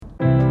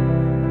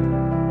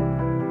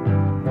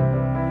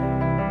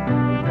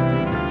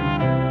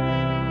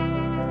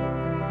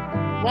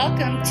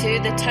Welcome to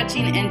the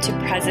Touching into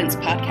Presence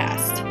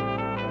podcast.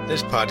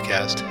 This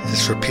podcast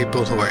is for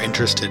people who are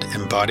interested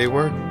in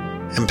bodywork,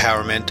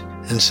 empowerment,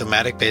 and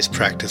somatic-based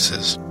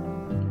practices.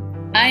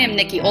 I am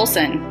Nikki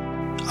Olson.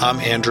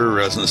 I'm Andrew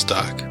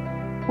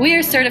Rosenstock. We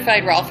are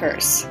certified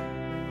Rolfers.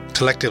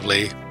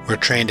 Collectively, we're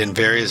trained in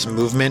various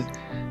movement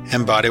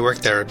and bodywork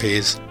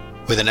therapies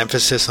with an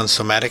emphasis on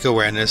somatic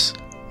awareness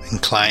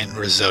and client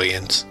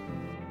resilience.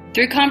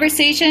 Through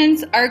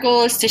conversations, our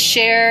goal is to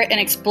share and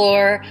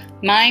explore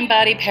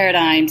mind-body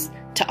paradigms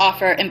to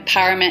offer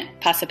empowerment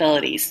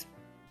possibilities.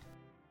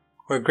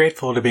 We're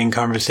grateful to be in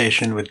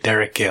conversation with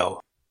Derek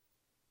Gill.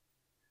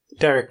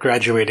 Derek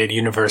graduated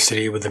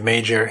university with a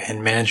major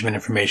in Management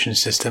Information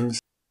Systems,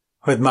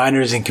 with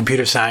minors in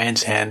computer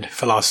science and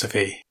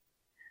philosophy,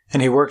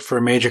 and he worked for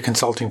a major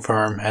consulting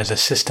firm as a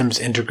systems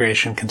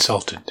integration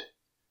consultant.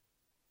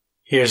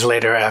 Years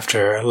later,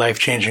 after a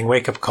life-changing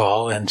wake-up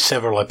call and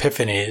several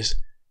epiphanies,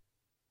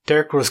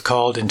 Derek was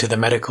called into the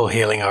medical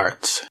healing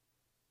arts.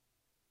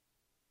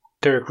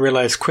 Derek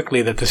realized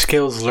quickly that the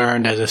skills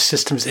learned as a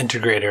systems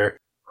integrator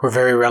were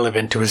very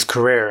relevant to his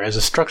career as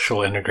a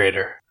structural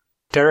integrator.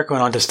 Derek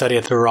went on to study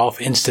at the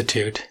Rolf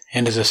Institute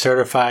and is a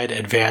certified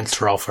advanced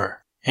Rolfer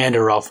and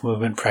a Rolf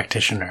movement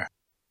practitioner.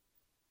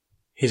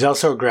 He's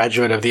also a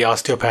graduate of the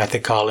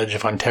Osteopathic College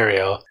of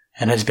Ontario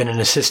and has been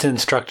an assistant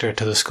instructor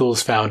to the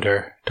school's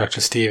founder,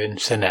 Dr. Stephen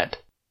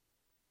Sinnett.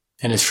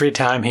 In his free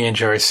time, he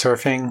enjoys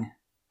surfing,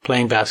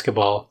 playing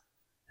basketball,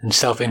 and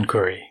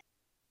self-inquiry.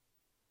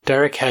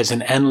 Derek has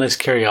an endless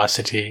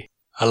curiosity,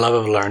 a love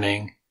of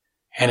learning,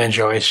 and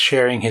enjoys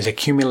sharing his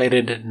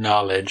accumulated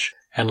knowledge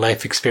and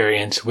life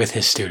experience with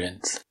his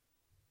students.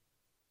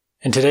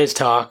 In today's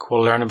talk,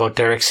 we'll learn about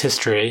Derek's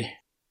history,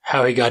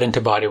 how he got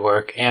into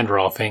bodywork and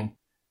Rolfing,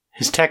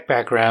 his tech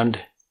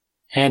background,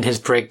 and his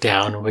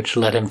breakdown which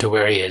led him to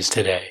where he is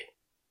today.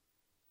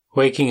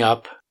 Waking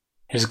Up,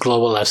 his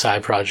global SI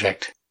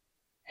project,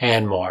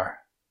 and more.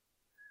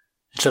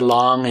 It's a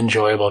long,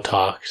 enjoyable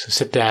talk, so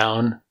sit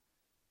down,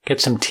 get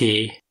some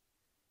tea,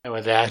 and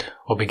with that,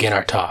 we'll begin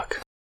our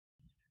talk.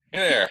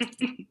 Hey there.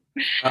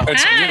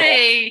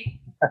 Hi!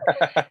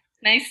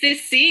 Nice to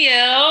see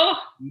you.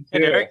 Hey,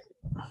 Derek.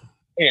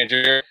 Hey,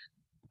 Andrew.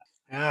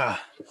 Yeah,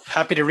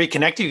 happy to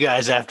reconnect you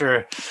guys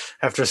after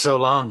so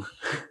long.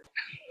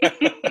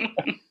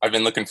 I've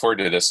been looking forward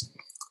to this.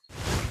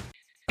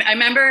 I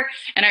remember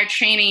in our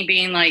training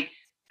being like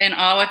in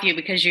awe with you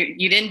because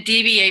you didn't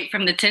deviate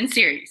from the 10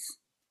 series.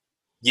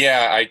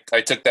 Yeah,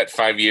 I took that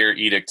 5-year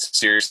edict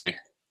seriously.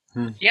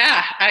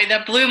 Yeah,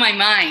 that blew my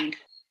mind.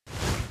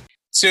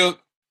 So,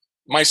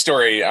 my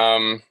story,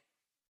 I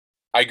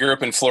grew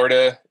up in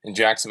Florida, in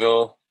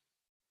Jacksonville.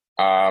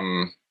 I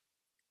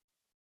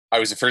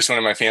was the first one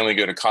in my family to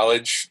go to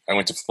college. I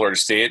went to Florida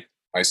State.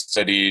 I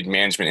studied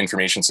management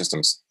information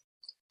systems.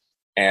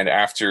 And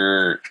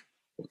after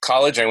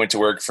college, I went to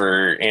work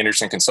for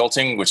Andersen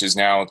Consulting, which is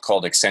now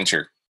called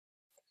Accenture.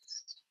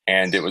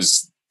 And it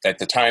was, at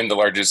the time, the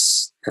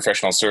largest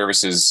professional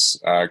services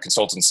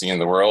consultancy in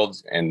the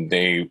world. And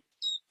they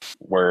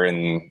were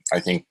in, I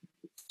think,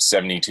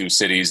 72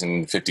 cities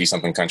and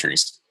 50-something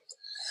countries.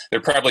 They're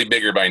probably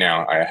bigger by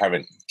now. I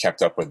haven't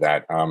kept up with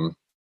that.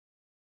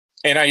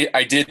 And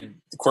I did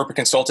corporate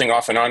consulting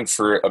off and on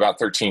for about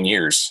 13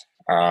 years.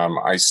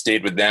 I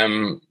stayed with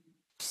them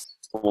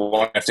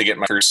long enough to get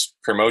my first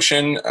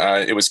promotion.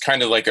 It was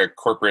kind of like a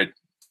corporate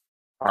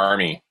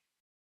army.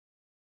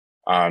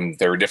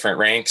 There were different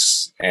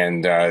ranks,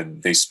 and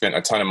they spent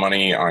a ton of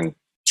money on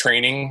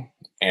training,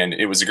 and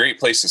it was a great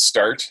place to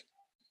start.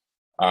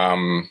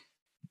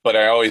 But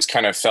I always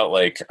kind of felt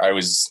like I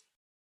was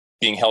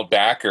being held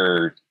back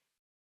or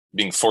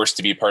being forced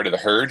to be part of the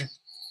herd.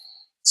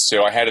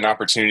 So I had an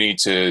opportunity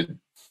to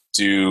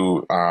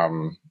do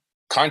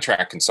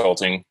contract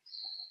consulting,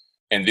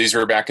 and these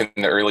were back in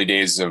the early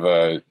days of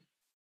a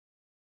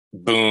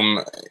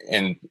boom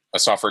in a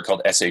software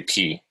called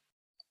SAP.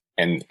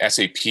 And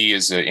SAP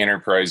is an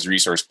enterprise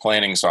resource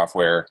planning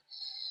software,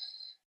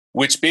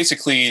 which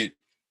basically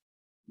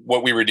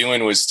what we were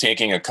doing was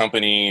taking a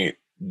company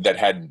that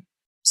had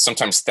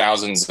sometimes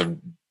thousands of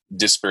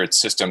disparate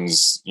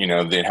systems. You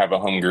know, they'd have a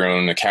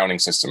homegrown accounting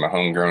system, a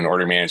homegrown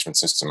order management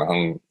system, a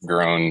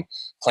homegrown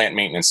plant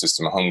maintenance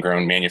system, a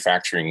homegrown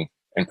manufacturing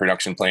and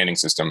production planning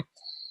system.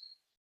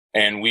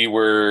 And we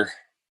were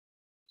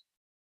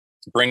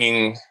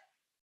bringing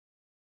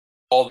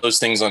all those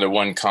things onto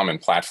one common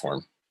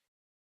platform.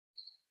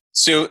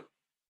 So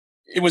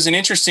it was an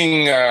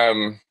interesting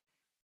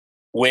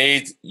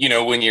way, you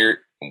know, when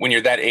you're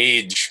that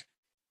age,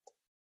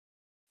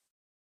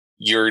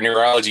 your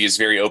neurology is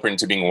very open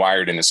to being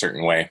wired in a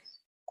certain way.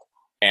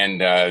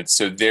 And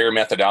so their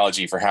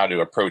methodology for how to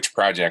approach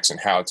projects and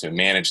how to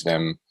manage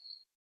them,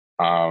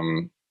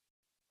 along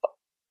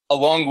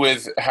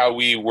with how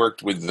we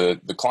worked with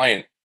the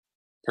client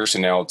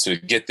personnel to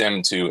get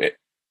them to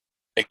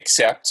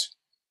accept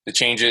the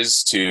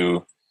changes,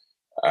 to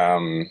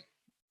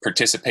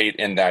participate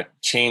in that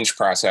change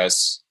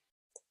process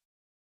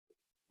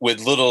with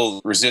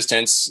little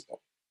resistance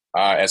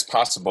as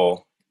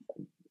possible,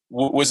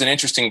 was an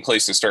interesting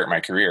place to start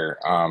my career.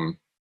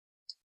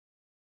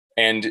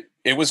 And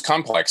it was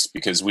complex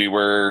because we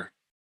were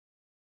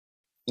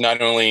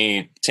not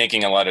only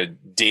taking a lot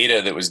of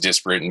data that was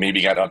disparate and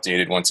maybe got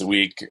updated once a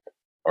week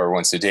or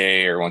once a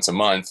day or once a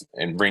month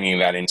and bringing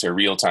that into a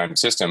real-time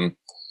system,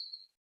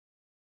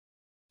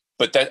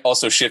 but that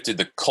also shifted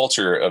the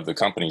culture of the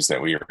companies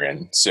that we were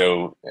in.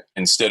 So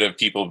instead of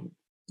people,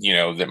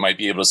 that might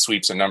be able to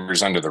sweep some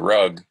numbers under the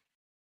rug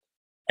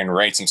and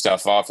write some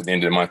stuff off at the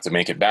end of the month to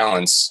make it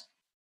balance,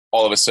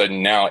 all of a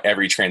sudden now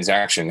every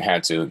transaction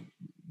had to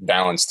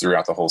balance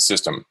throughout the whole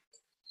system.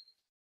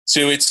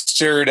 So it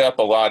stirred up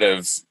a lot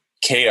of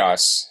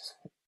chaos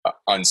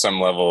on some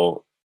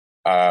level,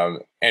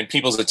 and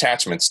people's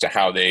attachments to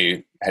how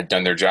they had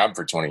done their job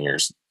for 20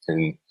 years.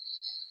 And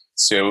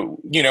so,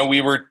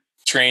 we were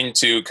trained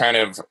to kind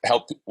of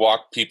help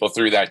walk people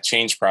through that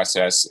change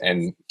process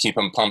and keep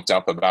them pumped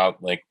up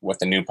about like what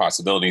the new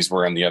possibilities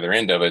were on the other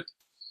end of it,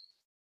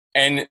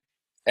 and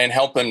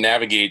help them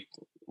navigate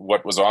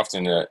what was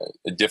often a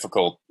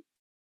difficult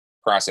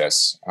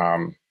process.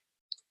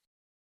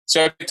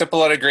 So I picked up a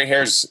lot of gray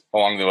hairs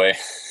along the way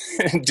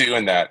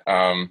doing that.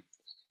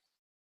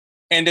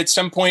 And at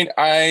some point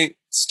I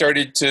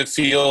started to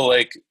feel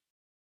like,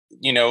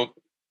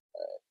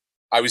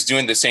 I was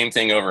doing the same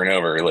thing over and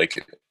over.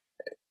 Like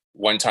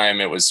one time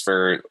it was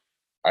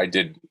I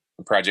did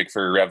a project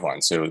for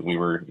Revlon. So we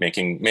were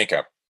making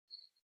makeup.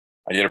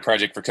 I did a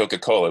project for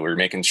Coca-Cola. We were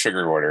making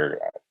sugar water.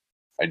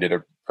 I did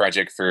a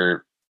project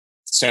for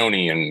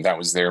Sony, and that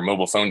was their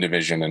mobile phone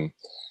division. And,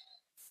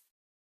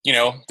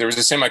 there was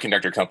a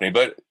semiconductor company,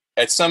 but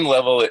at some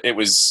level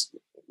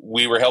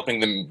we were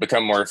helping them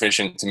become more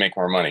efficient to make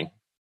more money,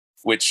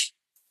 which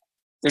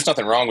there's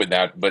nothing wrong with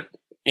that. But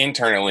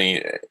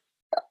internally,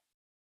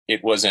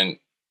 it wasn't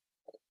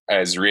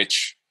as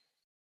rich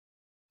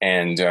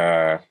and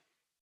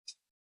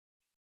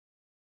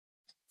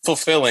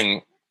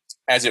fulfilling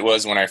as it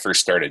was when I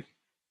first started.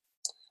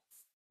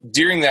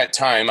 During that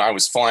time, I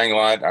was flying a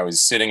lot. I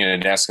was sitting at a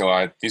desk a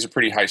lot. These are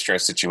pretty high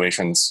stress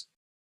situations.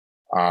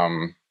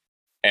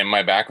 And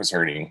my back was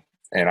hurting.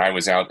 And I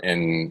was out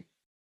in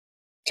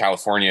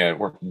California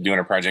doing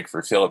a project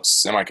for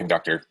Philips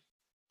Semiconductor.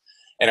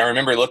 And I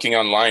remember looking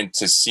online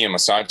to see a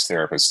massage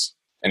therapist.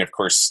 And of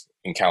course,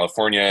 in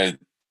California,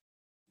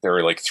 there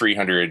were like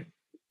 300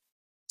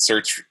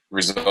 search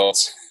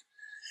results.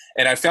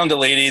 And I found a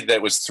lady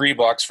that was 3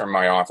 blocks from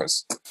my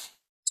office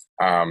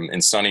in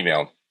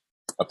Sunnyvale,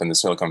 up in the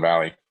Silicon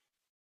Valley.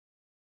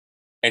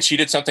 And she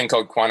did something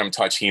called quantum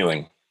touch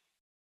healing.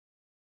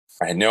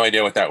 I had no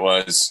idea what that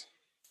was,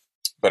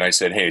 but I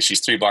said, hey, she's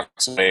 3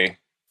 blocks away.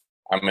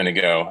 I'm going to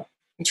go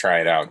and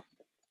try it out.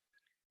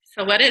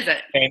 So what is it?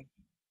 And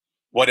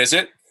what is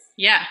it?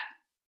 Yeah.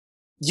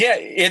 Yeah,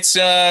 it's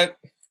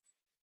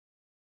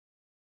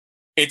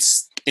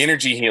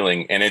energy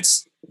healing, and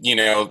it's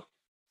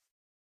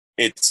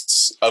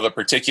of a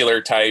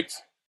particular type.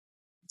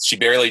 She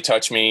barely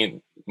touched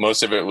me.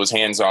 Most of it was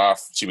hands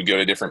off. She would go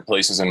to different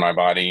places in my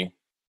body.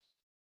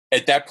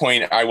 At that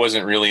point, I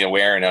wasn't really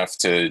aware enough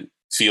to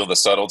feel the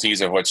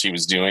subtleties of what she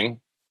was doing.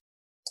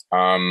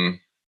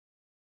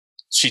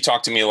 She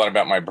talked to me a lot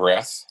about my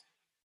breath,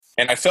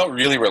 and I felt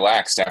really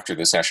relaxed after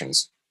the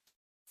sessions.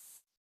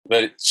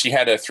 But she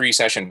had a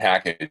 3-session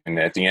package, and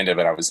at the end of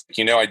it, I was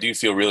like, I do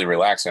feel really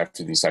relaxed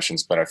after these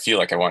sessions, but I feel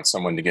like I want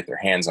someone to get their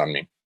hands on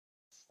me.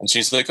 And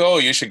she's like, oh,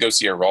 you should go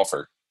see a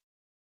Rolfer.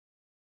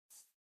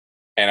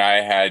 And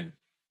I had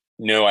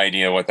no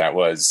idea what that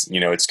was.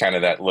 It's kind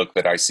of that look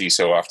that I see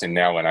so often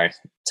now when I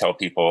tell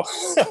people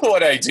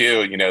what I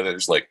do.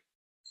 There's like,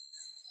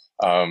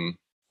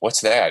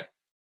 what's that?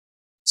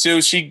 So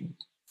she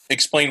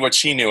explained what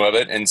she knew of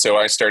it. And so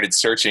I started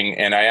searching,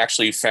 and I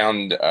actually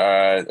found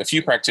a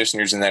few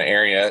practitioners in that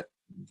area.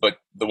 But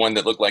the one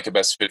that looked like a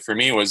best fit for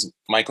me was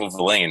Michael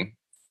Villain.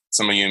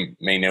 Some of you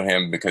may know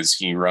him because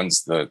he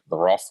runs the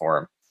Rolf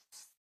Forum.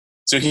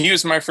 So he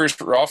was my first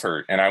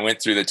Rolfer, and I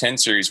went through the 10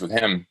 series with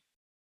him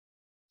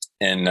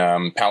in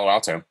Palo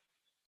Alto.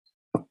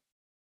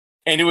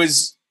 And it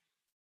was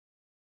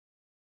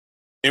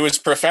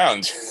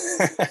profound.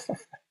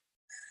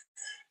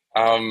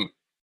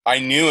 I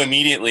knew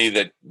immediately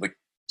that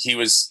he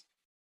was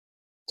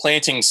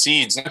planting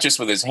seeds, not just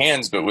with his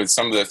hands, but with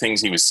some of the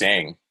things he was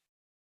saying.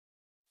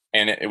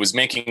 And it was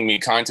making me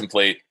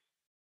contemplate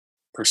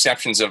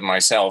perceptions of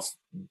myself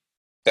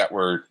that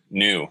were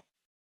new.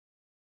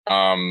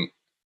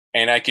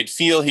 And I could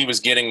feel he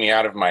was getting me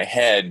out of my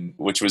head,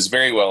 which was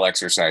very well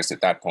exercised at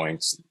that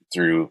point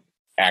through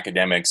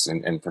academics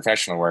and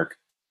professional work,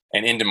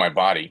 and into my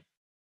body,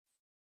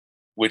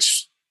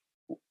 which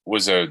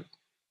was a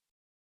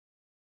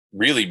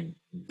really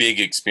big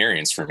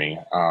experience for me.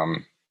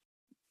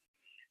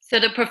 So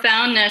the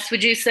profoundness,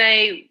 would you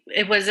say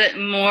was it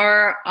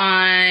more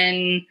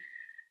on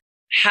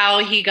how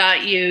he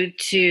got you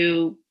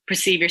to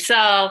perceive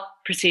yourself,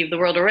 perceive the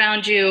world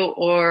around you,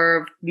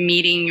 or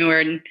meeting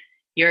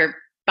your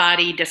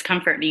body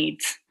discomfort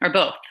needs, or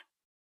both?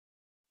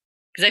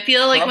 Because I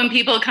feel like when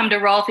people come to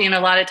Rolfian, a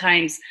lot of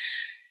times,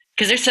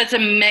 because there's such a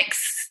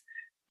mix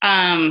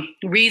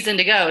reason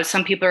to go.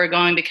 Some people are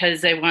going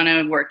because they want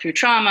to work through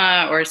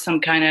trauma or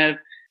some kind of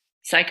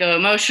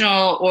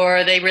psycho-emotional,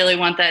 or they really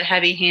want that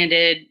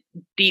heavy-handed,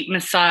 deep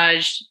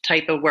massage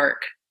type of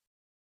work.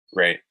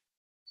 Right.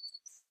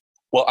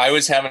 Well, I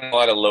was having a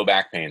lot of low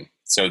back pain,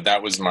 so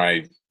that was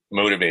my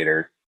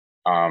motivator.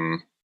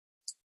 And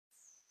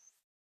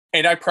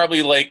I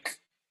probably like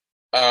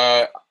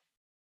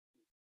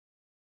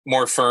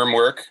more firm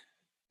work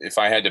if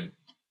I had to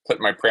put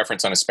my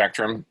preference on a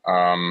spectrum.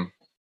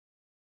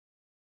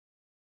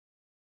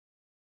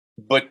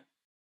 But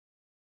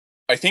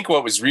I think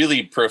what was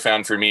really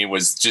profound for me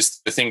was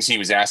just the things he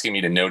was asking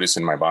me to notice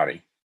in my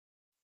body.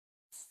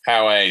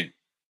 How I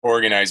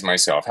organized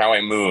myself, how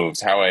I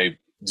moved, how I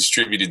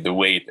distributed the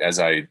weight as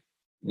I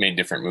made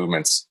different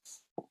movements.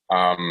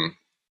 And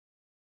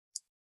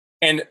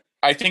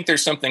I think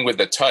there's something with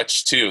the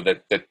touch too,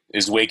 that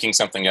is waking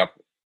something up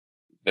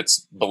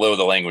that's below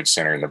the language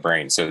center in the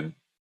brain. So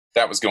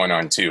that was going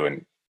on too.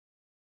 And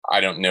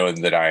I don't know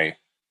that I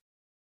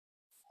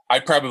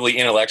probably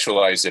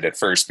intellectualized it at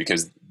first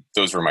because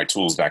those were my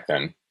tools back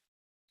then.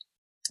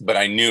 But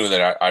I knew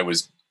that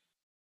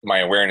my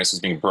awareness was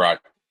being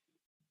brought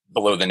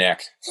below the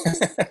neck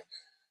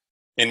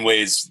in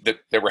ways that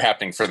were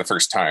happening for the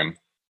first time.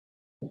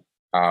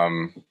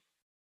 And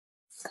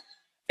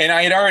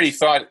I had already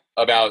thought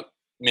about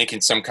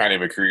making some kind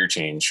of a career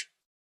change.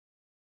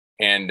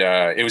 And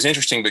it was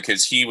interesting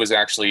because he was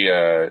actually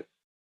a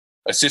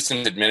system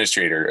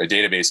administrator, a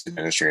database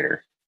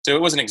administrator. So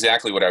it wasn't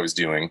exactly what I was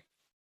doing,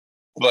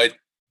 but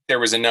there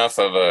was enough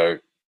of a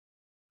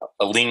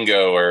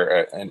lingo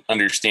or an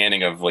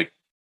understanding of like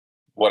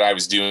what I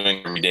was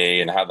doing every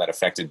day and how that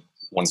affected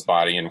one's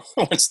body and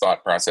one's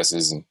thought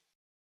processes and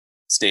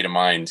state of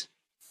mind.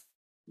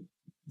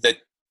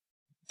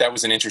 That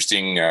was an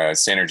interesting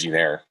synergy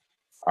there.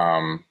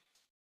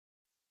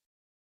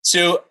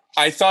 So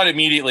I thought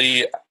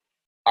immediately,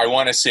 I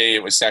want to say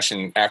it was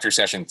after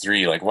session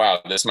 3, like, wow,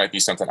 this might be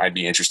something I'd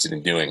be interested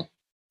in doing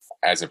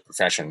as a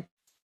profession.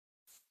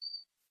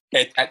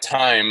 At that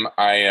time,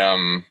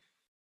 I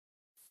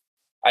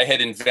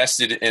had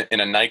invested in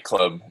a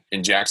nightclub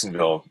in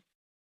Jacksonville,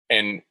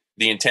 and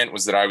the intent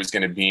was that I was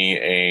going to be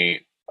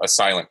a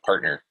silent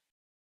partner.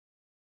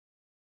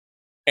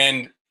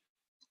 And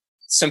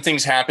some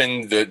things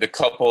happened. The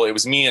couple, it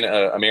was me and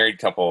a married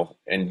couple,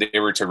 and they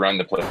were to run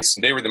the place.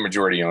 They were the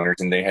majority owners,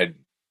 and they had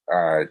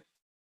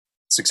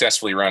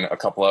successfully run a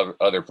couple of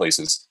other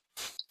places.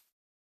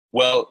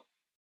 Well,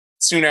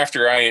 soon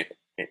after I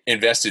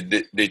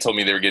invested, they told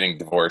me they were getting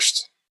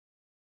divorced.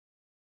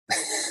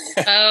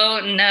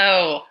 Oh,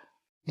 no.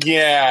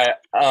 Yeah.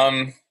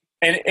 And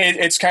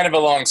it's kind of a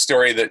long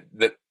story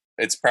that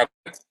it's probably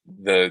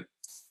the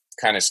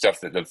kind of stuff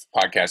that the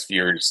podcast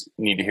viewers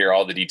need to hear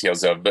all the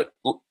details of. But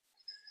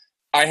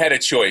I had a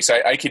choice.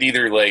 I could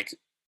either like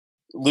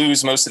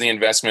lose most of the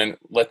investment,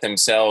 let them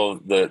sell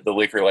the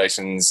liquor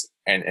license,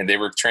 and they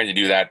were trying to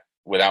do that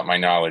without my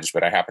knowledge,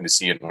 but I happened to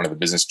see it in one of the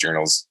business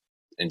journals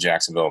in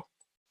Jacksonville.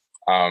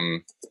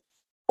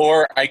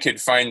 Or I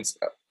could find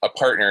a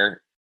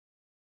partner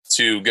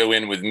to go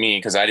in with me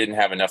because I didn't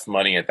have enough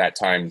money at that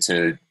time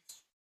to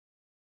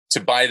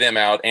buy them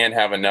out and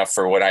have enough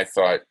for what I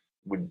thought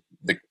would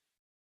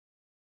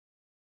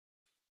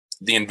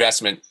the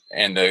investment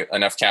and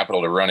enough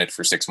capital to run it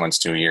for 6 months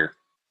to a year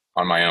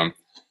on my own.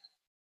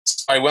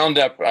 So I wound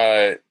up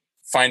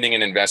finding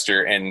an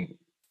investor,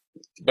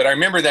 but I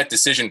remember that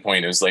decision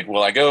point. It was like,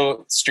 will I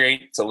go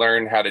straight to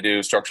learn how to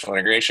do structural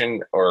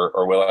integration, or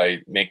will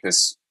I make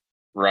this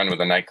run with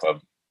a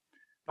nightclub?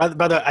 By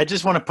the way, I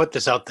just want to put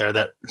this out there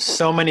that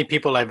so many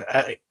people,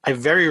 I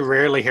very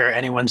rarely hear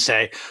anyone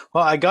say,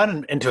 well, I got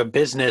into a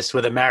business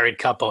with a married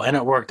couple and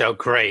it worked out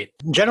great.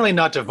 Generally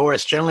not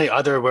divorced, generally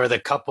other where the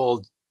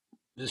couple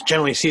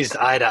generally sees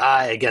eye to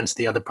eye against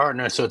the other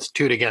partner. So it's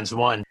 2 against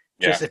 1.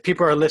 Yeah. Just if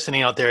people are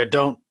listening out there,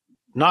 don't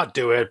not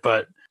do it,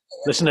 but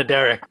listen to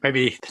Derek.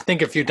 Maybe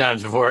think a few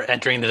times before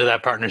entering into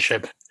that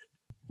partnership.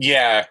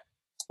 Yeah.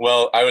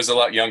 Well, I was a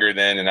lot younger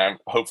then, and I'm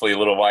hopefully a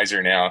little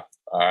wiser now.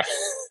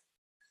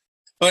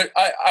 But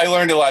I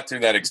learned a lot through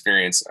that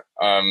experience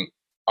on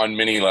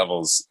many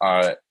levels.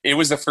 It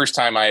was the first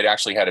time I had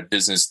actually had a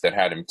business that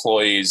had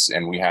employees,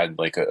 and we had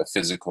like a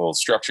physical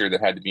structure that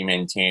had to be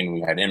maintained.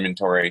 We had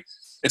inventory.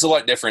 It's a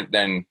lot different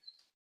than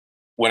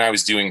when I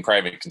was doing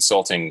private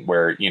consulting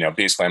where,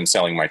 basically I'm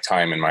selling my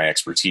time and my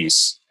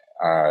expertise.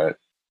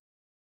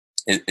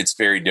 It's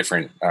very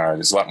different.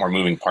 There's a lot more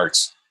moving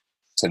parts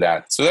to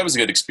that. So that was a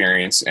good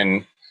experience.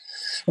 And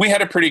we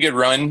had a pretty good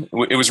run.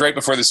 It was right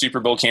before the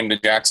Super Bowl came to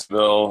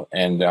Jacksonville,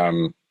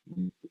 and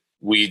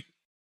we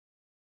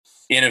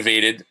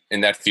innovated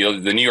in that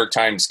field. The New York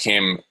Times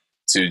came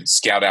to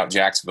scout out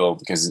Jacksonville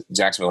because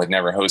Jacksonville had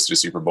never hosted a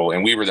Super Bowl,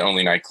 and we were the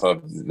only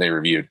nightclub they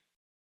reviewed.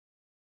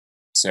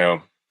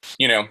 So,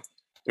 it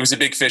was a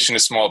big fish in a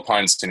small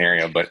pond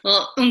scenario, but...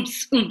 Well,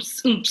 oomph.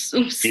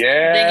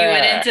 Yeah. Then you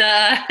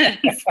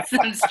went into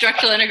some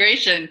structural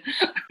integration.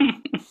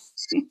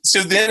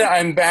 So then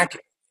I'm back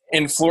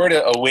in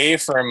Florida away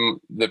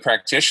from the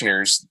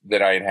practitioners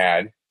that I'd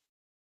had.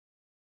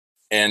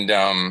 And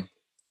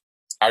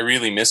I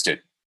really missed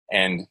it.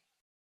 And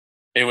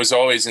it was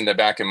always in the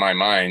back of my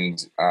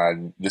mind,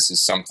 this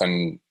is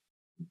something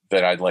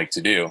that I'd like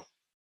to do.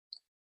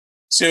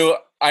 So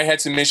I had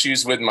some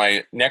issues with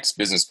my next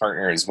business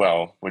partner as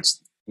well, which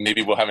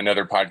maybe we'll have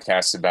another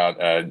podcast about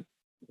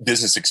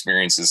business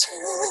experiences,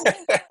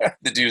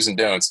 the do's and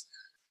don'ts.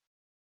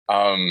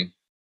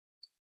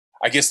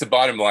 I guess the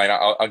bottom line,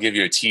 I'll give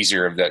you a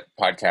teaser of that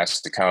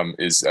podcast to come,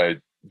 is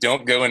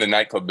don't go into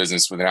nightclub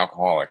business with an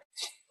alcoholic.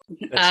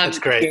 That's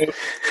great.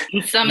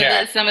 Some of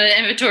the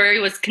inventory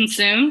was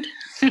consumed.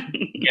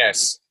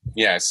 Yes.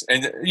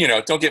 And,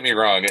 don't get me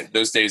wrong.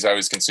 Those days I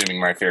was consuming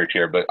my fair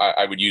share, but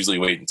I would usually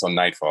wait until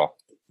nightfall.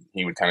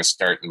 He would kind of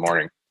start in the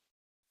morning.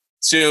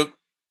 So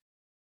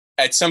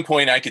at some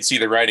point I could see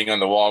the writing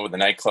on the wall with the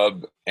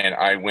nightclub, and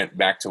I went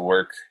back to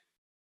work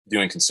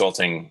doing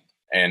consulting.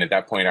 And at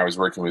that point I was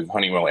working with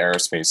Honeywell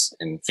Aerospace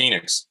in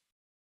Phoenix,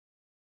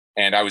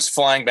 and I was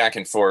flying back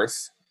and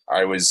forth.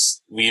 I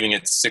was leaving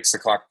at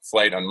 6:00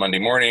 flight on Monday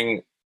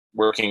morning,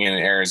 working in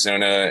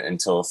Arizona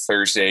until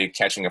Thursday,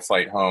 catching a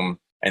flight home.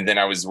 And then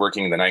I was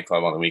working in the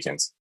nightclub on the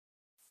weekends.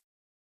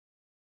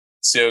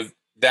 So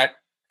that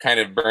kind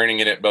of burning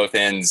it at both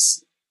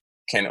ends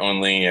can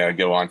only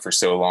go on for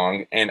so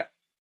long. And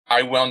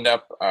I wound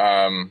up,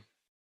 I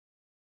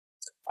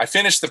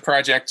finished the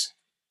project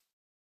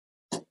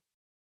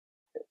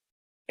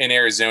in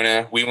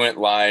Arizona. We went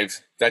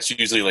live. That's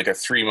usually like a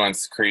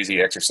 3-month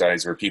crazy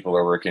exercise where people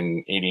are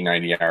working 80,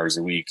 90 hours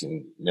a week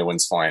and no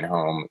one's flying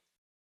home.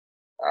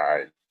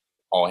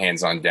 All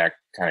hands on deck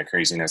kind of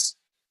craziness.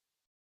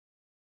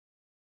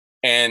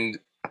 And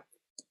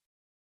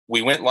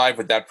we went live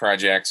with that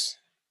project.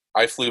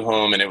 I flew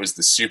home, and it was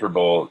the Super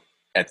Bowl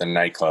at the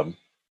nightclub.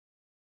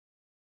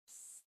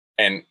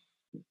 And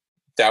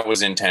that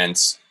was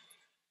intense.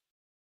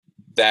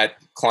 That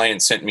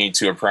client sent me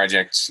to a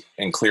project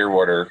in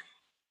Clearwater.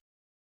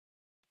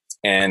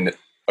 And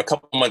a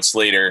couple months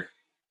later,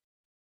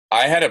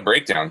 I had a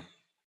breakdown.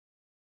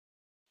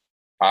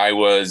 I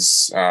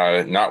was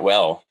not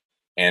well,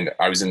 and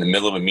I was in the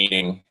middle of a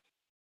meeting,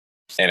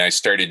 and I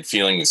started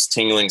feeling this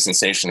tingling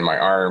sensation in my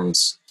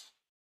arms.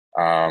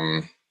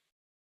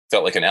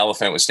 Felt like an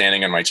elephant was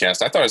standing on my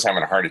chest. I thought I was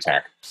having a heart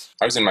attack.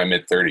 I was in my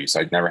mid-30s.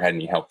 I'd never had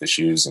any health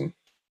issues. And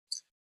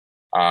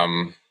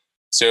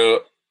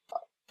so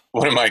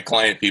one of my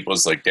client people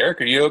was like,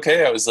 "Derek, are you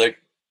okay?" I was like,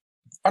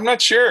 "I'm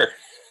not sure.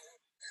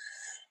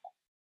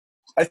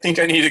 I think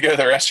I need to go to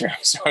the restroom."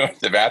 So I went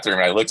to the bathroom,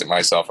 and I looked at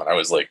myself, and I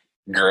was like,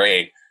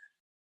 gray.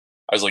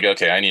 I was like,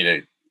 okay, I need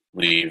to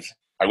leave.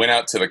 I went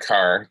out to the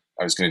car.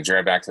 I was going to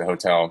drive back to the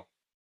hotel.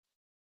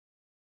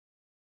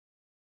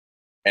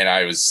 And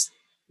I was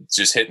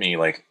just hit me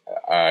like,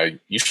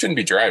 you shouldn't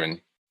be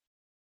driving.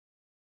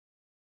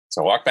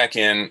 So I walked back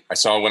in. I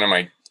saw one of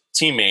my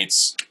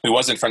teammates who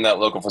wasn't from that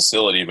local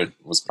facility, but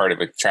was part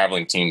of a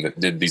traveling team that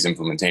did these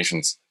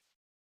implementations.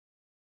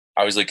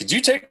 I was like, "Could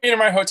you take me to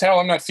my hotel?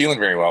 I'm not feeling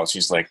very well."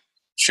 She's like,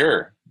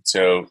 "Sure."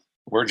 So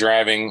we're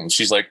driving, and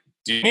she's like,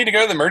 "Do you need to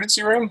go to the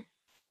emergency room?"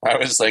 I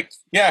was like,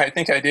 "Yeah, I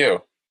think I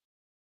do."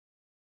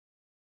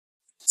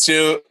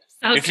 So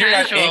if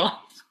casual. You're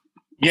not,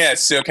 yeah,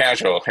 it's so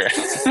casual.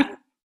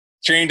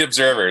 Trained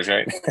observers,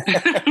 right?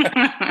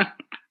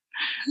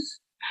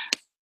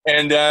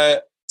 And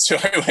so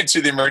I went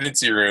to the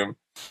emergency room,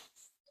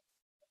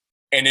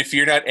 and if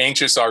you're not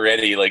anxious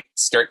already, like,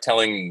 start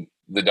telling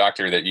the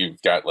doctor that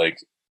you've got like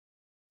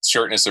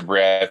shortness of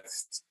breath,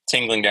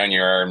 tingling down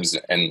your arms,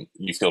 and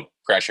you feel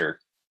pressure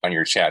on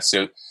your chest.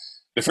 So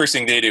the first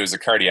thing they do is a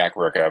cardiac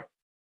workup,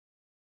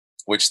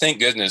 which, thank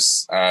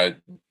goodness,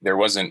 there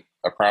wasn't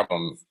a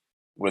problem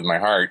with my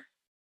heart.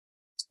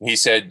 He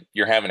said,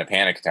 "You're having a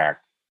panic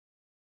attack."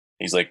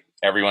 He's like,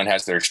 "Everyone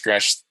has their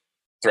stress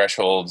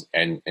threshold,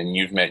 and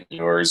you've met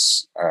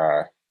yours.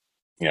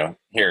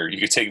 Here, you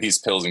could take these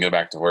pills and go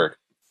back to work."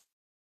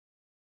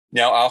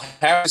 Now, I'll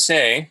have to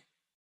say,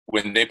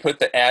 when they put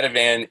the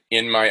Ativan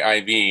in my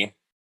IV,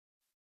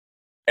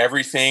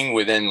 everything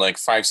within like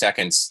 5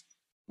 seconds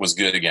was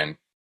good again.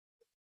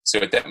 So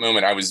at that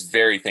moment, I was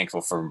very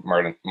thankful for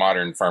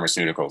modern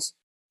pharmaceuticals.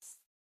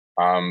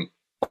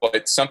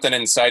 But something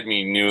inside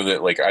me knew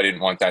that, like, I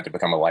didn't want that to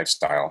become a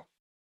lifestyle.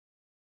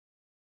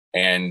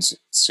 And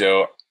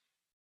so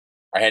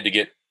I had to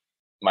get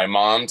my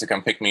mom to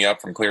come pick me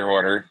up from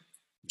Clearwater,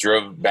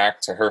 drove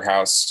back to her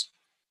house.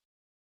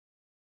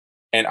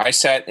 And I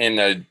sat in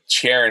a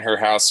chair in her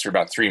house for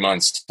about 3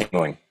 months,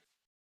 tingling.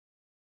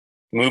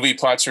 Movie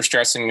plots were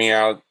stressing me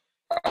out.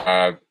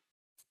 I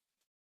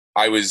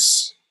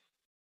was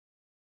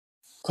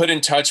put in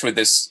touch with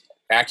this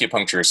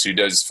acupuncturist who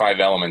does 5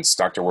 elements,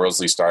 Dr.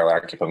 Worsley style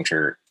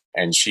acupuncture.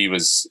 And she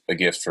was a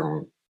gift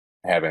from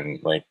heaven.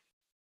 Like,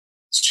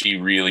 she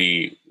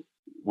really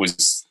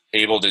was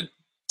able to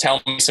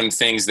tell me some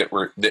things that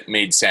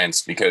made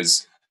sense,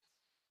 because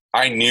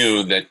I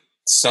knew that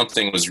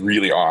something was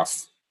really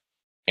off.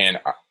 And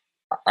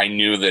I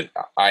knew that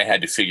I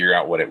had to figure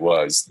out what it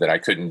was, that I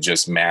couldn't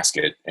just mask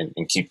it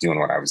and keep doing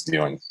what I was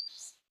doing.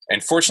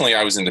 And fortunately,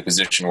 I was in the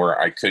position where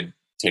I could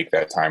take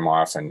that time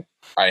off. And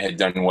I had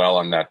done well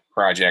on that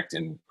project,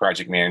 and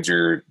project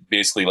manager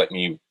basically let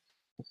me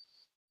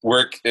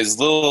work as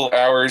little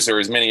hours or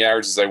as many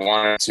hours as I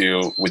wanted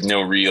to with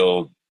no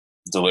real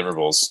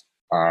deliverables.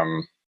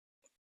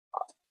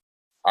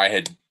 I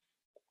had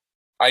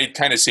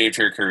kind of saved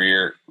her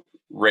career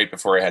right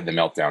before I had the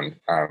meltdown.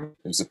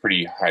 It was a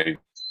pretty high,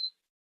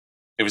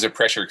 it was a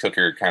pressure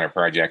cooker kind of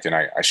project, and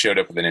I showed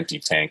up with an empty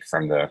tank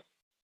from the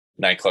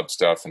nightclub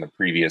stuff and the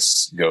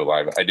previous go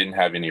live. I didn't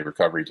have any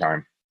recovery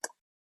time.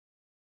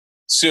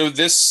 So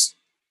this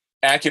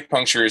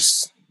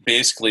acupuncturist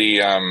basically,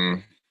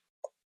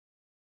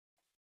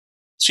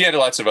 she had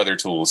lots of other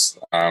tools.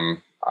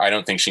 I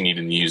don't think she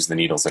needed to use the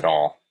needles at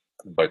all.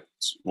 But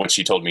what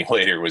she told me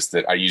later was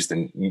that I used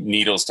the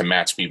needles to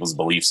match people's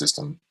belief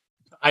system.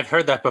 I've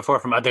heard that before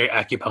from other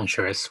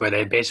acupuncturists, where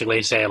they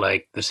basically say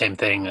like the same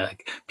thing.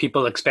 Like,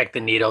 people expect the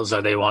needles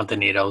or they want the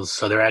needles,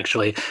 so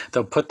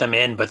they'll put them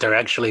in, but they're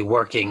actually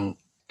working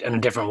in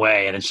a different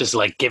way, and it's just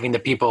like giving the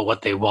people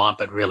what they want,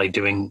 but really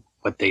doing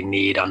what they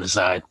need on the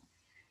side.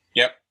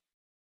 Yep.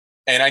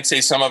 And I'd say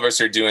some of us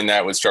are doing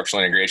that with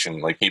structural integration.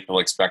 Like, people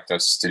expect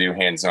us to do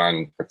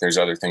hands-on, but there's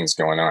other things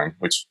going on,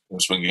 which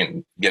we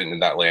can get into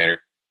that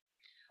later.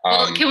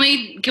 Well, can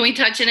we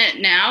touch on it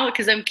now?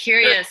 Because I'm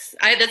curious.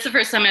 Sure. That's the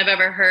first time I've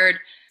ever heard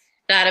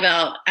that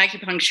about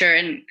acupuncture,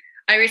 and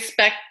I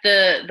respect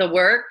the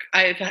work.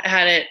 I've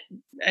had it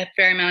a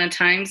fair amount of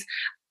times.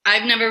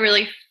 I've never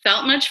really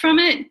felt much from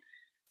it,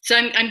 so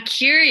I'm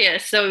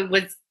curious. So,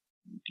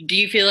 do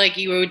you feel like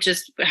you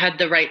just had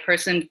the right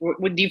person?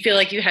 Do you feel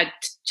like you had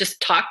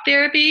just talk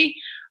therapy,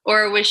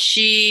 or was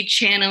she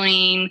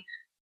channeling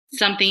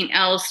something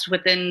else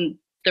within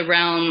the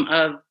realm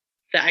of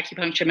the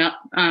acupuncture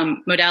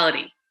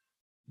modality?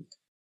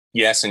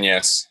 Yes and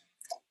yes.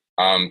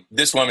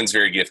 This woman's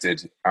very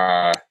gifted.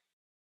 Well,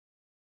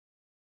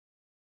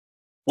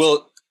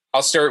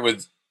 I'll start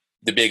with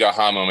the big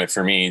aha moment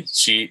for me.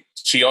 She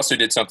also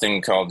did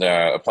something called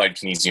applied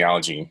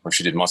kinesiology, where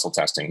she did muscle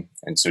testing.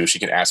 And so she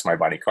could ask my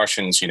body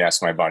questions. She'd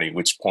ask my body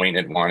which point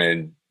it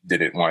wanted.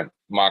 Did it want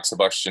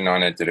moxibustion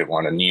on it? Did it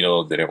want a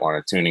needle? Did it want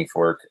a tuning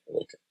fork?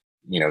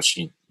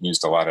 She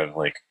used a lot of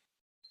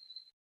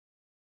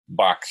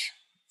Bach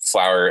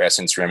flower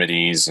essence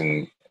remedies,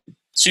 and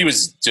she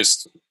was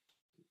just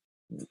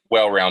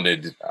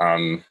well-rounded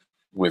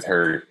with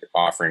her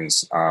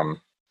offerings.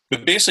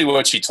 But basically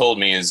what she told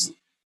me is,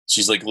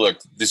 she's like, look,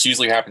 this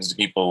usually happens to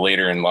people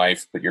later in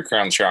life, but your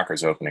crown chakra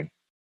is opening.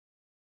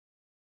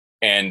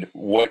 And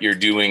what you're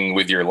doing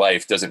with your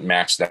life doesn't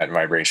match that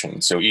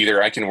vibration. So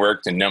either I can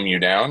work to numb you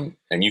down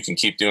and you can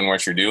keep doing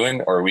what you're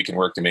doing, or we can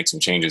work to make some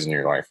changes in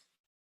your life.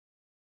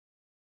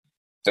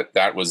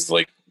 That was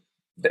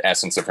the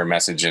essence of her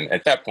message. And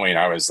at that point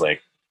I was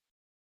like,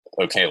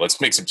 okay,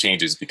 let's make some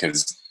changes,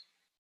 because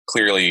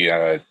clearly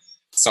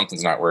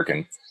something's not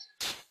working.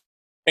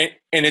 And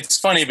it's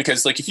funny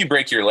because if you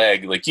break your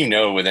leg,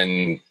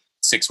 within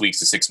 6 weeks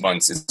to 6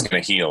 months it's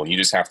going to heal. You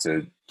just have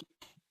to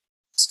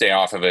stay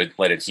off of it,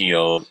 let it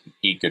heal,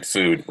 eat good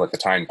food, let the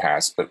time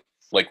pass. But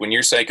when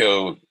your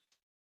psycho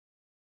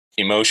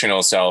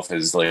emotional self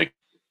is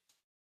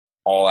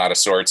all out of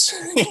sorts,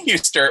 you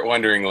start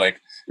wondering,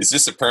 is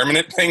this a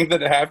permanent thing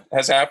that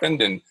has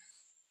happened? And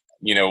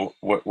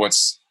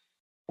what's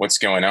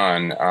going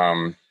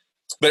on?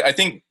 But I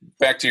think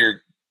back to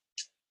your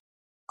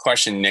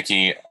question,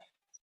 Nikki,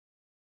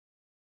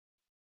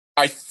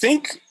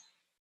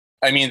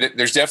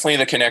 there's definitely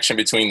the connection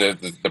between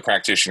the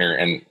practitioner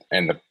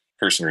and the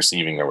person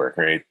receiving the work,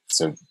 right?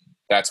 So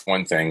that's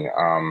one thing.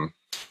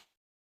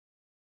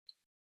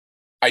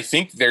 I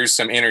think there's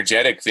some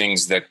energetic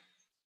things that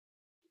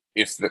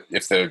if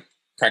the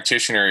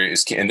practitioner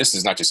is, and this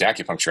is not just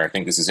acupuncture, I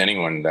think this is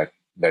anyone that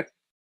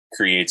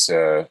creates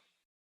a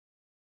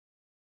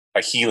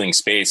healing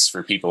space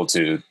for people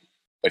to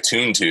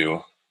attune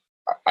to.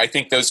 I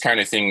think those kind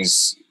of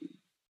things,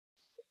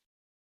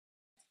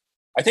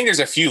 I think there's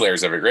a few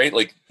layers of it, right?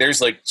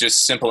 There's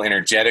just simple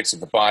energetics of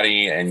the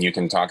body, and you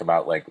can talk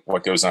about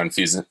what goes on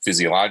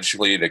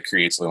physiologically that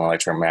creates an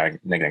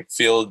electromagnetic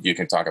field. You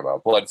can talk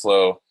about blood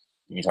flow.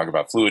 You can talk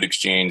about fluid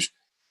exchange.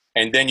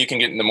 And then you can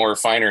get into more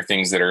finer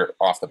things that are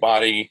off the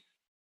body.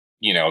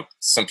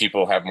 Some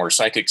people have more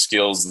psychic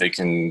skills. They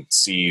can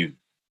see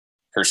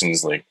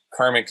person's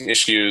karmic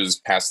issues,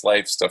 past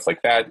life, stuff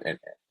like that.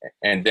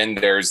 And then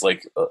there's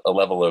a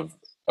level of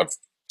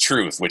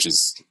truth, which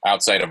is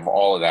outside of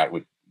all of that,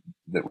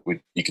 that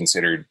would be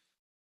considered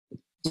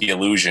the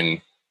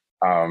illusion,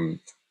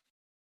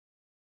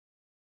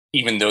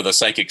 even though the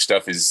psychic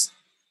stuff is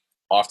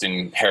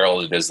often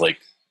heralded as a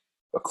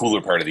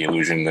cooler part of the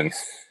illusion than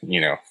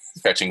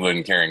fetching wood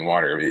and carrying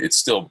water. It's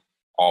still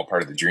all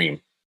part of the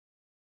dream.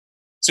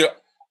 So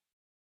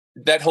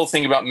that whole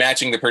thing about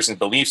matching the person's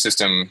belief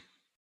system,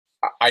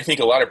 I think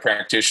a lot of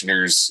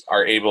practitioners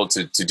are able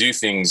to do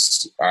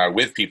things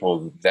with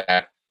people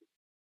that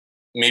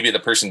maybe the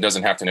person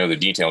doesn't have to know the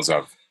details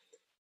of.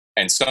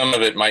 And some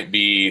of it might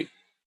be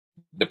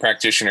the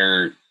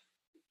practitioner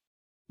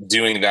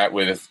doing that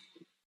with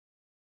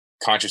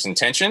conscious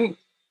intention,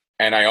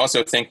 And I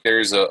also think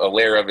there's a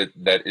layer of it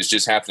that is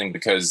just happening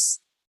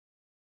because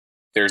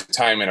there's a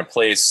time and a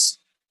place.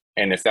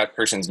 And if that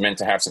person's meant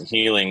to have some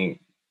healing,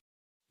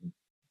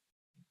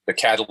 the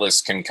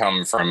catalyst can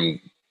come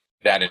from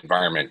that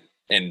environment.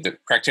 And the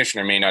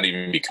practitioner may not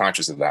even be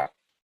conscious of that.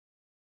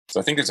 So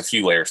I think there's a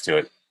few layers to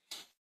it.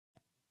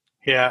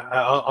 Yeah,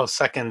 I'll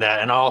second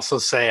that. And I'll also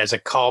say as a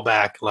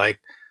callback, like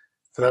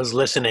for those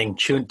listening,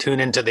 tune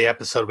into the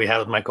episode we had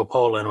with Michael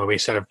Pollan where we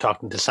sort of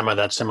talked into some of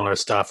that similar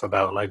stuff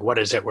about like what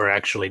is it we're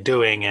actually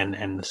doing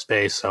in the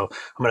space. So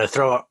I'm going to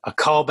throw a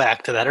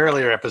callback to that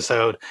earlier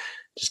episode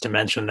just to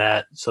mention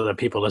that so that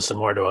people listen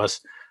more to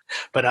us.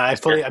 But I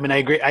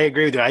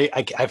agree with you.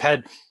 I've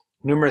had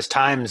numerous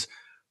times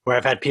where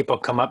I've had people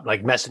come up,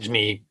 like message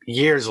me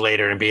years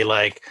later and be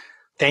like,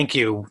 thank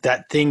you.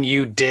 That thing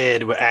you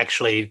did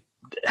actually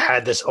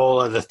had this whole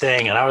other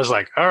thing. And I was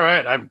like, all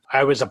right,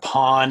 I was a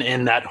pawn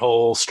in that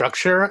whole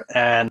structure.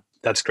 And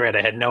that's great.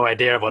 I had no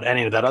idea about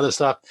any of that other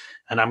stuff.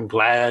 And I'm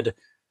glad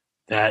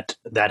that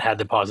had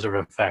the positive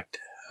effect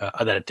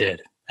that it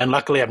did. And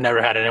luckily, I've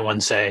never had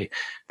anyone say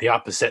the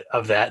opposite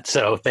of that.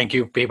 So thank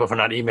you, people, for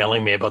not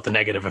emailing me about the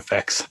negative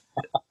effects.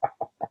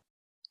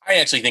 I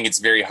actually think it's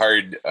very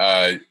hard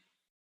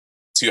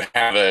to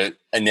have a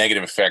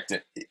negative effect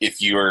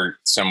if you're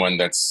someone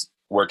that's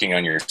working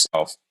on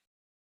yourself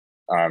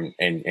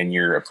and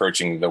you're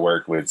approaching the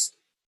work with,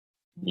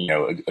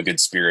 a good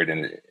spirit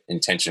and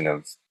intention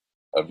of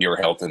your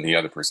health and the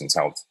other person's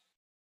health.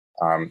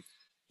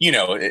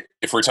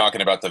 If we're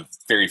talking about the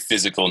very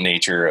physical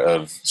nature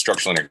of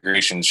structural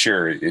integration,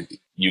 sure,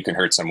 you can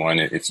hurt someone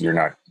if you're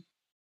not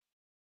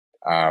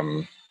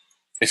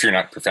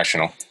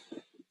professional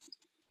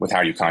with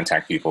how you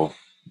contact people.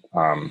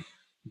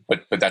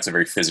 But that's a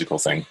very physical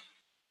thing.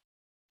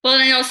 Well,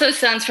 and it also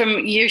sounds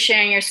from you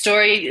sharing your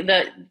story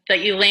that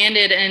you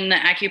landed in the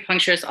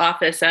acupuncturist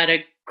office at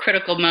a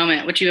critical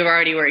moment, which you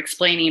already were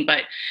explaining,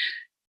 but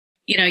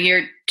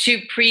your two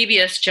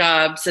previous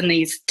jobs in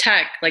these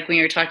tech, like when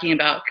you were talking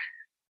about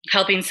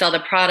helping sell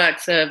the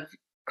products of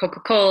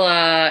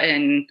Coca-Cola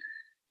and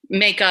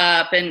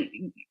makeup,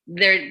 and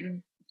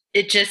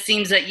it just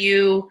seems that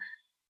you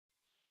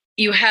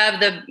have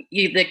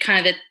the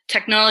kind of the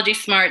technology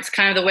smarts,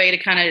 kind of the way to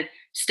kind of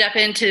step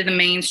into the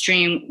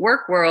mainstream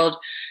work world,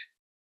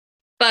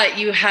 but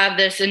you have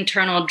this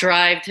internal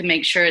drive to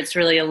make sure it's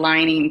really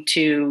aligning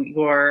to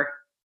your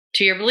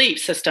belief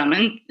system,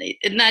 and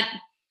that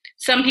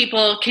some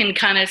people can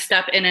kind of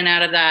step in and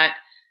out of that,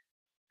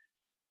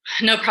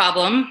 no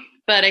problem.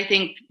 But I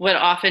think what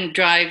often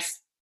drives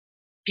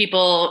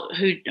people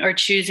who are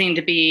choosing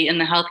to be in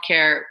the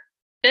healthcare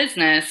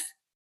business,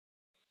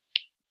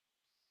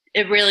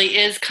 it really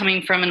is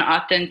coming from an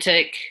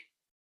authentic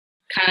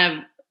kind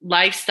of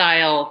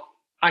lifestyle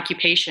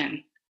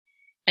occupation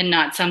and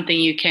not something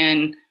you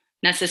can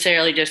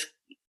necessarily just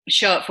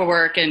show up for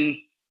work and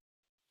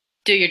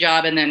do your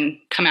job and then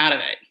come out of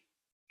it.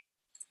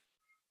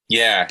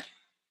 Yeah,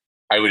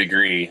 I would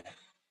agree.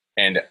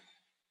 And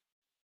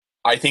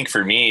I think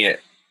for me,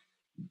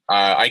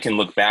 I can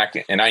look back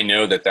and I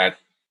know that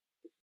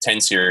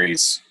 10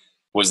 series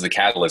was the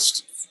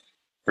catalyst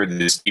for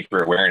this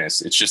deeper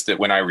awareness. It's just that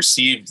when I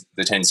received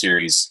the 10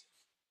 series,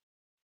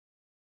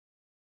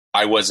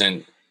 I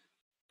wasn't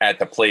at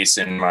the place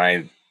in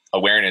my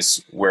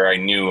awareness where I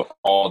knew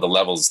all the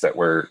levels that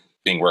were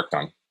being worked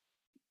on.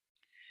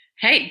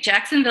 Hey,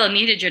 Jacksonville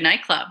needed your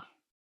nightclub.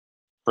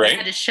 Right? You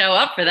had to show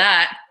up for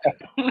that.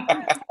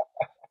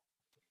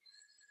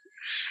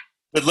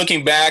 But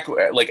looking back,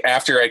 like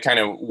after I kind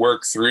of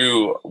worked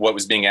through what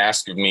was being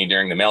asked of me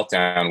during the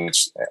meltdown,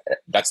 which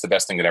that's the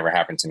best thing that ever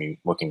happened to me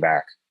looking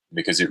back,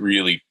 because it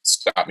really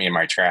stopped me in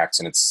my tracks.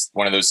 And it's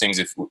one of those things,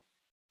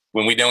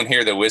 when we don't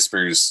hear the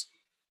whispers,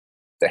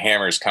 the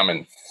hammer's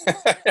coming.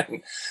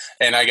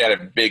 And I got a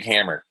big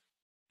hammer.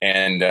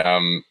 And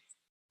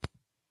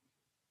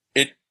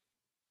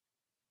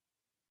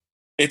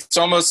it's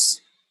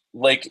almost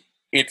like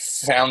it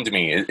found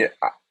me.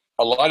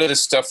 A lot of the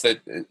stuff that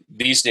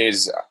these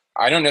days,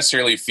 I don't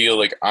necessarily feel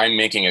like I'm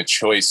making a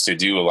choice to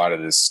do a lot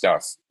of this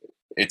stuff.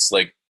 It's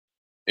like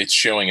it's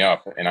showing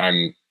up and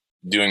I'm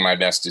doing my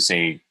best to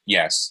say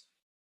yes.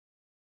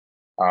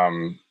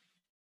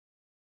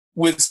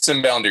 With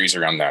some boundaries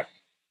around that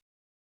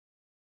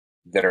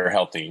are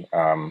healthy.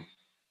 It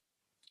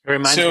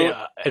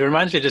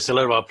reminds me just a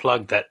little. I'll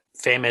plug that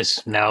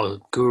famous now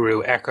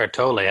guru Eckhart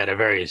Tolle had a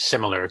very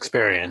similar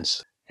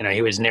experience.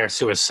 He was near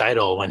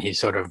suicidal when he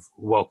sort of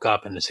woke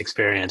up in this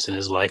experience, and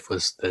his life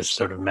was this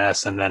sort of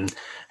mess, and then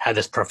had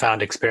this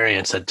profound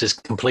experience that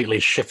just completely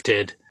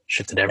shifted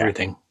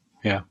everything.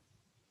 Yeah.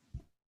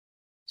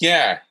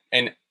 Yeah.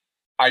 And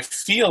I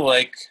feel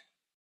like,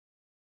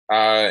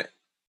 and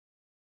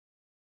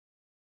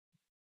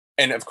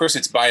of course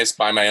it's biased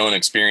by my own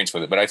experience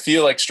with it, but I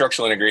feel like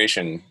structural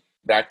integration,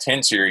 that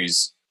 10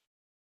 series,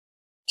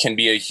 can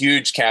be a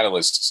huge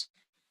catalyst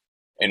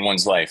in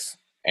one's life.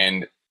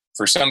 And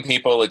for some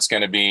people, it's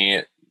going to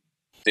be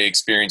they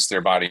experience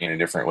their body in a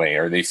different way,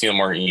 or they feel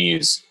more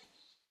ease,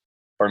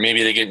 or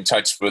maybe they get in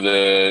touch with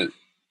a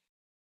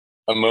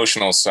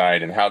emotional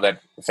side and how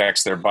that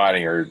affects their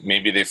body, or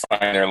maybe they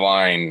find their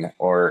line.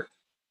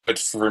 But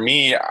for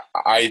me,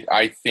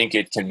 I think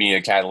it can be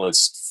a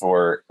catalyst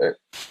for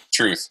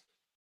truth,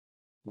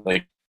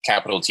 like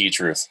capital T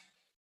truth,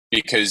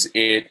 because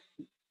the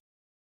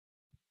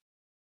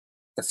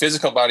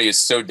physical body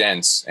is so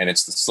dense and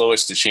it's the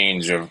slowest to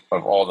change of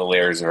all the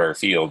layers of our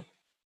field.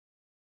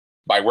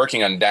 By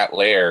working on that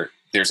layer,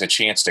 there's a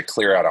chance to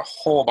clear out a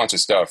whole bunch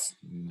of stuff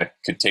that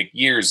could take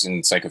years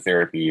in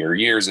psychotherapy or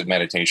years of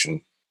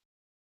meditation.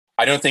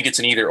 I don't think it's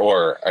an either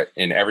or,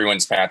 and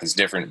everyone's path is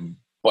different,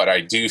 but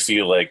I do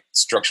feel like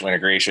structural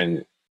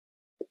integration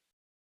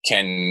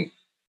can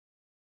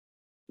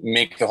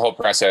make the whole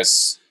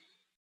process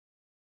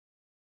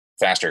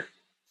faster.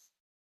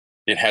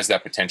 It has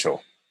that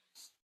potential.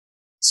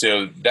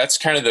 So that's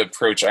kind of the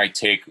approach I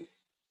take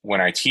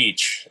when I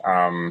teach.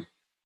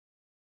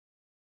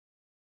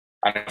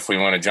 I don't know if we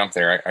want to jump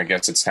there. I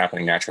guess it's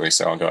happening naturally,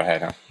 so I'll go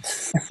ahead.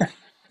 Huh?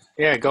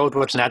 Yeah, go with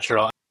what's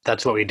natural.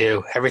 That's what we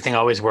do. Everything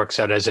always works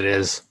out as it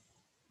is.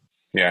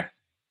 Yeah.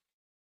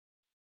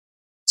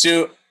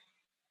 So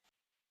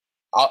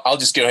I'll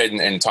just go ahead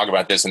and talk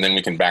about this, and then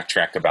we can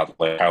backtrack about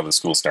how the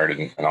school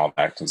started and all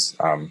that, because,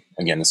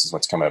 again, this is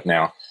what's coming up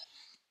now.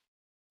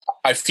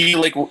 I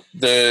feel like what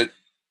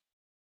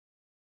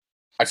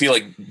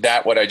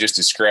I just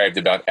described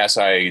about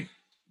SI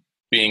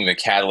being the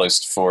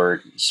catalyst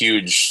for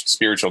huge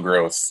spiritual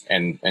growth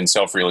and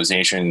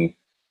self-realization,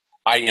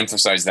 I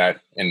emphasize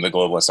that in the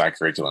Global SI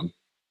curriculum.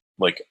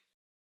 Like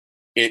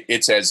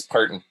it's as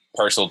part and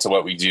parcel to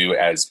what we do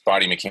as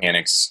body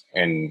mechanics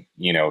and,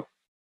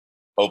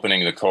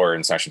 opening the core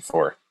in session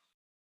 4.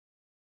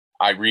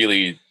 I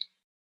really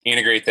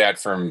integrate that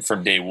from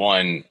day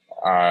one.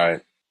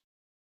 And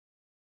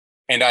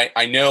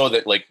I know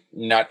that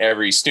not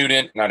every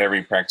student, not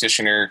every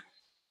practitioner,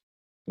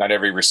 not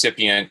every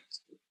recipient,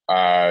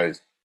 not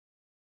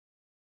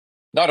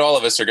all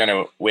of us are going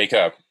to wake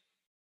up.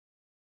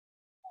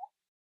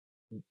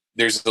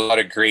 There's a lot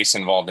of grace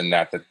involved in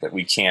that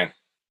we can't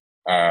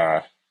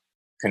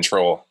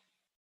control.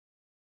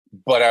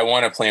 But I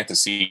want to plant the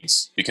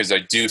seeds because I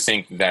do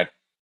think that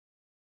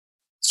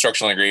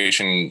structural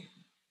integration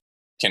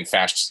can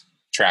fast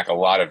track a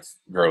lot of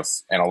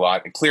growth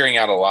and clearing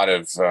out a lot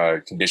of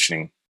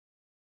conditioning.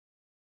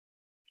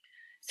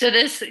 So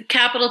this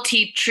capital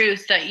T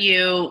truth that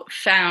you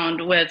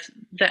found with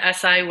the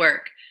SI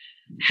work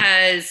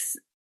has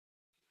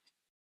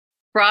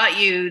brought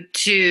you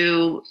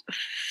to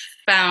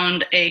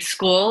found a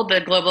school,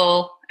 the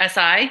Global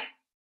SI.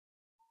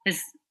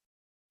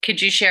 Could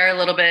you share a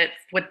little bit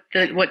what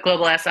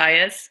Global SI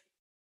is?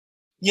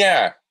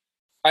 Yeah.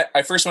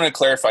 I first want to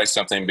clarify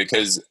something,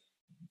 because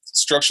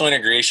structural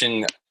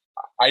integration,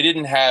 I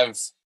didn't have...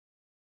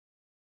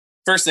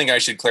 First thing I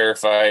should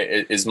clarify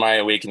is my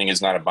awakening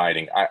is not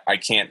abiding. I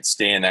can't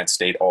stay in that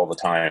state all the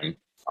time.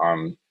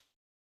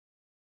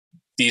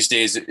 These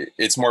days,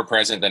 it's more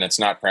present than it's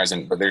not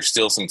present, but there's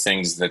still some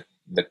things that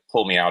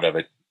pull me out of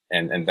it,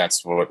 and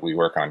that's what we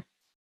work on.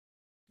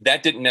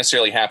 That didn't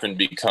necessarily happen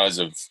because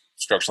of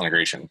structural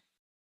integration.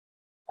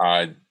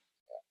 I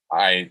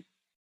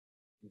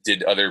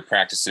did other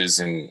practices,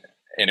 and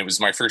it was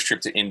my first trip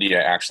to India,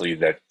 actually,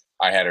 that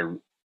I had a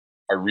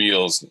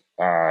real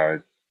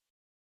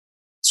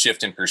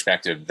shift in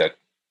perspective that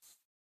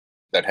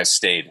has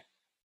stayed.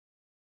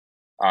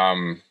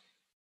 But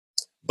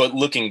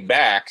looking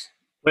back,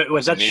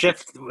 was that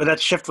shift? That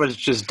shift was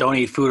just don't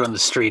eat food on the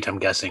street, I'm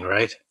guessing,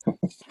 right?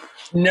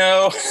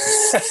 No.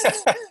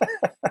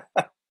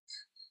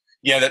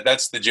 Yeah,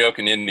 that's the joke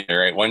in India,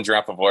 right? One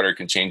drop of water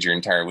can change your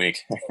entire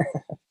week.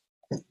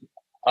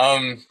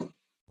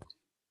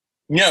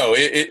 No,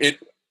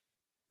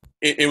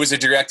 it was a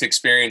direct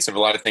experience of a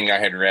lot of things I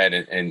had read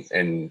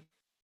and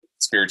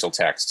spiritual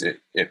text.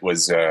 It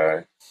was.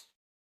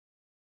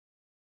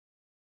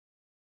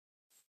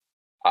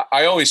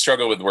 I always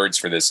struggle with words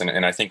for this,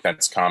 and I think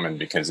that's common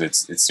because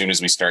it's as soon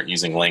as we start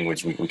using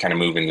language, we kind of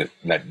move into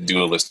that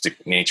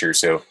dualistic nature.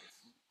 So,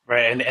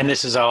 right, and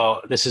this is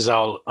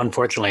all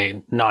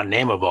unfortunately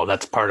non-nameable.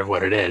 That's part of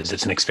what it is.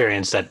 It's an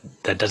experience that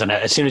doesn't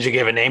have, as soon as you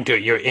give a name to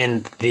it, you're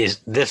in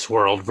this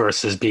world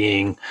versus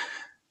being.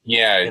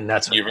 Yeah, and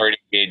that's you've already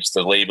engaged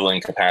the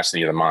labeling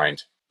capacity of the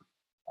mind.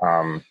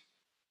 And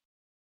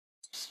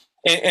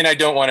I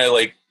don't want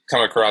to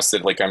come across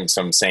that I'm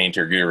some saint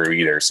or guru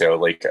either.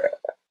 So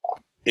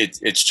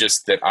it's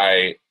just that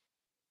I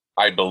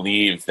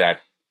believe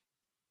that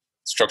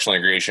structural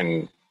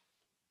integration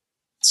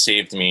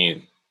saved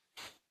me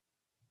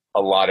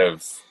a lot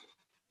of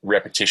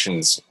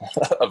repetitions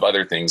of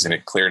other things, and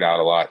it cleared out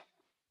a lot.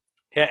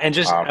 Yeah, and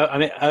just I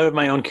mean, out of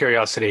my own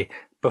curiosity,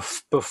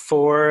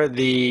 before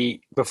the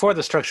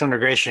structural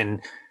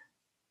integration,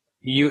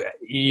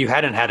 you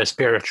hadn't had a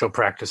spiritual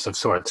practice of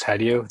sorts,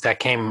 had you? That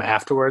came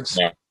afterwards?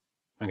 Yeah.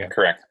 Okay.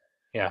 Correct.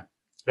 Yeah.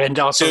 And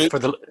also for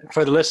the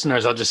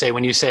listeners, I'll just say,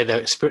 when you say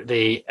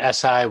the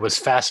SI was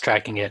fast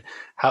tracking it,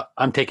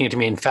 I'm taking it to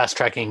mean fast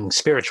tracking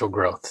spiritual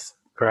growth,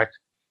 correct?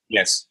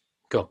 Yes.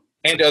 Cool.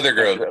 And other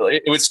growth.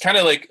 It was kind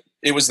of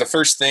it was the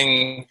first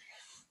thing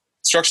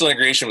structural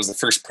integration was the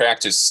first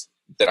practice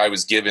that I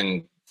was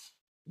given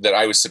that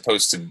I was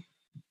supposed to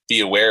be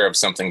aware of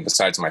something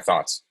besides my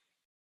thoughts.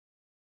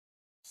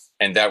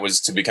 And that was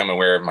to become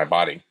aware of my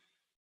body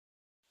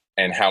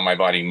and how my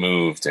body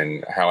moved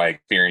and how I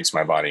experienced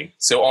my body.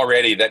 So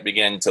already that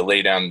began to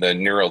lay down the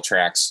neural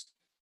tracks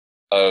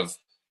of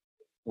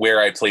where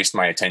I placed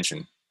my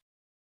attention.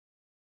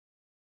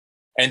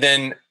 And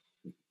then,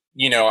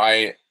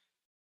 I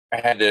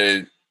had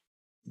the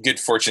good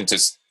fortune to,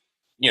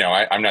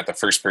 I'm not the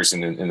first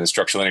person in the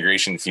structural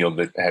integration field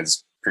that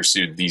has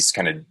pursued these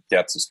kind of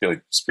depths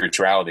of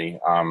spirituality.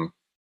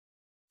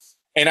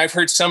 And I've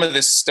heard some of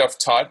this stuff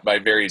taught by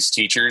various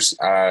teachers,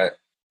 but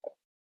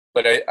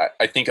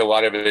I think a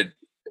lot of it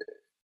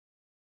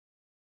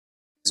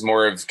is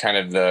more of kind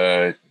of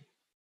the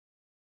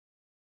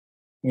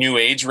new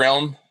age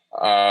realm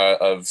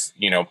of,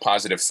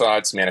 positive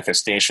thoughts,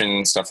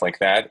 manifestation, stuff like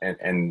that.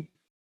 And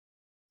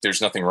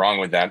there's nothing wrong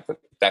with that, but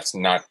that's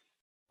not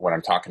what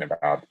I'm talking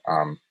about.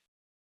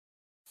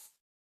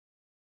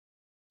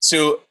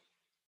 So,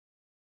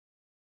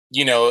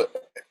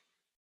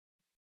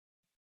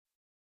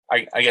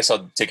 I guess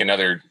I'll take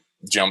another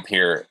jump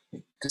here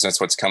because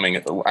that's what's coming.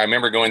 I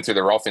remember going through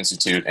the Rolf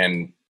Institute,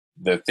 and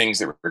the things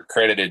that were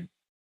credited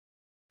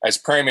as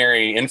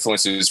primary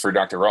influences for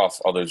Dr. Rolf,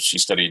 although she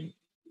studied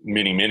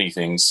many, many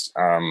things,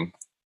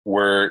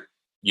 were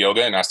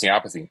yoga and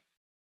osteopathy.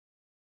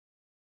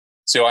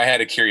 So I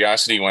had a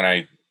curiosity when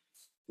I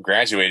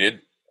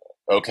graduated.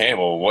 Okay,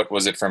 well, what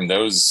was it from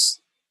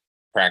those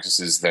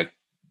practices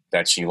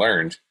that she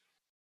learned?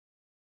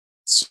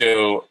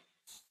 So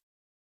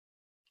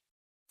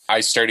I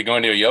started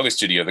going to a yoga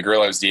studio. The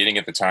girl I was dating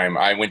at the time,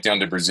 I went down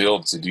to Brazil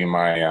to do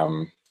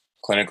my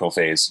clinical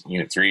phase,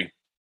 Unit 3.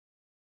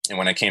 And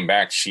when I came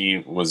back, she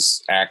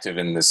was active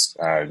in this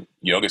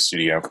yoga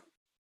studio.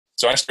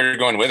 So I started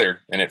going with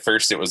her. And at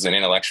first it was an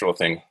intellectual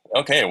thing.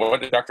 Okay, well,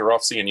 what did Dr.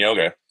 Rolf see in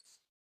yoga?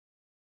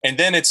 And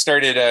then it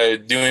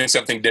started doing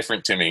something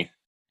different to me.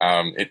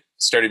 It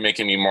started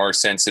making me more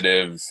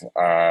sensitive.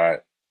 And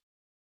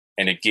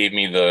it gave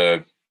me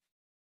the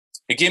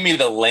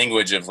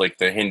language of like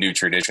the Hindu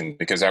tradition,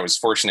 because I was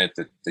fortunate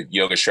that the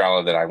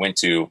yogashala that I went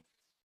to,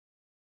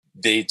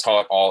 they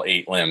taught all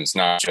 8 limbs,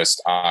 not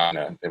just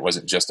asana. It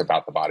wasn't just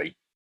about the body.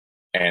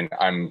 And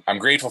I'm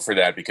grateful for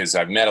that, because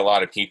I've met a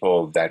lot of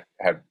people that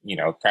have,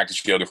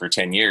 practiced yoga for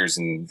 10 years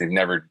and they've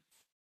never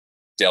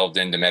delved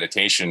into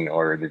meditation,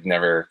 or they've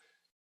never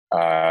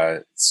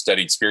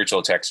studied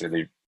spiritual texts, or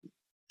they've,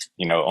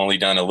 only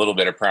done a little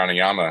bit of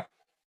pranayama.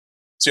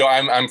 So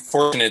I'm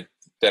fortunate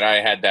that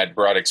I had that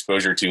broad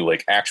exposure to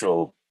like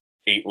actual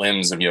 8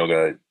 limbs of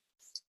yoga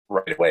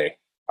right away.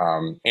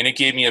 And it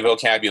gave me a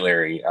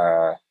vocabulary.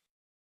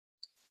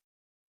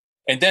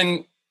 And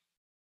then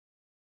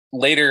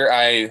later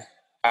I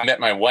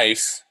met my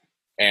wife,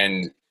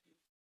 and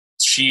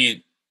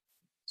she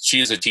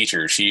is a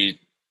teacher. She's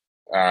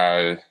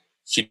a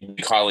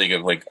colleague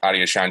of like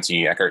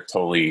Adyashanti, Eckhart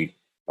Tolle,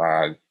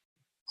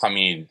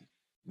 Hamid,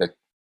 that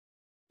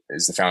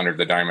is the founder of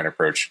the Diamond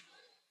Approach.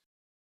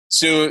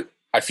 So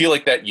I feel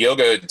like that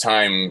yoga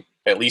time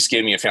at least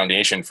gave me a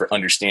foundation for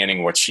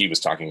understanding what she was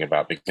talking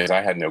about, because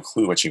I had no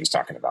clue what she was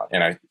talking about.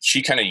 And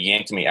she kind of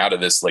yanked me out of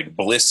this like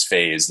bliss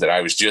phase that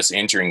I was just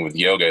entering with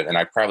yoga. And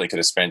I probably could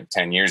have spent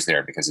 10 years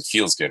there because it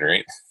feels good,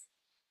 right?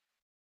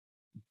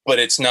 But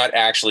it's not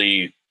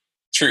actually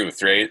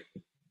truth, right?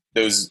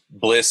 Those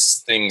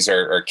bliss things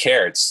are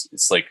carrots.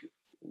 It's like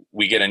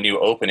we get a new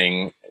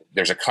opening.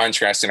 There's a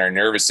contrast in our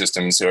nervous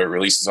system, so it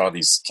releases all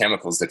these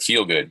chemicals that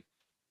feel good.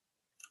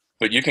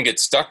 But you can get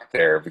stuck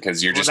there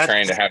because you're just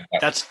trying to have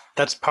that.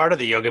 That's part of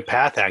the yoga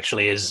path,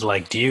 actually, is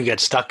like, do you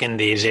get stuck in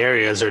these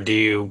areas or do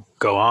you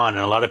go on?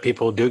 And a lot of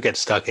people do get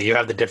stuck. You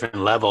have the different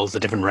levels, the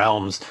different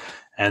realms,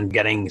 and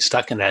getting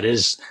stuck in that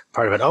is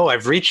part of it. Oh,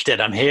 I've reached it.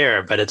 I'm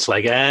here. But it's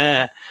like,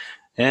 Yeah.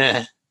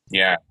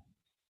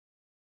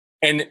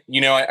 And,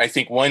 I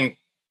think one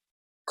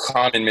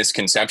common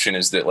misconception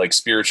is that like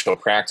spiritual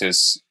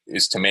practice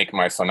is to make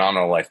my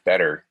phenomenal life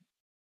better.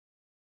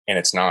 And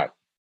it's not.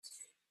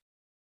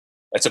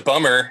 That's a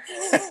bummer.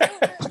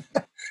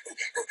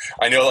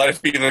 I know a lot of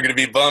people are going to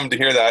be bummed to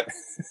hear that.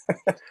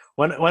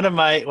 One of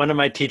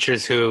my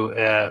teachers who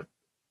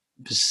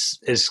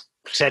is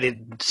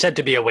said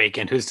to be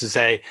awakened, who's to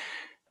say,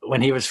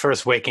 when he was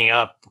first waking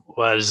up,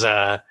 was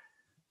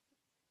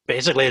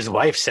basically his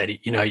wife said,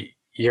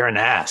 you're an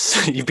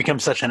ass. You've become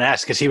such an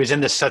ass, because he was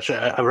in this such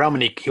a realm,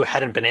 and he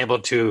hadn't been able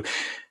to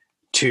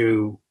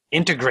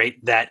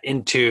integrate that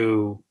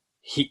into.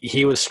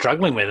 He was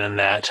struggling within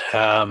that,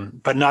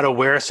 but not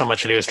aware so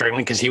much that he was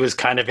struggling, because he was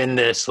kind of in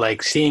this,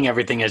 like, seeing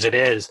everything as it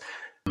is.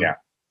 Yeah.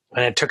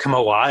 And it took him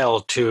a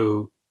while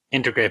to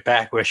integrate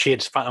back, where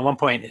at one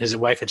point his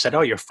wife had said,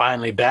 "Oh, you're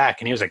finally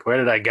back." And he was like, "Where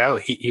did I go?"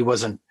 He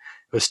wasn't,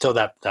 it was still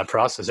that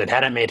process. It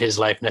hadn't made his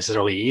life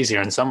necessarily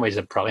easier. In some ways,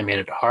 it probably made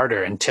it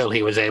harder until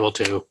he was able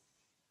to.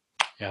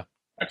 Yeah.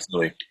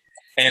 Absolutely.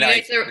 And you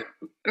guys are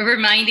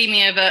reminding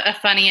me of a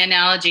funny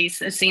analogy,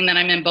 a scene that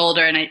I'm in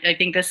Boulder. And I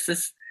think this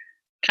is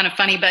kind of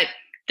funny, but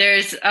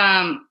there's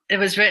it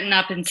was written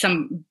up in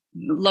some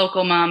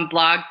local mom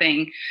blog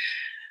thing.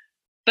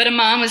 But a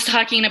mom was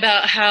talking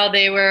about how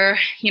they were,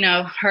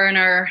 her and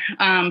her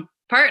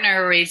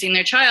partner were raising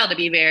their child to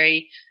be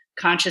very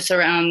conscious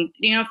around,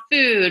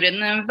 food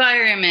and the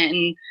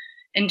environment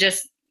and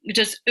just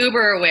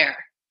uber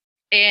aware.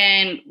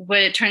 And what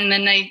it turned,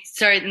 then they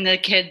started, and the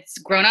kids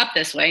grown up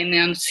this way, and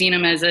then seen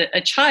them as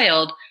a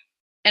child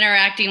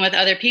interacting with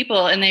other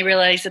people, and they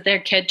realized that their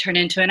kid turned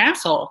into an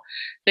asshole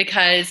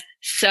because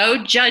so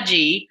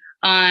judgy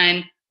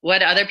on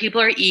what other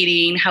people are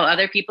eating, how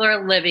other people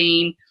are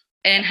living,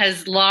 and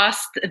has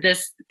lost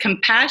this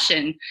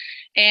compassion.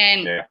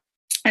 And it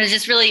was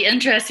just really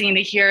interesting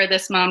to hear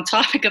this mom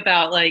talk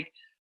about, like,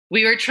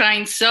 we were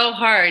trying so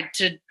hard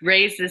to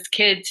raise this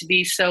kid to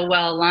be so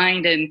well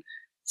aligned and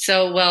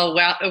so well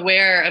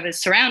aware of his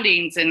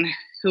surroundings and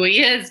who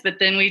he is, but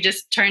then we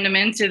just turned him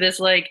into this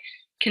like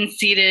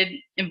conceited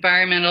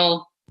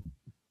environmental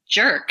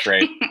jerk.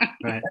 Right.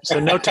 Right. So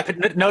note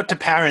to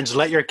parents,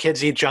 let your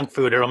kids eat junk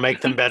food. It'll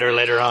make them better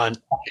later on.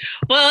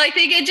 Well, I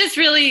think it just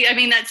really,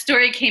 that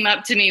story came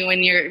up to me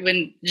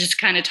when just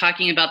kind of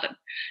talking about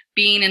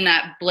being in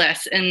that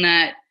bliss and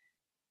that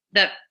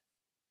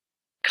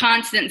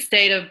constant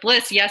state of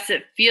bliss. Yes,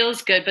 it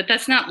feels good, but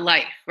that's not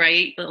life,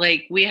 right? But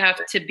like, we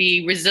have to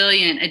be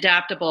resilient,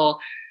 adaptable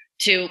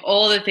to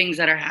all the things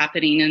that are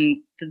happening, and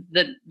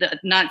the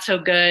not so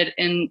good,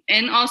 and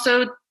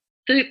also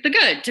the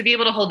good, to be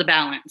able to hold the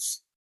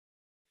balance.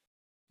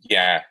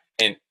 Yeah.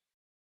 And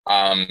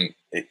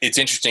it's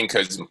interesting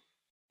because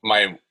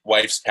my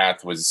wife's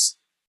path was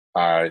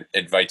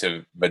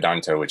Advaita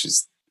Vedanta, which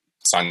is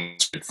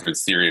Sanskrit for the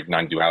theory of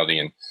non-duality.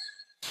 And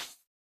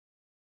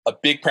a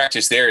big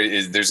practice there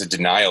is there's a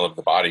denial of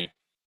the body.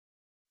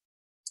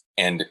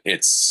 And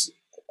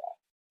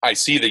I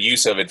see the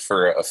use of it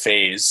for a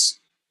phase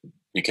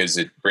because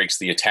it breaks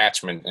the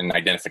attachment and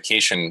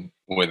identification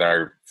with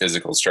our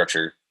physical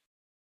structure.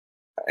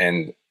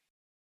 And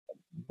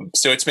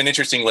so it's been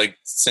interesting, like,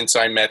 since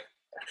I met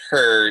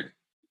her,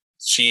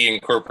 she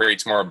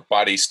incorporates more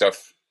body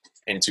stuff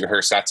into her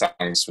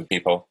satsangs with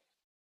people.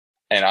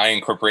 And I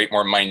incorporate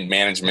more mind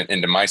management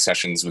into my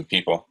sessions with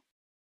people.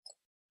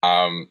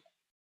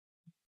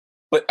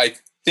 But I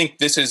think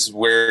this is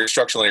where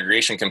structural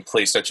integration can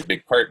play such a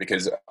big part,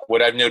 because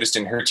what I've noticed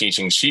in her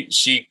teaching,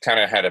 she kind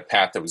of had a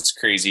path that was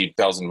crazy,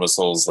 bells and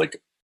whistles,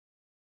 like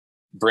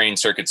brain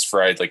circuits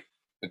fried. Like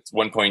at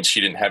one point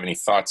she didn't have any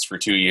thoughts for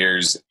 2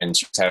 years, and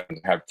she was having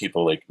to have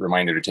people like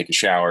remind her to take a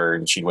shower,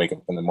 and she'd wake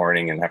up in the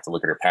morning and have to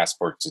look at her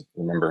passport to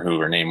remember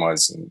who her name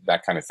was and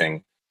that kind of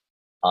thing.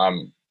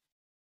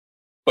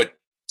 But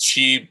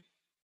she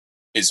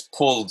is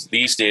pulled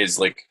these days,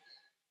 like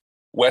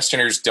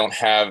Westerners don't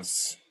have,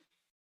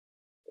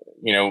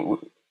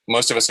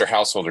 most of us are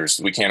householders.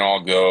 We can't all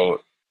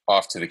go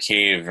off to the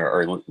cave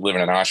or live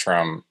in an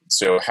ashram.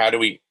 So how do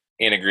we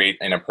integrate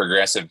in a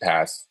progressive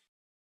path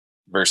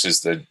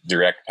versus the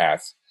direct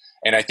path?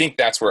 And I think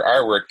that's where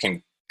our work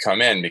can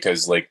come in,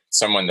 because like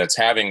someone that's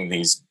having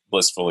these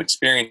blissful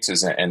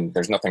experiences and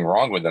there's nothing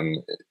wrong with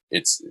them,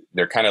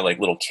 they're kind of like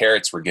little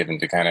carrots we're given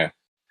to kind of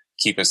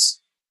keep us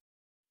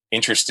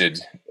interested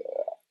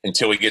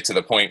until we get to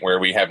the point where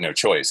we have no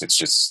choice. It's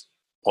just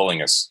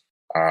pulling us.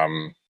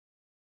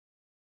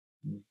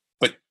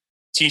 But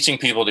teaching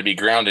people to be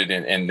grounded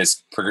in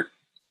this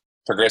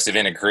progressive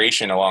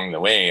integration along the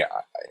way,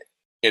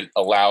 it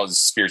allows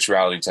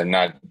spirituality to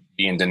not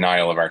be in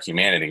denial of our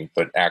humanity,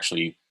 but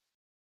actually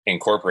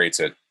incorporates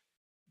it.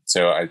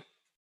 So I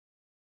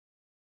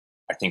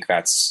think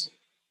that's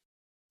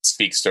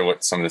speaks to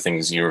what some of the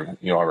things you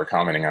all were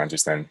commenting on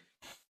just then.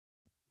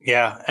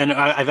 Yeah, and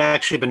I've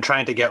actually been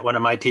trying to get one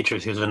of my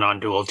teachers, who's a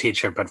non-dual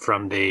teacher, but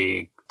from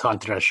the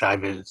Tantra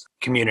Shaiva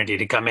community,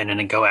 to come in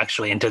and go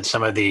actually into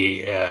some of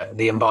the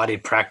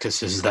embodied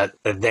practices that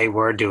they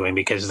were doing,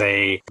 because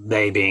they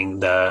being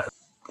the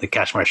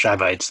Kashmir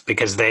Shaivites,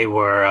 because they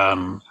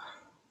were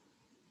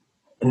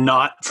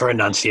not for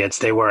enunciates,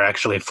 they were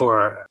actually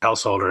for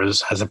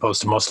householders, as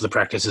opposed to most of the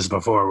practices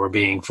before were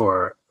being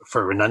for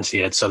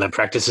renunciates. So the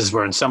practices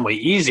were in some way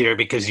easier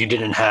because you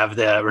didn't have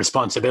the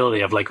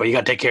responsibility of like, well, you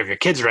got to take care of your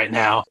kids right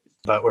now,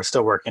 but we're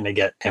still working to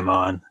get him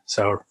on.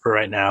 So for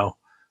right now,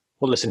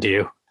 we'll listen to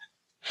you.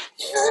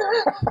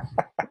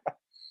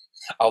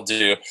 I'll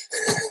do.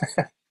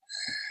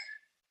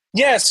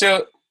 Yeah.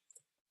 So,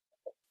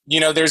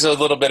 there's a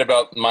little bit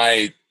about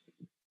my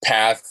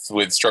path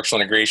with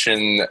structural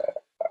integration,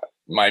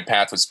 my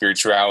path with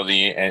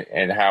spirituality,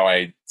 and how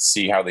I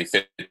see how they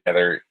fit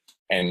together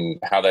and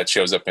how that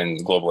shows up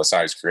in Global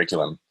SI's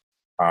curriculum.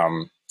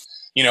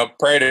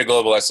 Prior to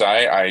Global SI,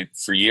 I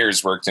for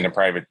years worked in a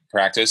private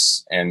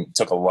practice and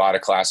took a lot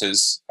of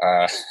classes.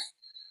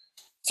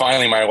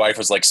 Finally, my wife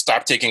was like,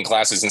 stop taking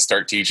classes and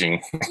start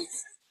teaching.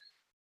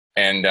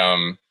 And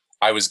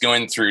I was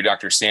going through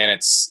Dr.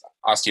 Sanet's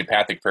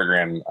osteopathic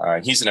program.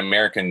 He's an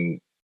American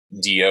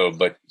DO,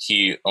 but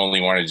he only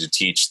wanted to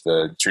teach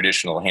the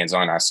traditional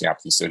hands-on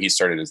osteopathy. So he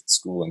started a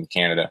school in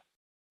Canada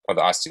called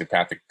the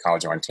Osteopathic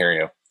College of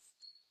Ontario.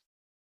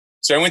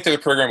 So I went through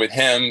the program with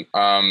him,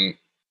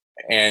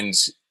 and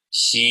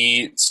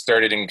he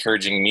started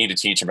encouraging me to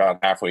teach about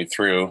halfway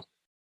through.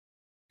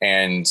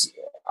 And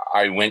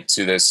I went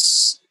to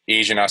this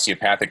Asian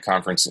osteopathic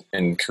conference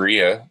in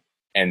Korea.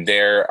 And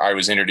there I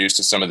was introduced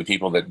to some of the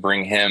people that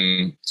bring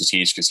him to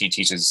teach, because he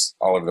teaches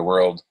all over the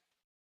world.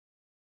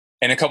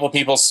 And a couple of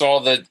people saw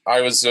that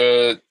I was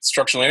a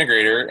structural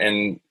integrator.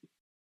 And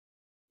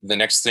the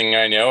next thing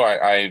I know,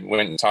 I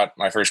went and taught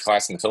my first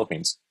class in the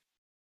Philippines.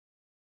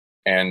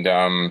 And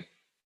on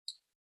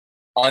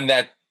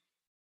that,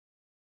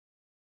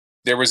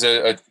 there was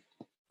a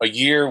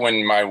year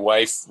when my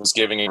wife was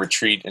giving a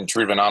retreat in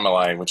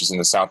Tiruvannamalai, which is in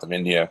the south of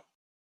India.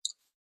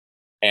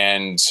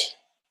 And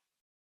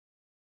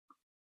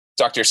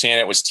Dr.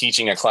 Sanat was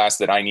teaching a class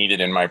that I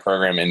needed in my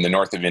program in the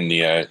north of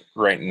India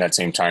right in that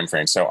same time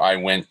frame. So I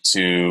went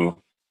to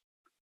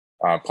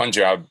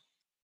Punjab,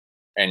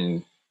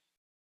 and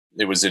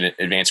it was an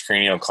advanced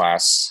cranial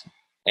class,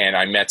 and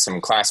I met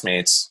some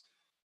classmates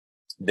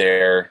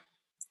there.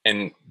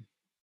 And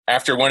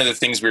after one of the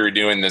things we were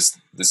doing, this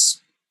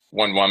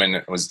one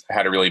woman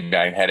had a really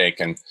bad headache,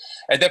 and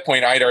at that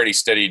point I'd already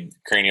studied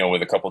cranial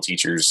with a couple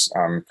teachers,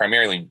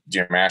 primarily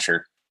Jim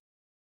Asher.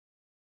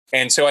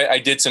 And so I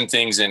did some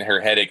things, and her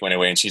headache went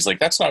away. And she's like,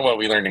 "That's not what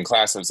we learned in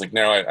class." I was like,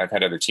 "No, I've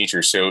had other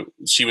teachers." So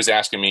she was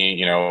asking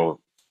me,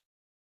 all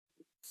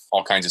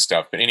kinds of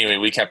stuff. But anyway,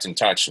 we kept in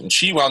touch, and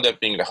she wound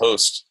up being the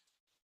host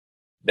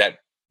that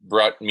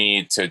brought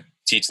me to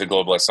teach the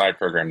Global SI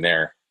program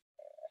there.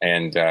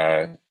 And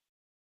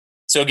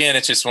so again,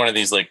 it's just one of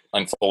these like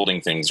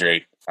unfolding things,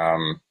 right?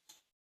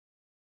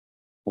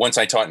 Once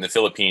I taught in the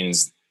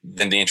Philippines,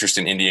 then the interest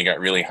in India got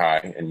really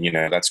high. And,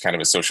 that's kind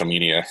of a social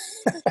media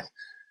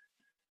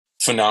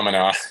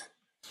phenomena.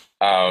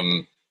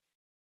 And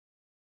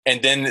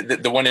then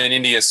the one in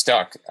India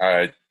stuck.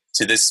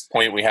 To this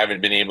point, we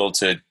haven't been able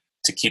to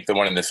keep the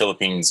one in the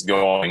Philippines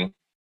going.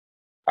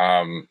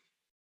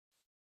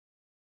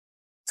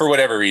 For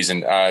whatever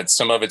reason,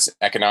 some of it's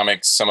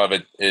economics, some of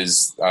it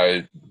is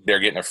they're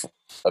getting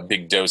a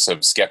big dose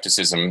of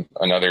skepticism,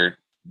 another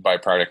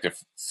byproduct of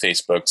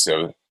Facebook.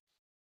 So,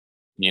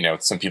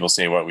 some people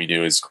say what we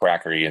do is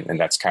quackery, and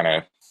that's kind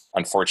of,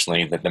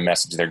 unfortunately, the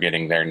message they're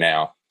getting there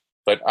now.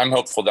 But I'm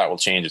hopeful that will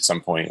change at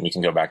some point and we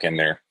can go back in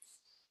there.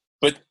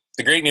 But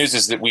the great news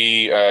is that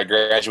we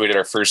graduated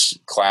our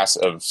first class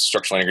of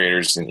structural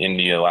integrators in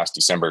India last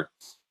December.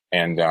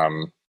 And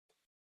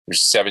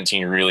there's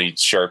 17 really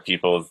sharp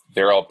people.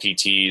 They're all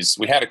PTs.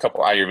 We had a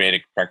couple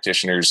Ayurvedic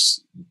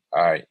practitioners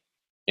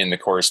in the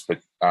course, but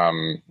a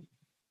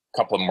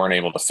couple of them weren't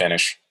able to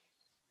finish.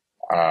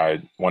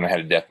 One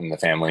had a death in the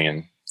family,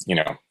 and,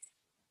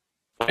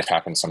 it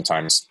happens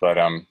sometimes. But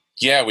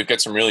yeah, we've got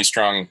some really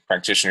strong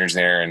practitioners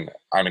there, and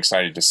I'm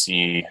excited to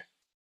see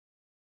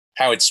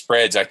how it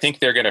spreads. I think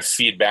they're going to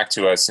feed back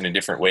to us in a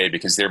different way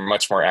because they're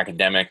much more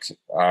academic.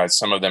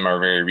 Some of them are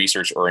very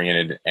research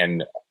oriented,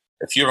 and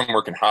a few of them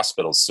work in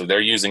hospitals. So they're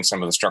using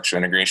some of the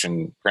structural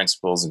integration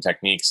principles and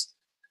techniques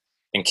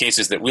in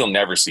cases that we'll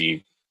never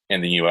see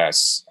in the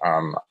US.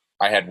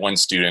 I had one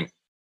student,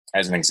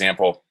 as an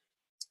example.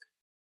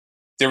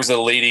 There was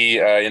a lady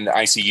in the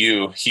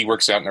ICU. He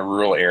works out in a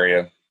rural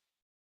area,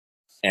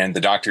 and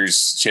the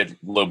doctors, she had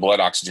low blood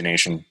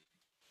oxygenation,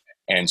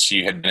 and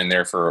she had been in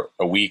there for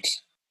a week.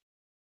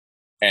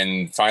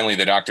 And finally,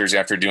 the doctors,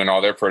 after doing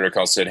all their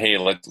protocols, said, "Hey,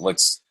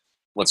 let's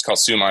call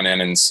Suman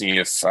in and see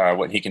if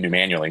what he can do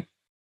manually."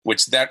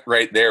 Which that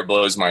right there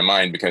blows my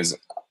mind, because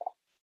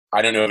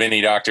I don't know of any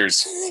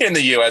doctors in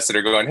the U.S. that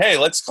are going, "Hey,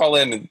 let's call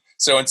in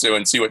so-and-so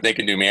and see what they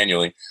can do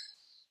manually."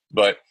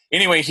 But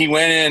anyway, he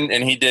went in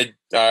and he did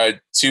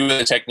two of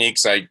the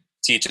techniques I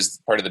teach as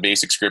part of the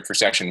basic script for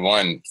section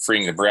 1,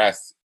 freeing the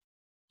breath,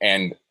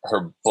 and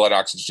her blood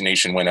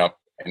oxygenation went up,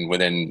 and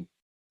within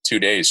 2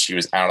 days she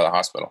was out of the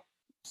hospital.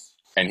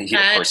 And he,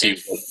 of course, he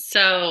was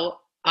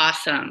so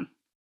awesome.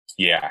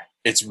 Yeah,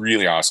 it's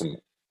really awesome.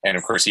 And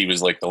of course, he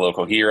was like the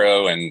local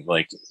hero, and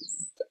like.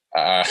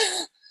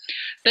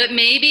 But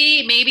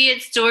maybe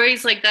it's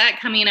stories like that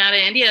coming out of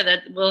India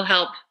that will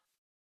help,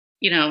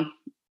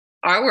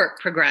 our work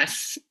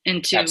progress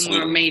into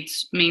Absolutely. more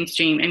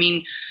mainstream. I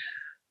mean,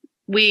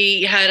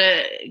 we had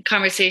a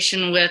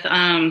conversation with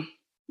oh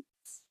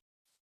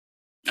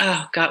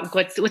God,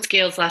 what's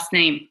Gail's last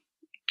name?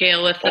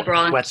 Gail with the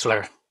brawl.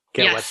 Wetzler.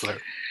 Gail Yes. Wetzler.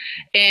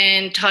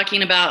 And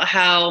talking about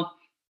how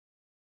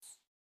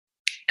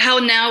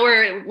now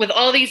we're with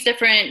all these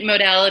different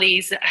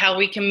modalities, how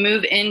we can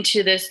move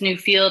into this new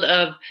field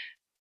of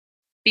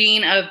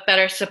being of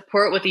better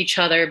support with each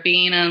other,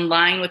 being in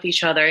line with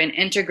each other, and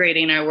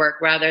integrating our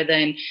work rather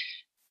than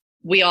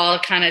we all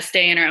kind of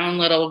stay in our own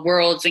little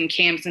worlds and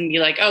camps and be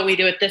like, "Oh, we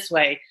do it this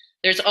way."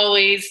 There's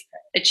always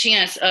a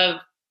chance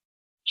of,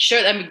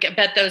 sure, I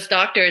bet those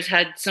doctors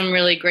had some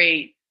really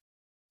great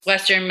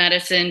Western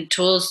medicine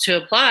tools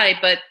to apply,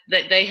 but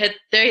they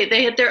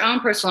hit their own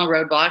personal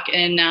roadblock,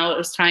 and now it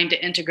was time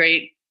to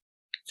integrate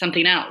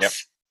something else. Yep.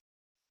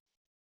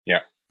 Yeah.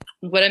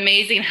 What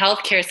amazing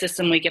healthcare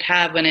system we could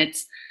have when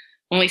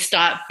we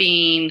stop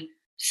being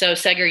so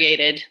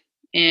segregated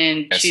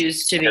and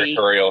choose to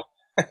territorial.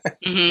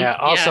 Yeah.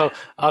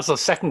 Also,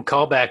 second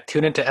callback.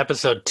 Tune into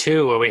episode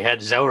 2 where we had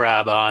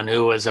Zohrab on,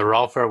 who was a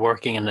Rolfer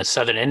working in the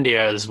southern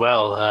India as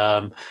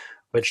well.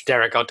 Which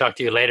Derek, I'll talk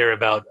to you later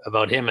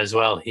about him as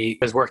well. He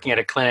was working at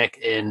a clinic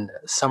in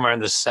somewhere in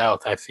the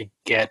south. I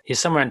forget. He's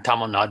somewhere in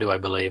Tamil Nadu, I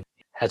believe.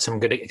 Had some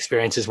good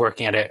experiences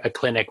working at a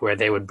clinic where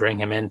they would bring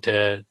him in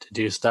to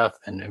do stuff,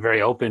 and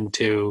very open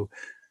to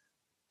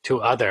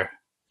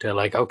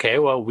like, okay,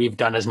 well, we've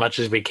done as much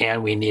as we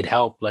can. We need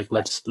help. Like,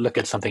 let's look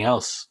at something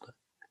else.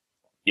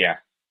 Yeah.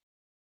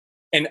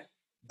 And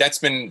that's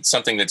been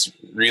something that's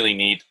really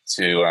neat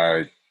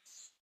to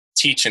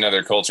teach in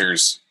other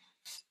cultures,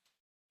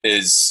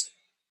 is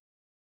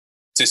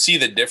to see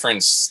the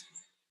difference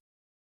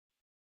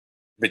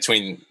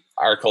between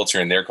our culture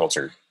and their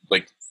culture.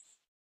 Like,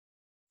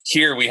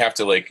 here we have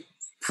to like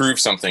prove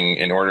something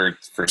in order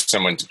for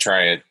someone to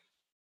try it.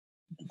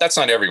 That's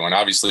not everyone.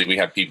 Obviously, we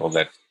have people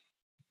that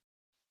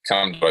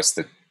come to us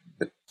that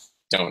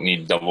don't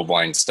need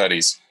double-blind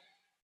studies.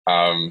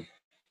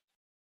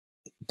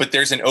 But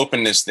there's an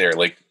openness there.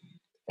 Like,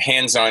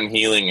 hands-on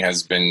healing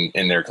has been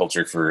in their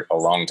culture for a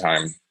long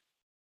time.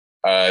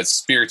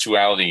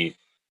 Spirituality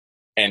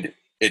and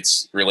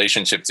its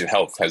relationship to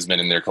health has been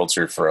in their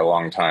culture for a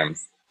long time.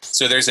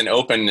 So there's an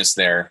openness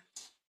there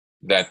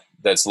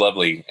that's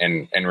lovely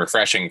and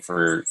refreshing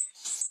for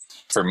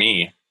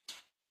me,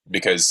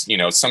 because, you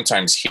know,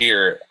 sometimes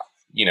here,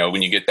 you know,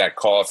 when you get that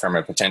call from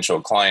a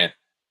potential client,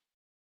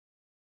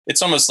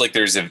 it's almost like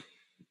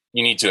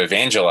you need to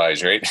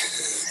evangelize, right?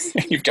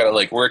 You've got to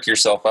like work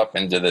yourself up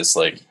into this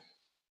like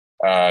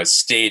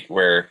state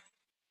where,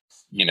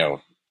 you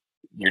know,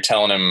 you're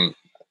telling them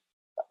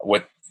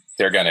what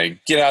they're going to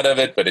get out of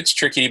it, but it's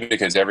tricky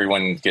because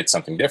everyone gets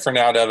something different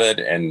out of it.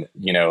 And,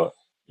 you know,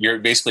 you're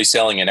basically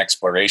selling an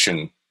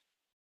exploration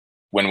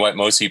when what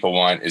most people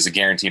want is a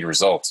guaranteed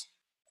result.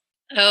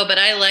 Oh, but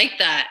I like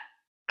that.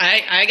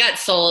 I got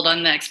sold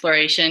on the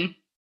exploration.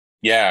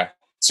 Yeah.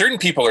 Certain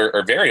people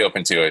are very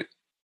open to it.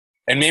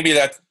 And maybe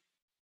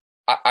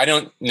I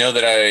don't know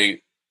that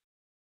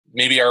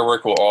maybe our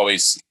work will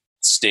always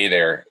stay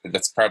there.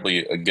 That's probably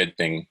a good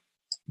thing.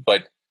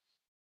 But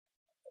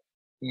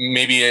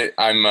maybe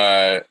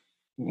I'm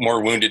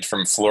more wounded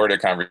from Florida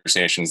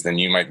conversations than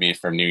you might be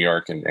from New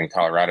York and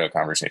Colorado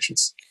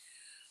conversations.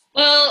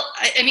 Well,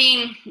 I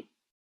mean,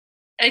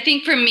 I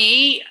think for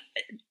me,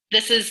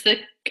 this is the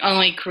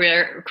only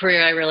career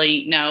I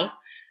really know.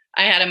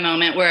 I had a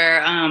moment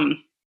where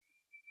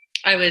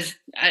I was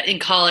in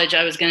college.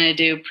 I was going to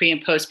do pre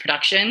and post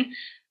production,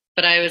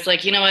 but I was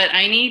like, you know what?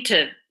 I need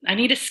to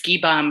ski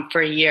bum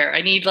for a year.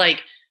 I need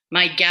like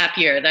my gap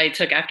year that I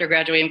took after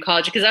graduating from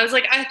college, because I was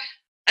like, I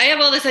have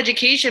all this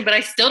education, but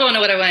I still don't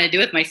know what I want to do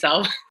with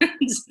myself.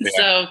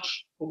 So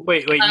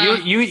wait,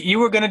 you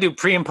were going to do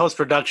pre and post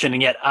production,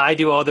 and yet I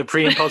do all the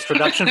pre and post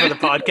production for the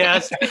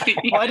podcast.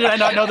 Why did I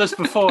not know this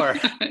before?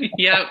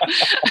 Yep.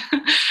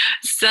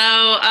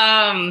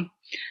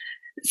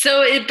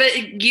 But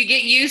you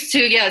get used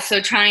to,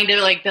 so trying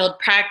to like build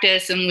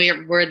practice, and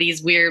we're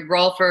these weird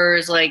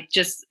rolfers, like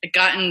just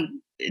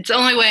it's the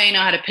only way I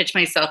know how to pitch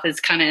myself is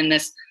kind of in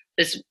this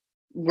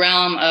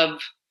realm of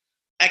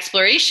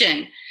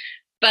exploration.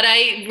 But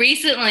I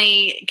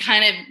recently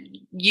kind of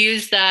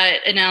used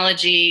that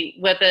analogy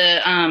with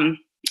a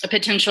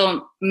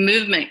potential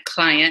movement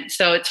client.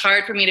 So it's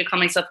hard for me to call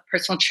myself a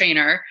personal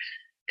trainer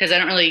because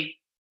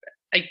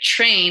I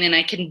train and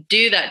I can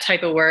do that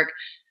type of work.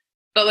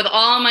 But with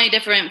all my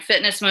different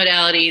fitness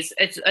modalities,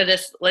 it's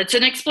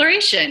an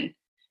exploration.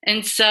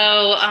 And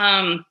so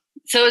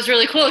it was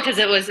really cool because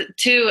it was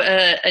to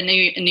a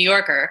New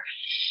Yorker.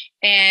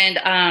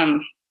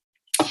 And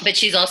but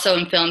she's also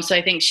in film, so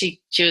I think she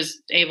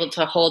was able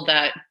to hold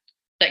that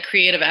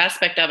creative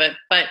aspect of it.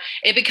 But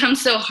it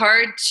becomes so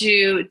hard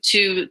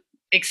to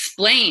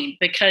explain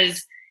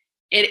because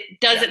it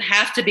doesn't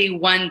have to be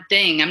one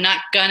thing. I'm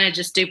not gonna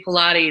just do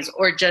Pilates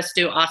or just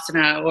do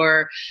asana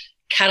or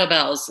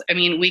kettlebells. I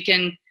mean,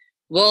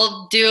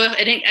 we'll do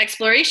an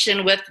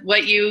exploration with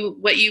what you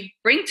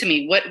bring to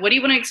me. What do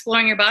you want to explore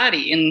in your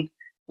body, and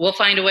we'll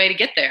find a way to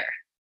get there.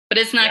 But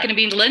it's not going to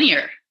be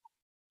linear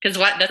because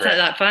that's not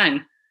that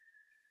fun.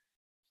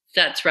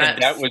 That's right.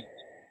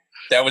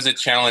 That was a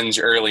challenge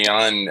early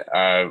on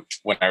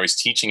when I was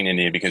teaching in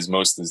India, because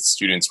most of the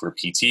students were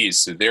PTs,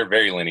 so they're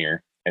very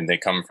linear, and they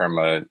come from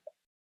a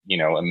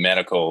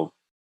medical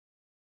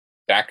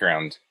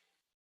background.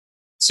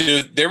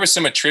 So there was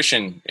some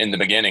attrition in the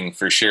beginning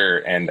for sure,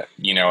 and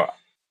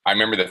I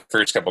remember the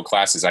first couple of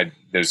classes.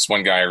 There's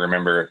one guy I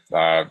remember.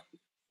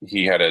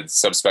 He had a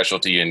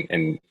subspecialty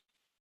in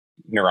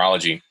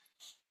neurology.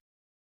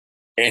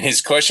 And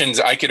his questions,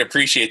 I could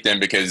appreciate them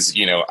because,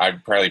 I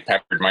probably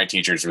peppered my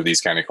teachers with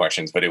these kind of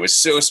questions, but it was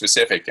so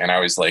specific. And I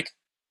was like,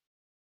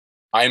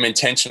 I'm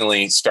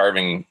intentionally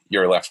starving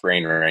your left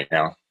brain right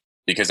now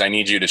because I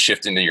need you to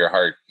shift into your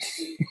heart.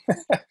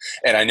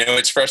 And I know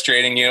it's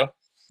frustrating you,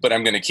 but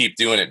I'm going to keep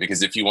doing it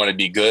because if you want to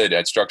be good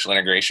at structural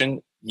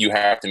integration, you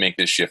have to make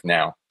this shift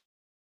now.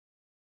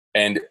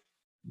 And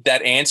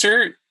that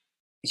answer,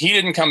 he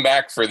didn't come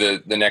back for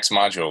the next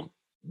module,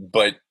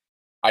 but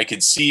I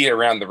could see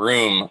around the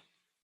room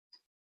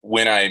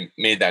when I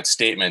made that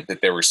statement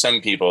that there were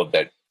some people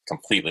that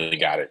completely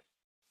got it.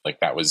 Like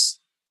that was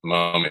a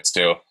moment.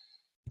 So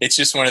it's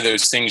just one of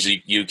those things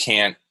you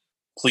can't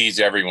please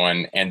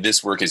everyone, and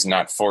this work is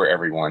not for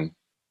everyone.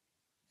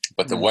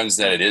 But the ones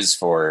that it is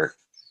for,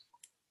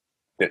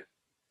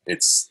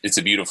 it's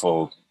a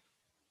beautiful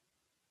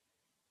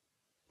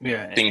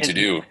thing to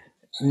do.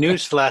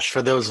 Newsflash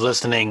for those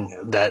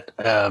listening that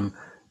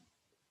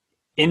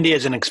India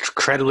is an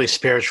incredibly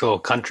spiritual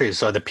country,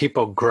 so the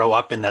people grow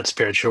up in that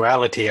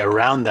spirituality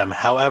around them.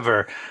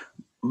 However,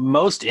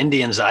 most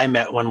Indians I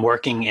met when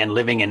working and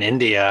living in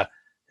India,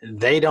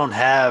 they don't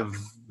have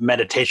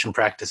meditation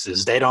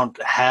practices. They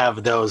don't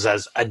have those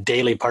as a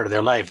daily part of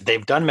their life.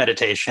 They've done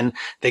meditation,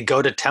 they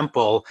go to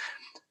temple,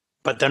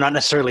 but they're not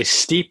necessarily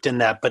steeped in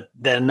that, but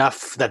they're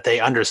enough that they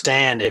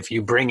understand if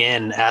you bring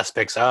in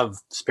aspects of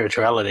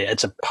spirituality,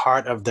 it's a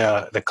part of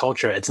the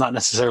culture. It's not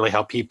necessarily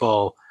how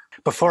people,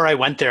 before I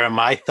went there,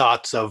 my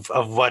thoughts of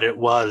what it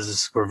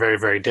was were very,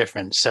 very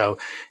different. So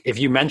if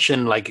you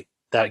mention like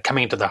that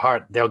coming into the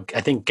heart, they'll,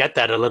 I think, get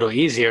that a little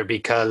easier,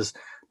 because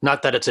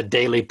not that it's a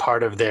daily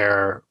part of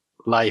their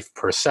life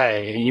per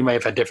se, and you may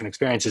have had different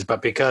experiences,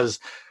 but because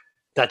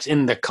that's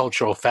in the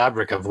cultural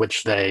fabric of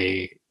which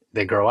they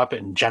grow up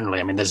in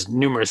generally. I mean, there's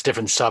numerous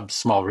different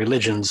small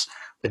religions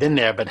within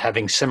there, but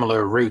having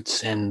similar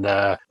roots in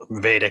the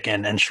Vedic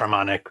and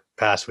Shramanic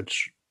past,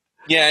 which...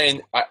 Yeah,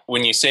 and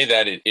when you say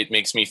that, it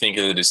makes me think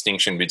of the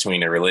distinction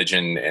between a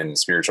religion and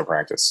spiritual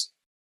practice.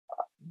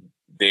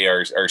 They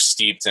are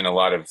steeped in a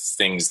lot of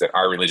things that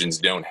our religions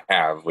don't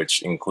have,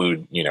 which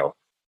include,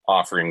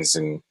 offerings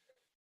and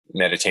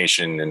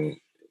meditation and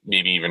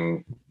maybe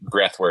even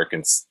breath work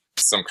and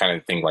some kind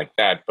of thing like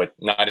that. But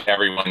not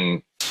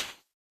everyone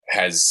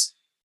has.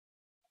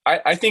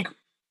 I think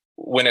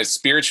when a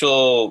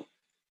spiritual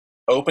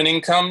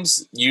opening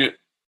comes,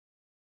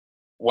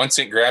 once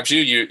it grabs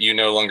you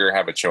no longer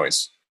have a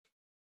choice.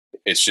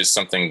 It's just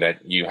something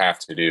that you have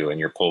to do and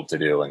you're pulled to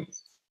do. And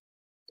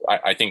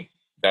I think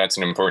that's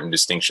an important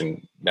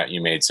distinction that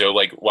you made. So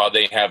like, while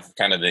they have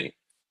kind of the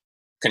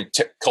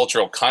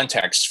cultural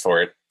context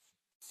for it,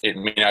 it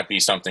may not be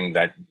something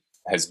that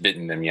has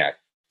bitten them yet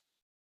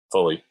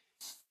fully.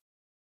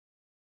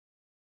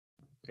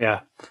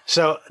 Yeah.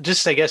 So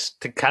just, I guess,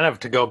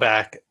 to go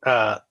back,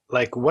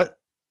 like what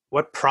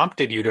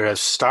prompted you to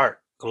start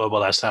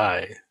Global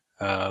SI?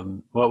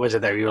 What was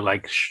it that you were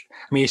like,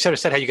 I mean, you sort of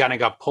said how you kind of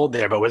got pulled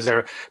there, but was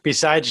there,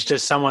 besides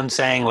just someone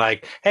saying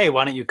like, hey,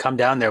 why don't you come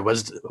down there,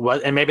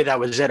 and maybe that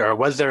was it, or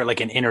was there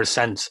like an inner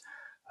sense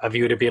of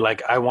you to be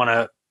like, I want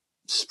to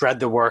spread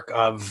the work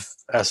of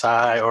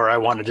SI, or I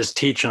want to just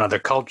teach in other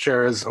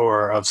cultures,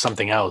 or of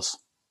something else?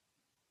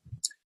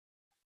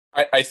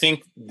 I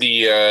think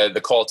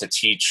the call to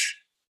teach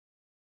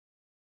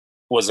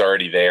was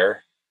already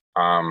there.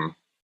 And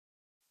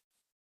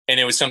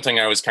it was something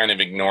I was kind of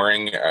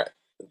ignoring.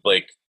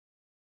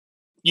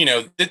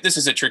 This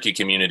is a tricky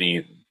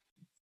community.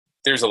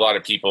 There's a lot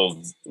of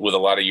people with a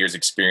lot of years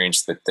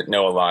experience that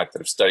know a lot, that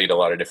have studied a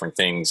lot of different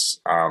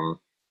things.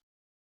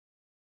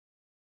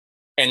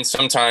 And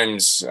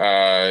sometimes,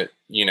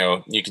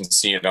 you can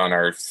see it on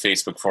our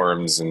Facebook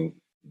forums and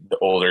the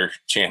older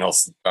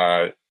channels.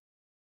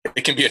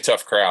 It can be a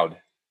tough crowd.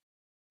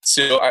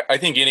 So I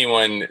think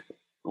anyone,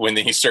 when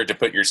you start to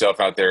put yourself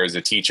out there as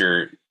a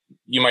teacher,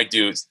 you might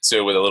do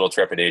so with a little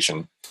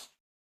trepidation.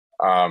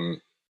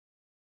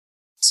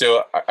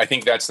 So I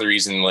think that's the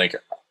reason, like,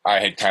 I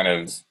had kind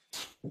of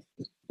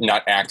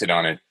not acted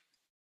on it.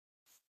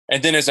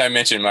 And then, as I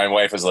mentioned, my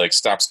wife was like,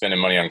 stop spending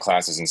money on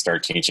classes and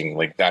start teaching.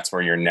 Like, that's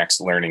where your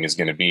next learning is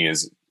going to be,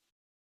 is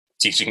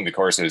teaching the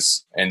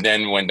courses. And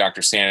then when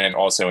Dr. Sand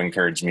also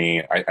encouraged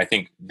me, I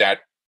think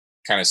that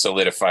kind of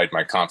solidified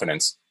my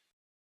confidence.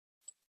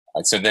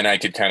 So then I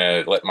could kind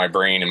of let my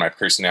brain and my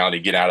personality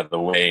get out of the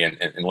way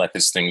and let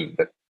this thing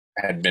that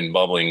had been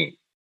bubbling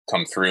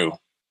come through.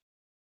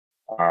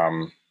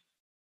 And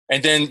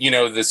then,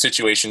 the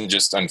situation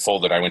just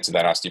unfolded. I went to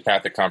that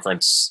osteopathic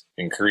conference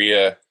in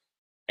Korea,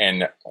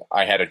 and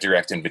I had a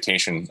direct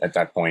invitation at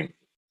that point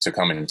to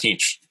come in and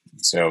teach.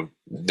 So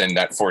then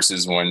that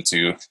forces one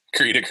to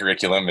create a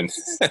curriculum. And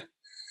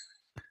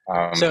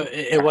so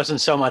it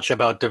wasn't so much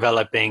about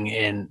working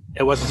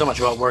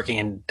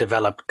in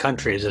developed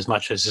countries as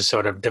much as the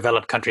sort of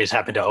developed countries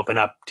happened to open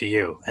up to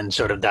you, and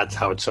sort of that's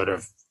how it sort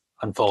of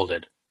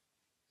unfolded.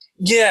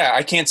 Yeah,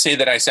 I can't say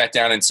that I sat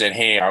down and said,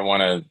 hey, I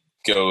want to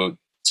go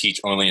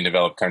teach only in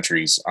developed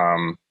countries.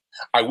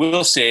 I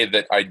will say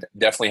that I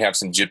definitely have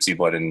some gypsy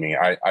blood in me.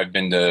 I've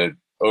been to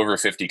over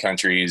 50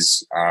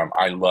 countries.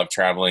 I love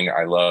traveling.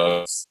 I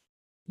love,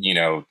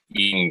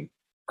 eating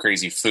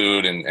crazy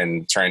food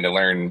and trying to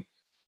learn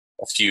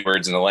a few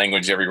words in the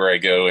language everywhere I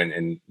go,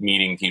 and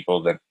meeting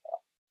people that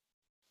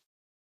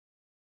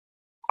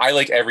I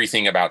like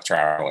everything about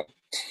traveling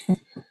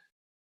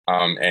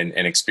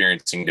and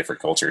experiencing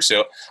different cultures.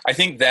 So I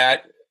think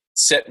that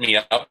set me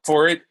up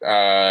for it.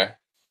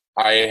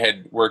 I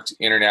had worked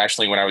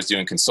internationally when I was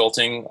doing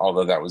consulting,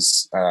 although that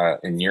was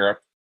in Europe.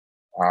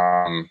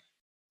 And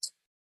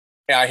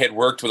I had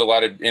worked with a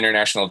lot of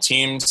international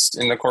teams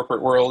in the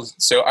corporate world.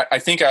 So I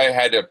think I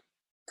had a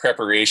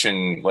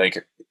preparation,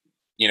 like,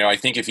 I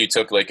think if you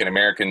took like an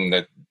American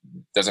that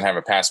doesn't have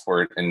a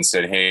passport and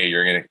said, hey,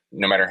 you're going to,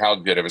 no matter how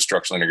good of a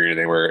structural integrator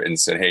they were, and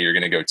said, hey, you're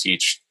going to go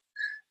teach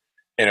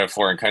in a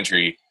foreign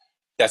country,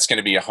 that's going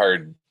to be a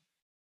hard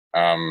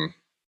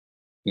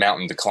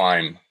mountain to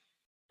climb.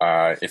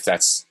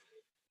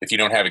 If you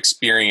don't have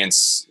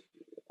experience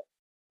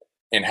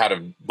in how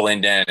to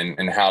blend in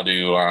and how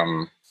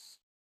to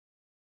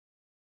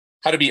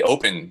be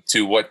open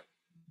to what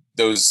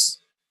those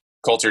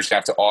cultures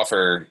have to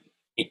offer,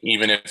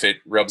 even if it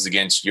rubs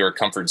against your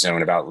comfort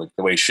zone about like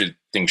the way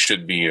things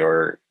should be,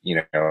 or,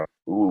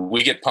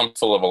 we get pumped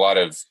full of a lot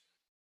of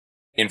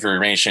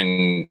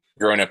information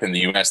growing up in the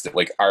US that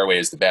like our way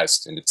is the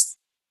best and it's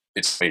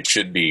the way it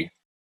should be.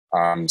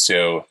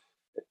 So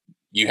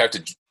you have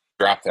to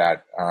drop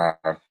that.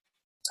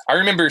 I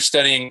remember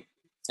studying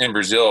in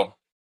Brazil,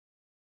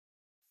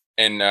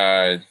 and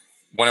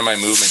one of my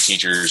movement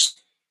teachers,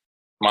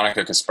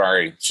 Monica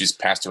Kaspari, she's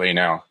passed away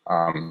now.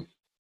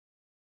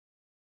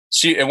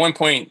 She, at one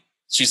point,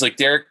 she's like,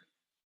 Derek,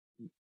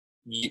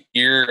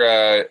 you're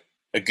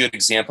a good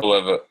example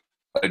of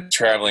a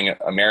traveling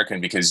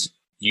American because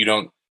you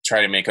don't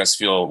try to make us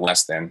feel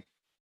less than.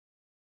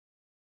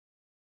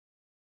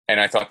 And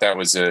I thought that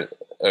was a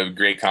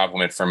great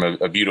compliment from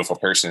a beautiful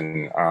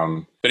person.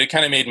 But it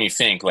kind of made me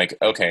think like,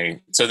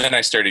 okay, so then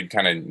I started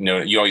kind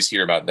of, you always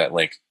hear about that,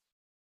 like,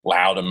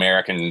 loud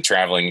American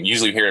traveling.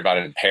 Usually you hear about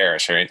it in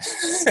Paris, right?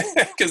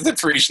 Because the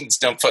Parisians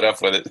don't put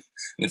up with it.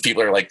 And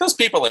people are like, those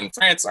people in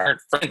France aren't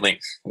friendly.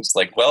 It's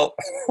like, well,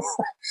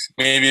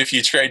 maybe if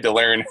you tried to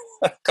learn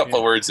a couple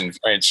of words in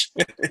French.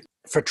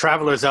 For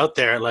travelers out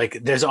there, like,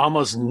 there's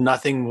almost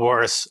nothing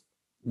worse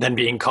than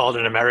being called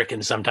an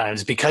American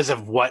sometimes because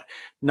of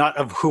not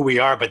of who we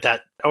are, but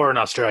or an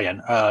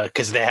Australian,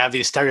 because they have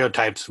these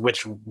stereotypes,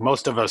 which a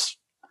lot of us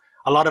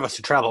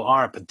who travel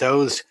aren't, but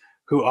those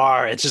who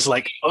are, it's just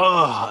like,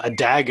 oh, a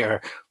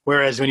dagger.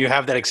 Whereas when you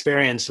have that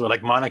experience,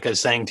 like Monica is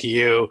saying to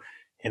you,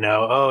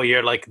 oh,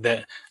 you're like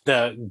the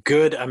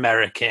good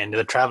American,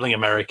 the traveling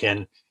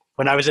American.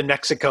 When I was in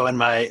Mexico and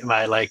my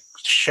like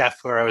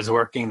chef where I was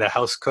working, the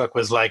house cook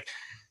was like,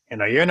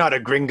 you're not a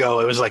gringo.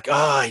 It was like,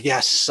 oh,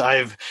 yes,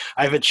 I've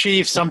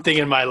achieved something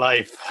in my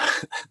life.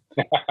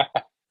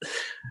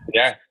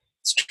 Yeah,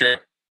 it's true.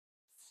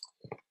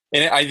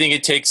 And I think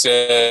it takes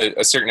a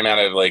certain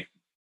amount of like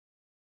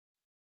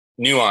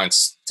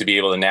nuance to be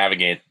able to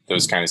navigate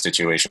those kind of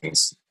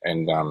situations.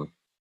 And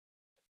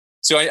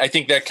so I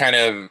think that kind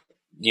of,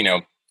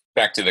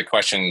 back to the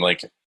question,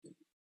 like,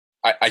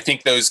 I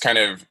think those kind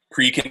of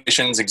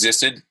preconditions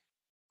existed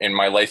in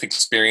my life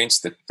experience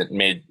that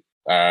made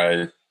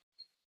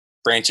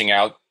branching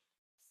out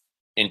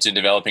into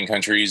developing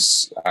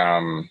countries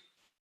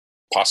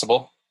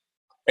possible.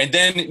 And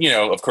then,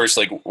 of course,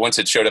 like once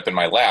it showed up in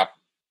my lap,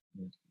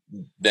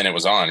 then it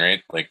was on,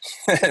 right? Like,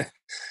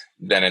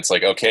 then it's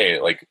like, okay,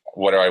 like,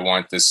 what do I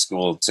want this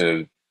school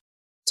to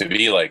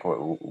be like?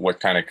 What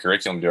kind of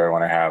curriculum do I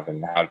want to have,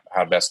 and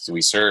how best do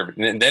we serve?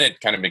 And then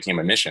it kind of became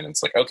a mission.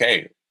 It's like,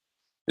 okay,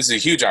 this is a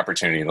huge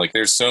opportunity. Like,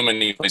 there's so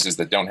many places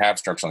that don't have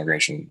structural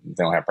integration.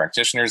 They don't have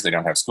practitioners. They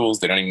don't have schools.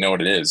 They don't even know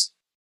what it is.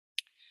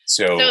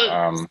 So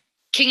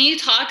can you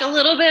talk a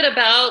little bit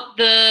about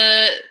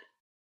the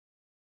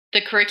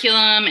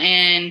curriculum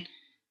and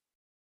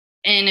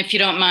if you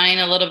don't mind,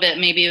 a little bit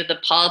maybe of the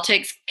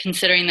politics,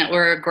 considering that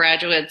we're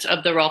graduates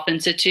of the Rolfe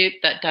Institute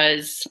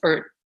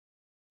or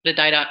the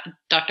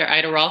Dr.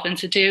 Ida Rolfe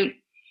Institute?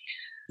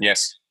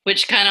 Yes.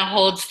 Which kind of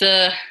holds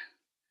the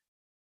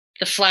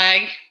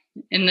flag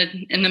in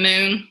the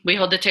moon. We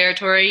hold the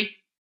territory,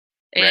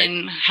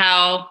 and right.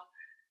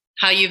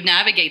 How you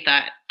navigate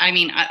that. I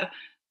mean,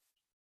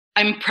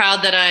 I'm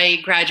proud that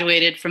I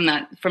graduated from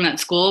that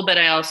school, but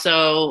I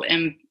also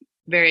am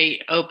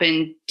very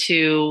open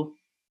to,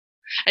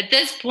 at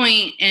this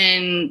point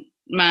in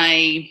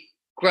my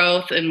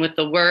growth and with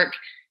the work,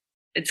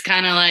 it's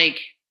kind of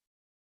like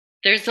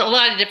there's a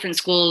lot of different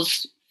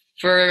schools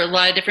for a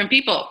lot of different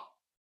people.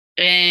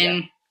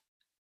 And yeah.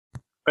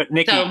 But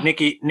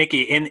Nikki,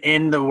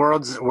 in the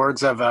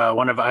words of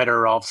one of Ida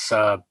Rolfe's,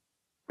 I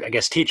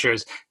guess,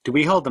 teachers, do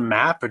we hold the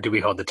map or do we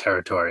hold the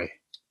territory?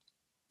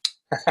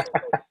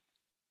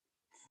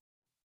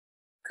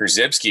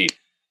 Krzyzewski.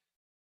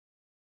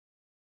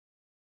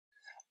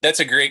 That's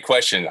a great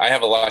question. I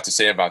have a lot to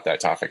say about that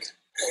topic.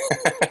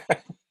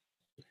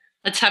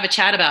 Let's have a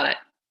chat about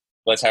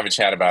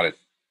it.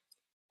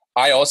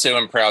 I also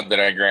am proud that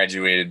I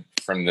graduated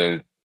from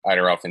the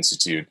Ida Rolfe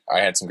Institute. I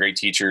had some great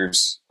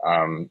teachers.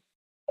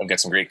 I've got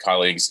some great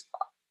colleagues.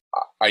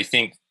 I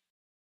think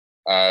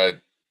I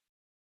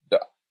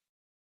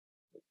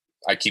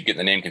keep getting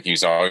the name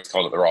confused. I always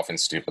called it the Rolfe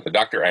Institute, but the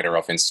Dr. Ida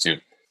Rolfe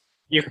Institute.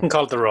 You can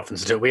call it the Rolfe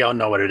Institute. We all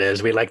know what it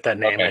is. We like that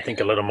name, okay. I think,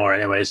 a little more.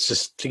 Anyway,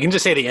 you can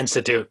just say the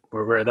Institute.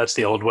 Where that's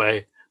the old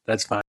way.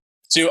 That's fine.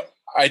 So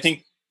I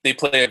think they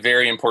play a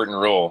very important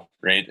role,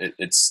 right?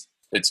 It's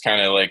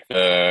kind of like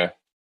the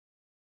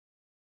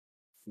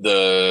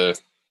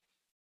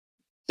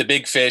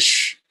big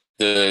fish,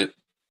 the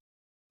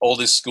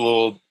oldest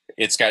school,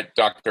 it's got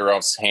Dr.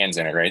 Rolf's hands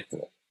in it, right?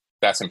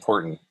 That's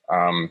important.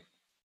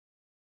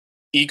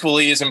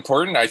 Equally as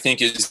important, I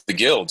think, is the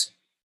Guild,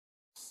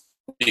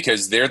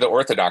 because they're the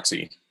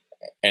orthodoxy,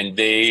 and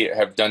they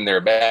have done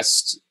their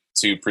best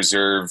to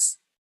preserve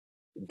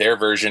their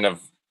version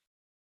of,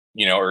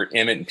 or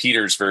Emmett and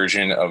Peter's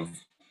version of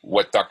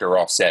what Dr.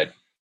 Rolf said.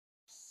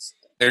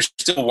 There's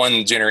still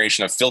one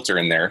generation of filter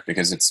in there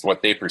because it's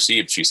what they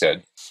perceived, she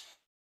said.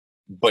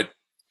 But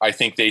I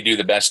think they do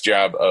the best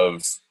job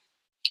of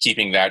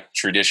keeping that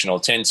traditional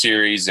 10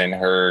 series and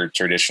her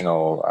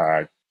traditional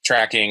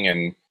tracking.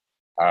 And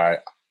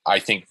I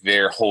think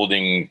they're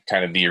holding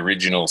kind of the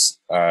original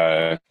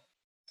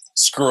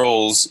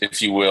scrolls,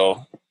 if you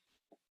will,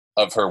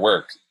 of her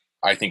work.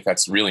 I think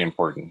that's really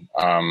important.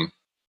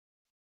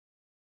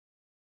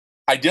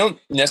 I don't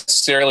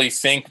necessarily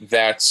think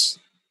that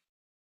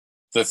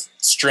the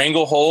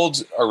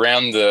stranglehold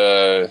around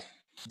the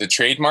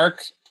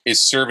trademark is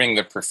serving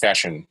the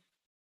profession.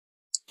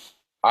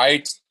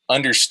 I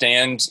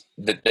understand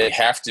that they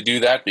have to do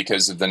that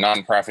because of the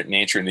nonprofit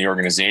nature of the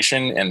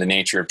organization and the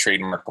nature of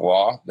trademark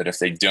law, that if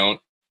they don't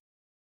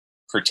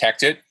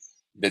protect it,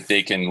 that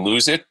they can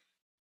lose it.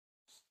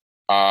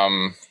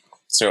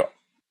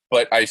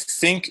 But I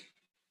think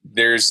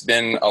there's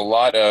been a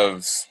lot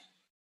of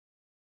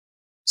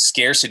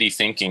scarcity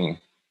thinking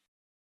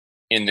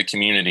in the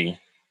community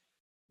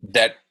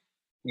that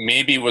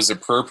maybe was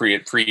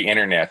appropriate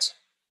pre-internet,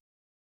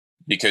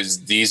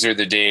 because these are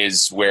the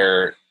days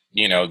where,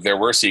 there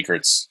were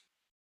secrets,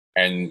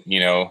 and,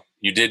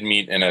 you did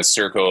meet in a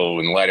circle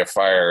and light a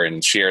fire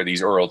and share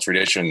these oral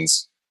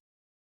traditions.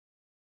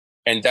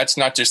 And that's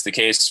not just the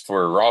case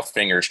for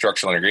Rolfing or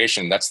structural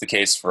integration. That's the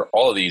case for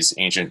all of these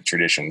ancient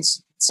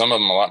traditions. Some of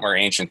them a lot more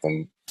ancient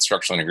than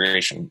structural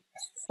integration.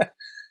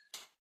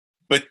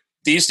 But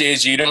these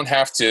days, you don't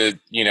have to,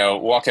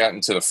 walk out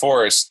into the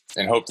forest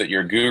and hope that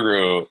your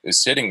guru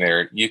is sitting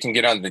there. You can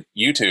get on the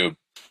YouTube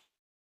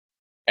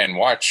and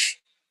watch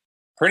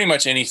pretty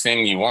much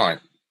anything you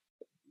want,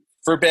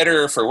 for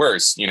better or for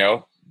worse.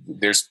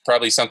 There's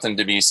probably something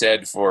to be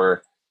said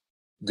for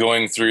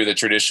going through the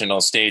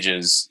traditional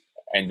stages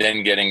and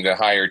then getting the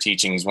higher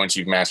teachings once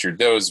you've mastered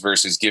those,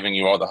 versus giving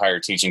you all the higher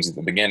teachings at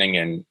the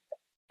beginning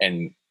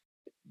and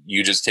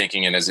you just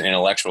taking it as an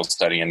intellectual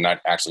study and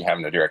not actually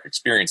having a direct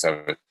experience of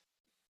it.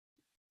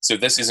 So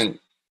this isn't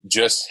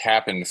just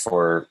happened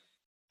for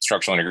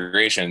structural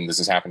integration. This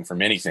has happened for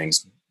many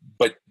things.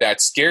 But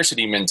that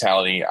scarcity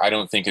mentality, I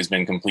don't think, has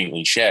been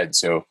completely shed.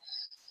 So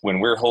when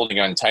we're holding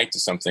on tight to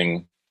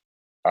something,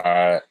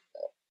 it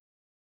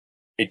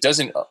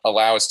doesn't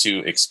allow us to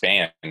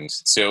expand.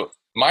 So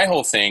my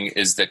whole thing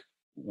is that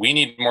we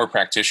need more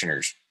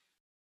practitioners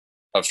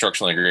of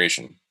structural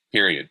integration,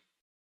 period.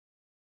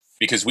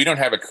 Because we don't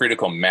have a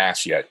critical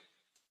mass yet.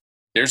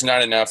 There's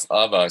not enough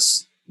of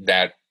us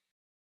that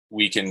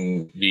we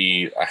can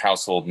be a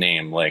household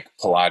name like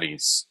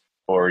Pilates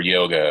or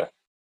yoga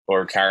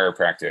or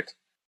chiropractic.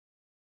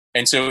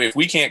 And so if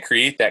we can't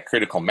create that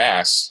critical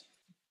mass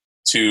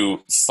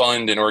to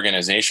fund an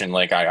organization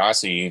like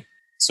IASI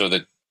so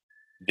that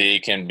they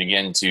can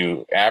begin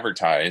to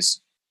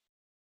advertise,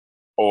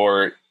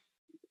 or,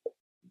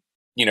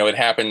 it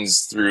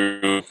happens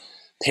through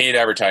paid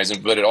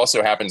advertising, but it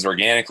also happens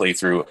organically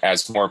through,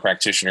 as more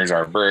practitioners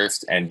are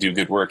birthed and do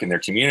good work in their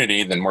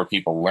community, then more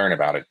people learn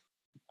about it.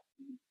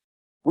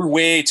 We're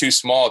way too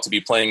small to be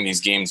playing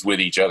these games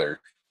with each other.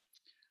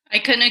 I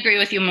couldn't agree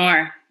with you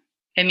more.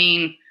 I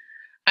mean,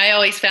 I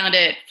always found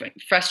it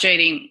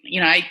frustrating.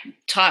 I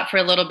taught for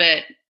a little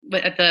bit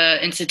at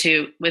the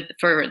Institute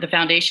for the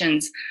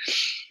foundations.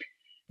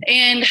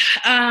 And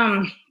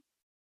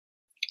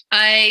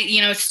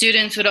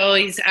students would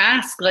always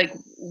ask, like,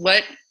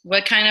 what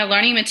kind of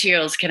learning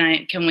materials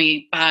can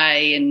we buy,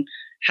 and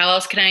how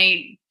else can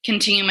I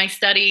continue my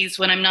studies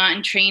when I'm not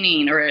in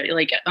training or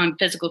like on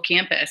physical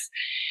campus?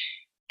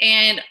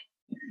 And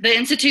the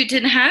Institute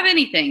didn't have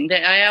anything.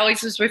 That I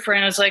always was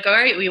referring. I was like, all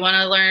right, we want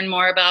to learn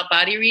more about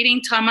body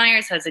reading. Tom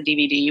Myers has a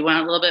DVD. You want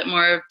a little bit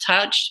more of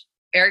touch?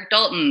 Eric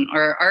Dalton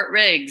or Art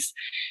Riggs.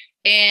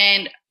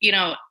 And,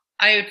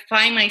 I would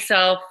find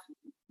myself,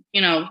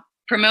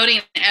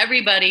 promoting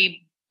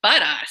everybody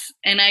but us.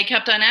 And I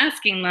kept on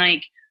asking,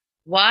 like,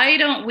 why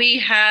don't we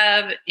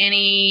have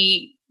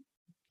any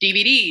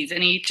DVDs,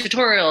 any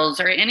tutorials,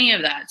 or any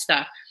of that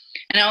stuff?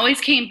 And I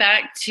always came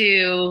back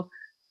to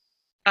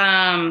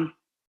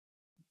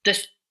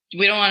this,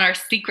 we don't want our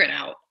secret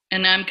out.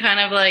 And I'm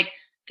kind of like,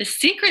 the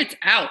secret's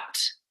out.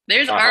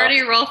 There's Artie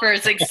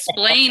Rolfers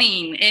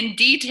explaining in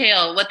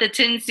detail what the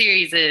 10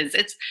 series is.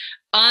 It's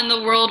on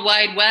the World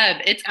Wide Web.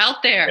 It's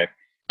out there.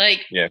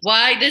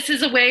 Why this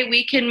is a way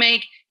we can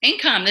make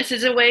income. This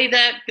is a way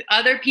that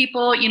other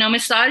people,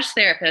 massage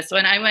therapists.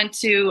 When I went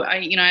to,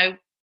 I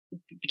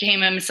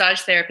became a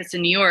massage therapist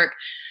in New York,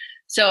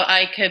 so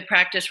I could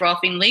practice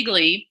Rolfing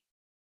legally.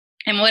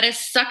 And what a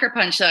sucker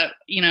punch that,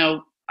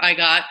 I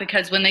got,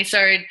 because when they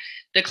started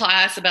the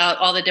class about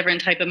all the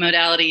different type of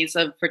modalities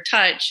for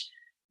touch,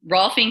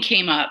 Rolfing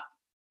came up.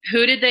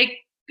 Who did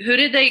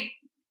they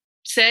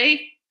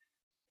say?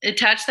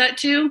 attach that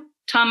to?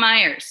 Tom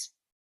Myers.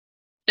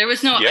 There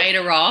was no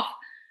Ida Rolf.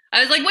 I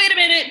was like, wait a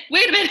minute.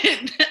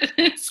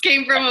 This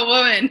came from a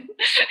woman.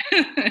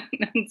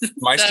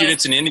 My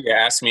students in India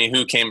asked me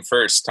who came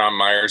first, Tom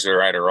Myers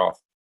or Ida Rolf.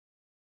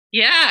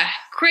 Yeah,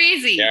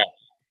 crazy. Yeah.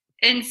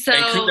 And so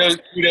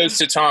kudos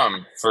to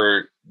Tom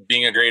for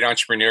being a great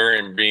entrepreneur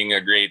and being a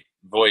great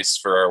voice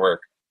for our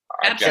work.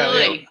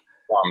 Absolutely.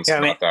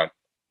 About that.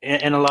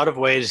 In a lot of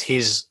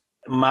ways,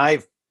 my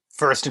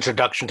first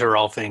introduction to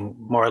Rolfing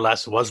more or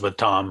less was with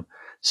Tom.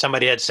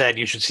 Somebody had said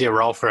you should see a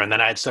Rolfer, and then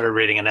I had started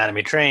reading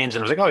Anatomy Trains,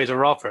 and I was like, oh, he's a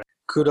Rolfer.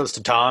 Kudos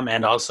to Tom,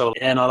 and also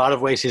in a lot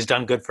of ways, he's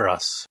done good for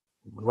us.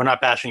 We're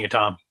not bashing you,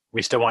 Tom.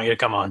 We still want you to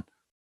come on.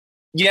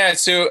 Yeah,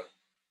 so,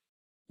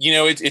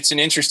 it's an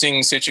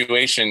interesting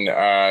situation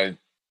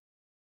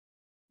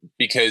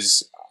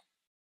because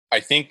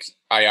I think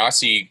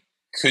IASI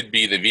could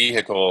be the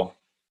vehicle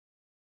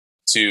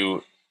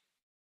to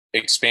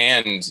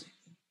expand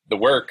the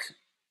work.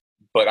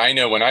 But I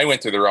know when I went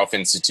to the Rolf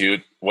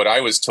Institute, what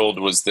I was told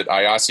was that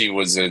IASI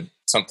was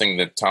something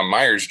that Tom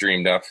Myers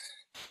dreamed up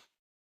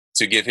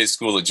to give his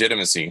school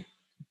legitimacy.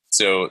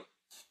 So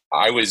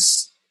I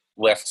was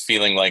left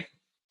feeling like,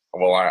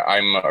 well,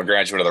 I'm a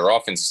graduate of the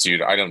Rolf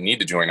Institute. I don't need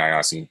to join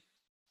IASI.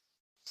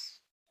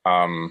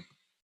 And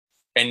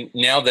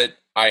now that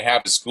I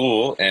have a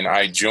school and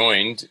I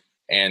joined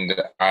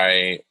and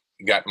I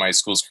got my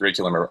school's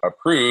curriculum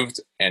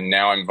approved, and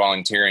now I'm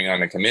volunteering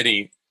on a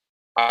committee,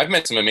 I've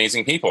met some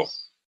amazing people.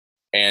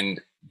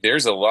 And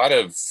there's a lot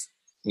of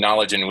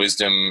knowledge and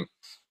wisdom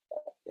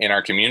in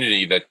our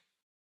community that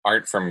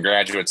aren't from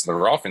graduates of the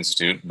Rolf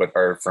Institute, but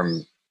are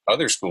from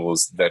other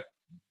schools that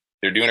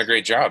they're doing a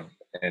great job.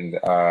 And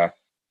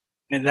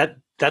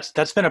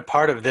that's been a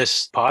part of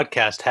this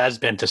podcast, has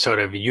been to sort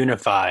of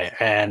unify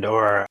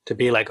or to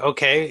be like,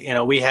 okay,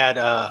 we had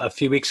a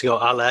few weeks ago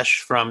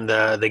Alesh from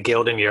the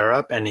Guild in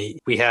Europe, and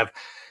we have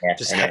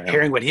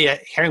hearing what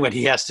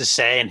he has to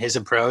say and his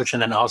approach,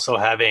 and then also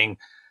having.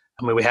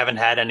 We haven't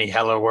had any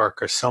Heller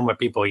work or Soma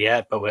people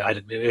yet, but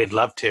we'd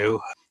love to.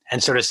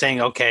 And sort of saying,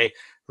 okay,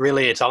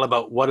 really, it's all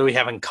about what do we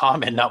have in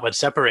common, not what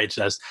separates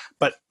us.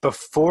 But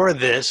before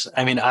this,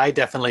 I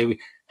definitely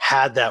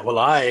had that. Well,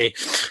 I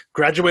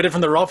graduated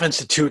from the Rolf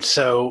Institute,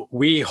 so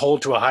we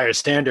hold to a higher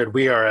standard.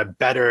 We are a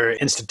better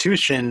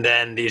institution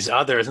than these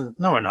others. And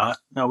no, we're not.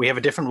 No, we have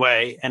a different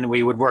way, and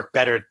we would work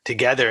better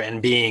together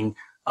and being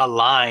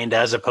aligned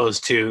as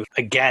opposed to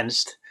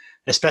against.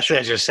 Especially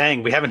as you're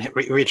saying, we haven't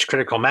reached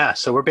critical mass.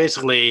 So we're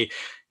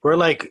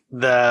like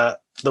the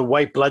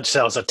white blood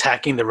cells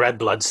attacking the red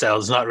blood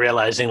cells, not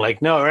realizing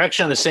like, no, we're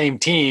actually on the same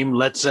team.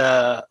 Let's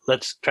try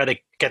to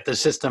get the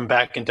system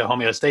back into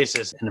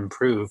homeostasis and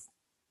improve.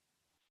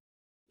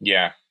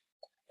 Yeah.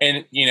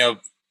 And,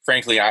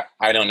 frankly,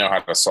 I don't know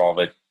how to solve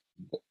it.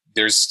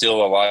 There's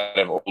still a lot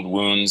of old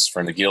wounds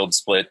from the Guild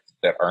split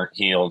that aren't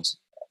healed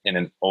in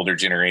an older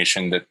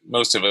generation that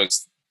most of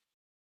us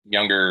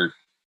younger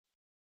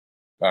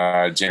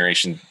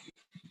generation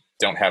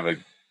don't have a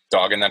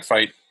dog in that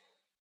fight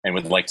and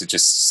would like to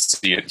just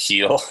see it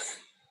heal.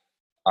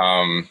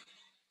 I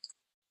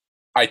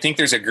think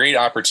there's a great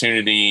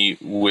opportunity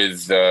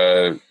with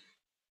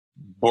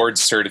board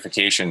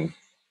certification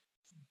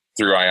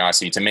through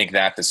IASI to make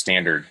that the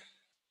standard.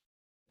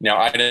 Now,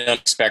 I don't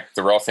expect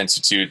the Rolf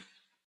Institute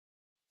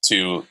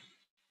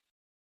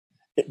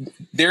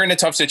they're in a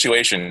tough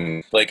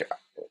situation. Like,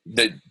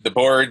 the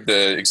board,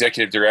 the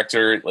executive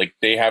director, like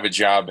they have a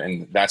job,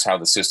 and that's how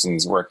the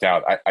system's worked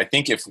out. I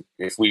think if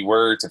we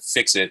were to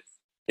fix it,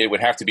 it would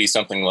have to be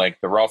something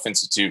like the Rolf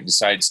Institute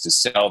decides to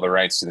sell the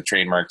rights to the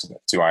trademark to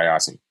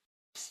IASI.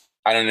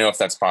 I don't know if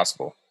that's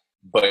possible,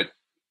 but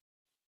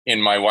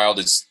in my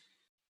wildest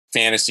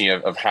fantasy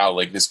of how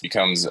like this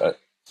becomes a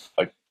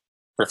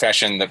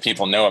profession that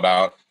people know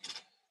about,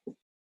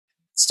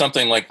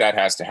 something like that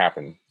has to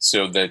happen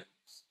so that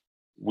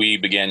we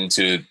begin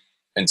to,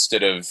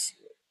 instead of,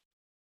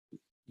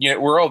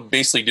 we're all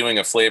basically doing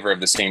a flavor of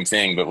the same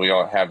thing, but we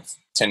all have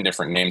 10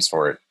 different names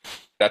for it.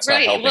 That's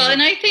not helping. Well,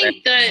 and I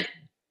think that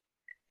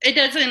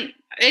I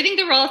think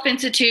the Rolf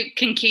Institute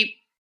can keep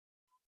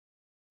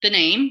the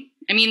name.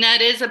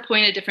 That is a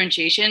point of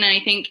differentiation. And I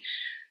think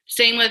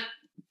same with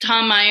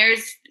Tom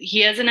Myers,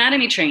 he has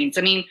anatomy trains.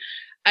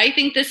 I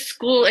think this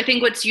school,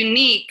 what's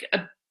unique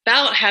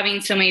about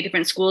having so many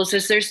different schools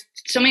is there's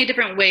so many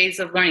different ways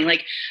of learning.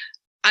 Like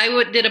I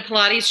did a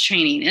Pilates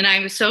training, and I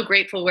was so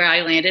grateful where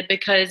I landed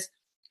because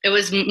it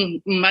was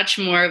much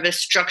more of a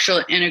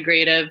structural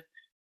integrative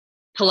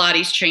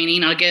Pilates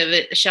training. I'll give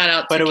it a shout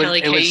out to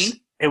Kelly Kane.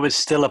 It was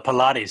still a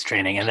Pilates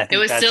training, and it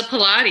was still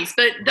Pilates.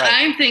 But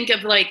right. I think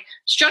of like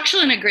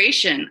structural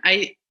integration.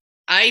 I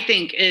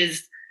think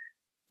is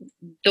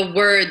the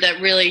word that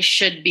really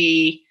should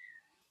be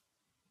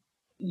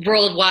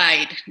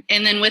worldwide.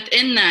 And then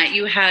within that,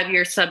 you have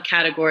your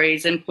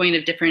subcategories and point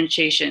of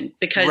differentiation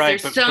because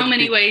there's so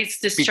many ways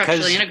to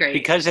structurally integrate.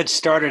 Because it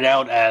started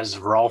out as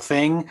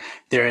Rolfing,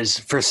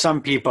 for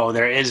some people,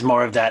 there is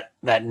more of that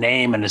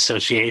name and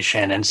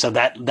association. And so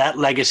that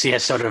legacy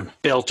has sort of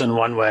built in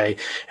one way.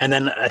 And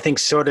then I think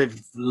sort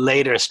of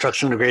later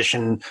structural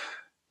integration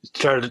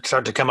started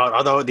to come out.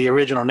 Although the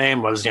original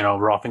name was,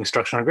 Rolfing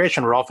Structural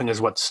Integration, Rolfing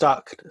is what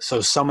stuck.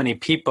 So many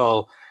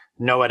people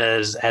know it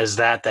as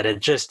that it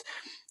just,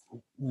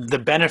 the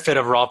benefit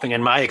of Rolfing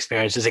in my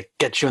experience is it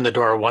gets you in the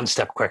door one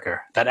step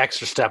quicker. That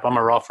extra step, I'm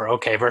a Rolfer,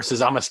 okay,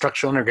 versus I'm a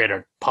structural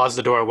integrator. Pause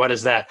the door, what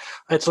is that?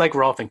 It's like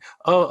Rolfing.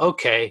 Oh,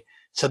 okay.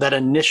 So that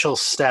initial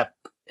step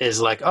is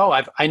like, oh,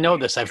 I know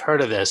this, I've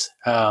heard of this.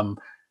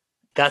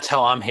 That's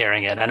how I'm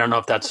hearing it. I don't know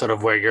if that's sort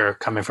of where you're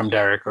coming from,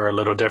 Derek, or a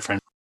little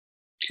different.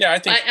 Yeah, I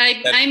think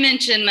I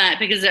mentioned that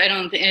because I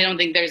don't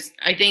think there's.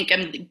 I think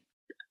I'm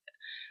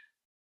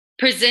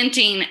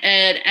presenting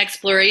an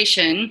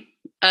exploration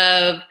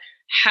of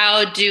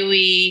how do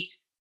we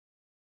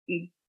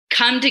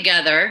come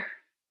together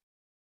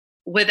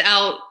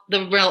without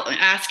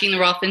asking the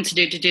Rolf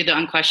Institute to do the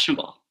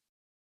unquestionable.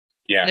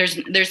 Yeah,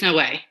 there's no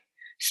way.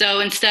 So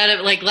instead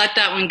of let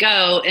that one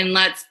go, and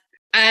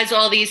as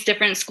all these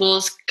different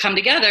schools come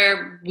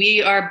together,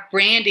 we are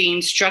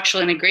branding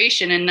structural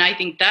integration. And I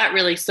think that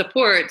really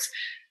supports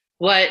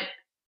what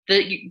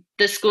the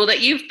school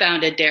that you've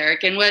founded,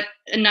 Derek, and what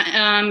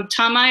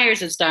Tom Myers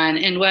has done,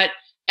 and what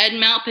Ed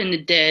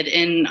Malpin did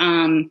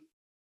in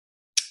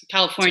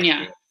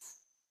California.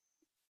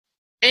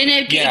 And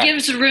it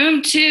gives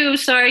room to,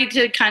 sorry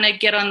to kind of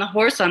get on the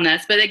horse on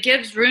this, but it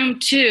gives room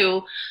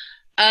to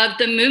of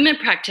the movement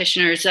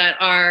practitioners that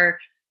are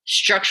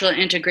structural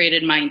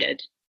integrated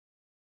minded.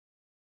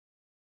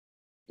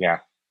 Yeah.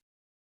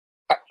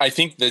 I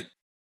think that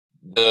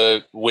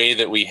the way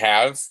that we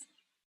have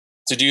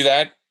to do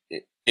that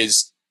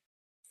is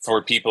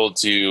for people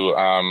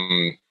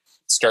to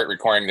start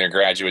requiring their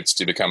graduates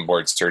to become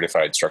board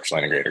certified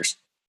structural integrators.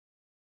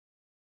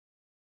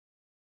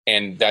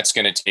 And that's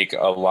going to take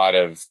a lot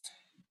of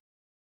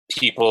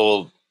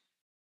people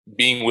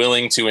being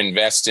willing to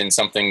invest in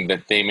something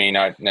that they may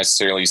not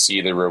necessarily see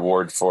the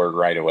reward for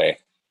right away.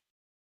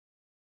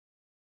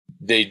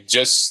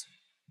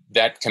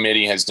 That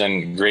committee has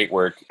done great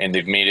work, and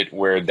they've made it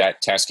where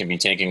that test can be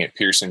taken at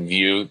Pearson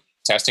VUE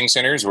testing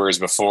centers, whereas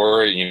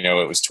before,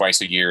 it was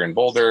twice a year in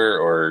Boulder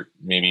or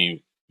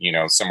maybe,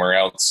 somewhere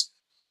else.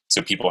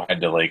 So people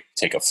had to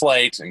take a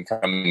flight and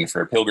come in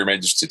for a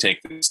pilgrimage to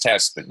take this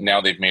test. But now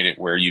they've made it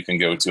where you can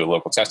go to a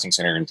local testing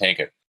center and take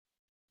it.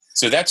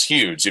 So that's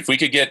huge. If we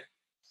could get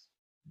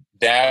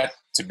that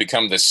to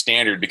become the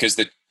standard, because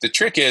the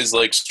trick is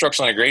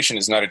structural integration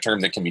is not a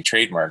term that can be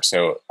trademarked.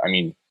 So,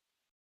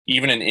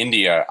 even in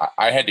India,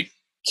 I had to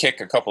kick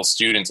a couple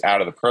students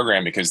out of the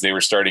program because they were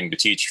starting to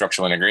teach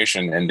structural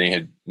integration and they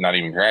had not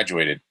even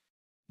graduated.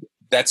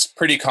 That's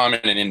pretty common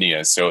in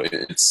India. So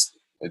it's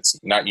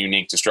not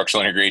unique to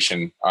structural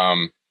integration.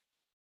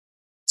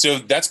 So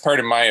that's part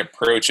of my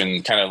approach,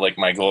 and kind of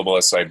my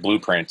global SI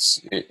blueprint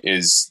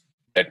is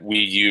that we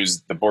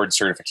use the board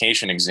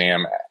certification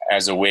exam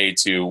as a way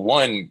to,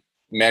 one,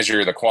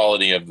 measure the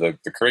quality of the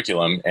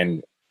curriculum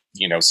and,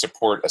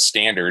 support a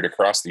standard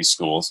across these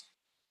schools.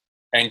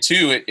 And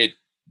two, it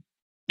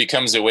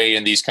becomes a way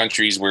in these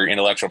countries where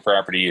intellectual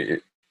property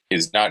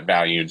is not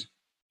valued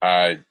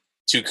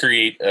to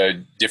create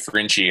a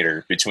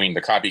differentiator between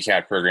the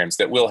copycat programs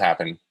that will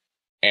happen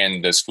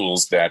and the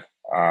schools that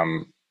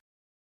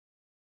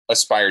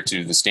aspire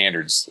to the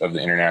standards of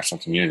the international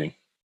community.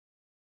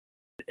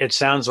 It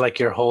sounds like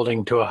you're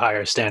holding to a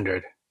higher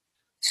standard.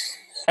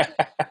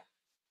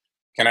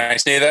 Can I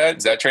say that?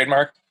 Is that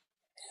trademark?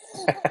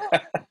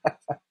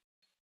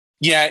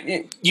 Yeah,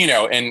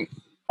 and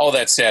all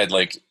that said,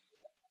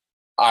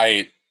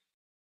 I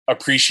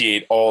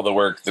appreciate all the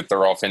work that the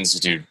Rolf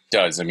Institute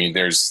does.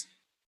 There's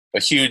a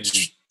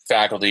huge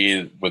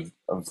faculty with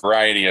a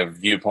variety of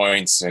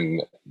viewpoints,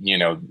 and,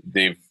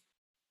 they've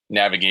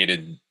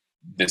navigated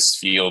this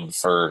field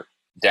for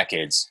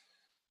decades.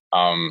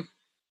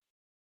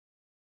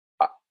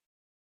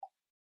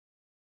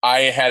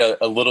 I had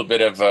a little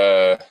bit of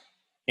a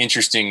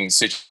interesting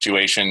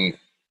situation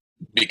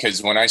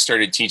because when I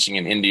started teaching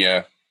in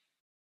India,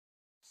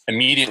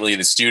 immediately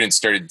the students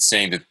started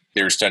saying that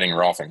they were studying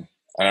Rolfing.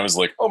 And I was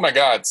like, oh my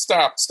God,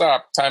 stop,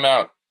 time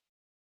out.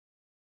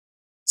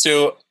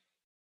 So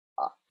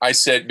I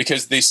said,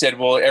 because they said,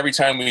 well, every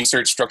time we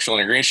search structural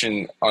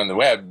integration on the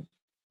web,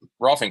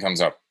 Rolfing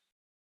comes up.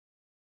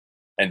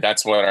 And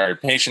that's what our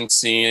patients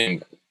see.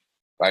 And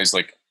I was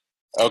like,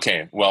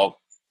 okay, well,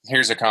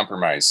 here's a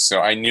compromise.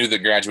 So I knew the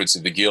graduates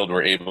of the guild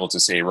were able to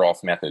say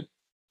Rolf method.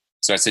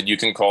 So I said, you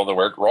can call the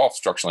work Rolf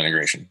structural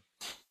integration,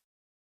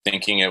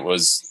 thinking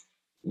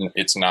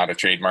it's not a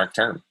trademark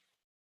term.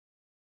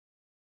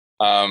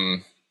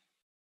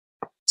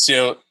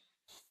 So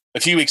a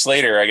few weeks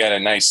later, I got a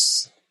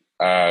nice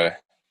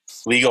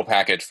legal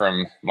packet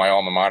from my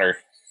alma mater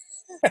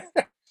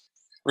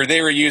where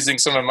they were using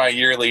some of my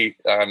yearly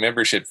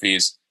membership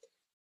fees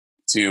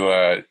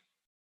to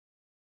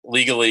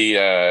legally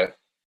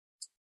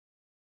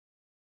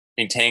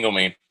entangle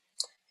me,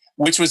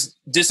 which was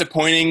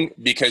disappointing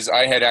because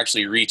I had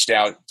actually reached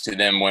out to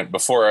them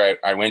before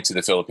I went to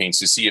the Philippines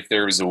to see if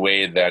there was a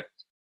way that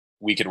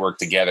we could work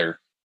together,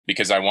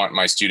 because I want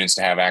my students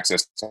to have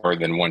access to more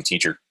than one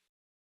teacher.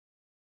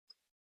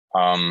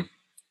 And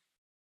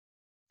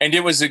And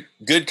it was a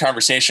good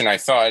conversation, I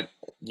thought,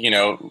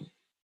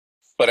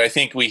 but I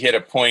think we hit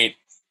a point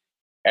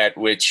at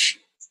which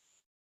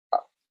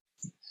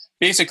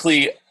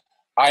basically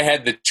I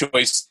had the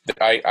choice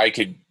that I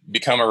could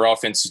become a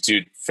Rolfe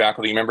Institute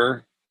faculty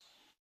member,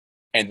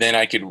 and then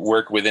I could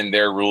work within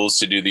their rules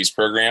to do these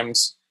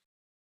programs.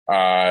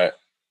 But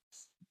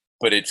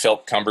it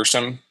felt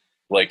cumbersome,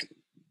 like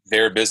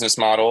their business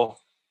model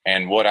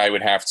and what I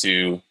would have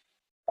to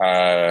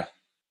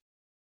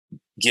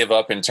give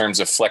up in terms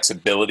of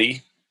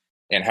flexibility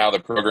and how the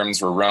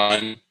programs were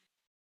run.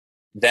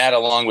 That,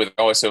 along with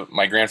also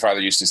my grandfather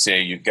used to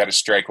say, you've got to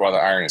strike while the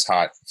iron is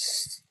hot.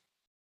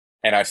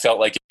 And I felt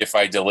like if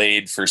I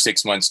delayed for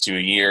 6 months to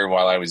a year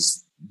while I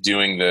was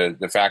doing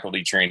the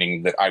faculty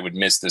training, that I would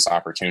miss this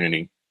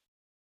opportunity.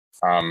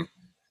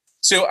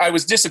 So I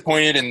was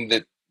disappointed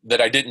in that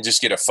I didn't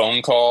just get a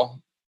phone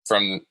call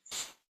from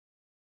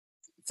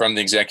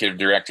the executive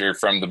director,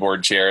 from the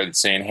board chair, that's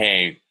saying,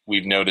 hey,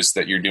 we've noticed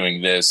that you're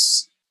doing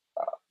this,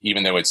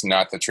 even though it's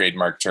not the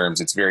trademark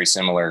terms, it's very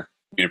similar.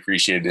 We'd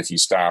appreciate it if you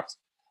stopped.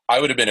 I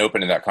would have been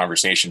open to that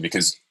conversation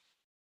because,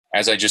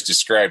 as I just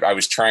described, I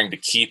was trying to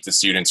keep the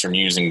students from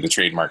using the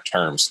trademark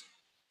terms.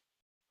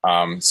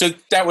 So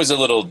that was a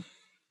little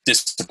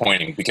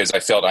disappointing because I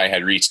felt I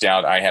had reached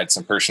out. I had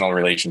some personal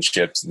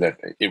relationships that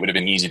it would have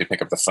been easy to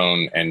pick up the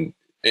phone and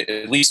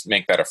at least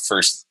make that a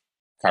first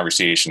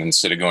conversation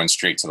instead of going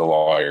straight to the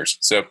lawyers.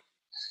 So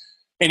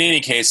in any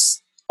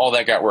case, all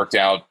that got worked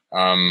out.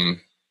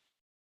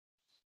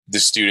 The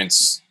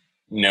students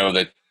know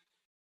that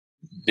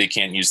they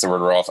can't use the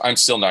word Rolfe. I'm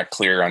still not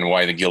clear on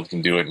why the guild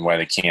can do it and why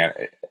they can't.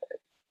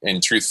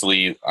 And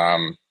truthfully,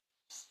 probably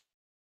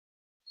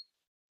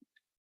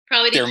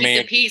to keep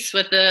the peace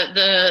with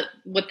the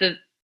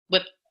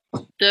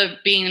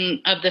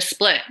being of the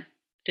split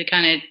to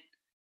kind of.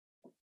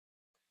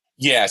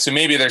 Yeah, so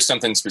maybe there's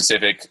something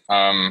specific.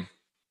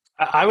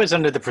 I was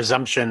under the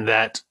presumption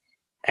that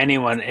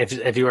anyone,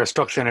 if you were a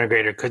structural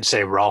integrator, could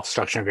say Rolfe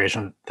structural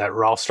integration, that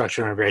Rolfe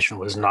structural integration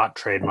was not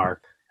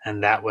trademarked,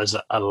 and that was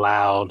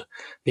allowed.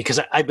 Because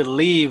I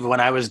believe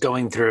when I was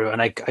going through,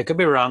 and I could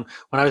be wrong,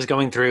 when I was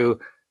going through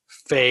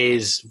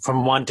phase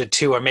from 1 to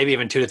 2, or maybe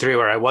even 2 to 3,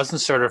 where I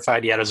wasn't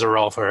certified yet as a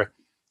Rolfer,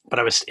 but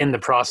I was in the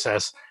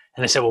process.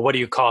 And they said, well, what do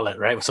you call it,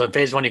 right? So in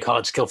phase 1, you call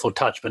it skillful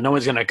touch, but no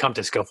one's going to come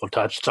to skillful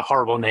touch. It's a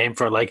horrible name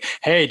for like,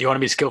 hey, do you want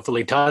to be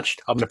skillfully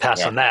touched? I'm going to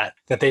pass on that.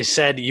 That they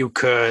said you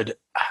could,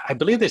 I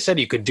believe they said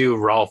you could do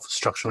Rolfe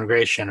structural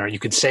integration, or you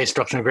could say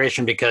structural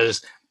integration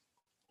because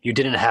you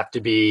didn't have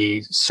to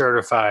be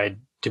certified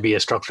to be a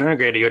structural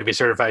integrator. You had to be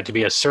certified to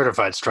be a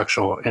certified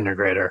structural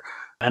integrator.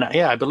 And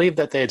yeah, I believe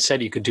that they had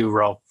said you could do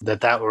Rolfe,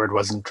 that word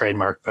wasn't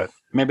trademarked, but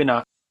maybe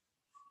not.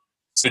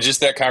 So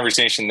just that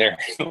conversation there,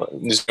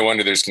 there's no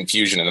wonder there's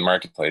confusion in the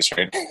marketplace,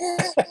 right?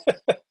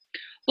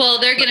 Well,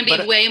 they're going to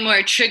be way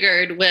more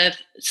triggered with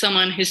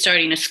someone who's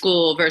starting a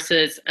school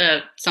versus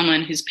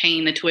someone who's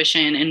paying the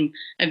tuition and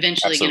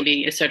eventually going to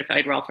be a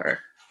certified Rolfer.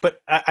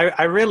 But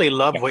I really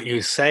love what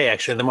you say,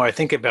 actually. The more I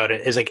think about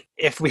it, is like,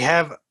 if we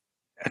have,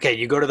 okay,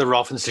 you go to the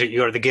Rolfe Institute, you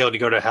go to the Guild, you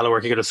go to Hello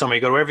Work, you go to Soma,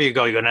 you go wherever you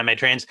go to MA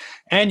Trains,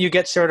 and you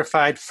get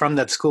certified from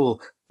that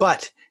school.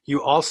 But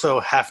you also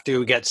have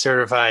to get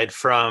certified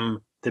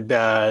from the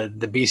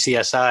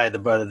BCSI, the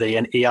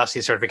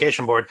EASI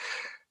certification board.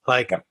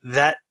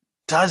 That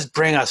does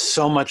bring us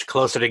so much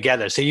closer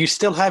together. So you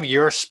still have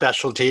your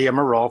specialty. I'm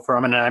a Rolfer,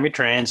 I'm an MA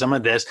Trains, I'm a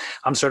this,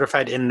 I'm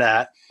certified in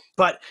that.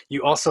 But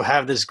you also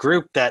have this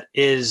group that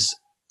is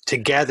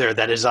together,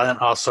 that is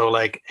also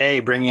like,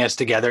 A, bringing us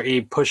together,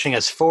 E, pushing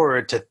us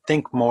forward to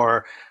think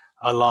more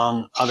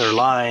along other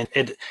lines.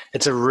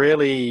 It's a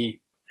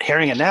really,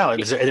 hearing it now,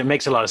 it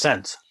makes a lot of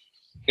sense.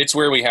 It's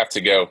where we have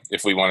to go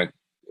if we want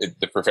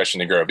the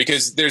profession to grow,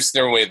 because there's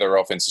no way the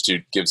Rolfe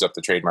Institute gives up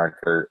the trademark,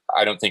 or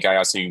I don't think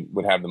IASI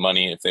would have the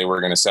money if they were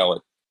going to sell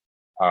it.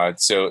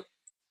 So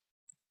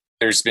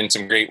there's been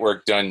some great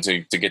work done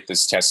to get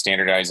this test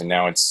standardized, and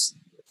now it's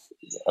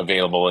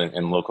available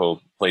in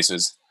local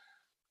places.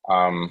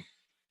 And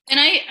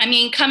I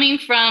mean, coming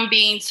from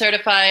being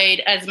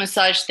certified as a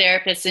massage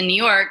therapist in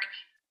New York,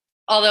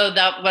 although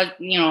that was,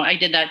 I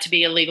did that to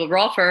be a legal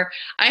Rolfer,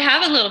 I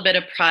have a little bit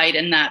of pride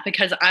in that,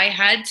 because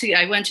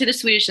I went to the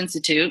Swedish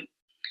Institute.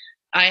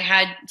 I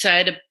had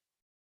to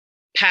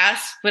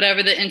pass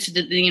whatever their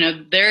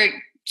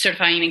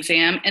certifying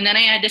exam, and then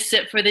I had to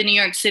sit for the New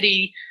York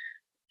City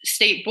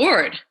State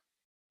Board,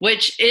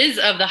 which is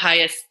of the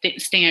highest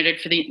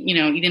standard for the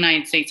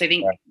United States. I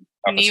think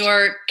New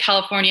York,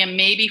 California,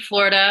 maybe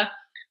Florida,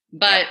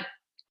 but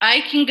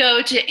I can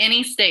go to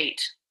any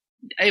state.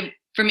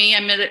 For me,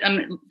 I'm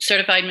a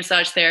certified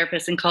massage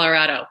therapist in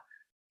Colorado.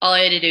 All I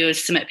had to do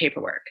is submit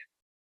paperwork.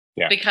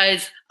 Yeah.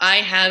 Because I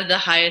have the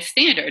highest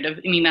standard.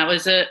 That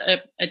was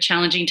a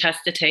challenging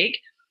test to take.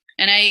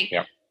 And I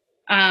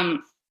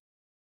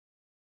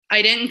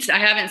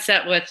haven't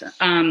sat with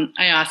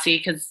IASI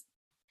because,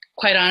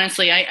 quite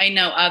honestly, I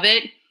know of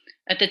it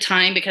at the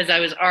time because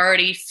I was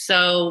already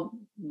so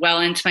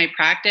well into my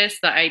practice.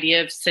 The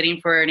idea of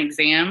sitting for an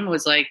exam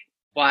was like,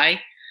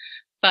 why?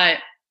 But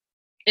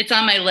it's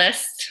on my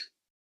list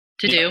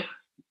to do.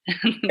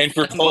 And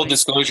for full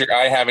disclosure,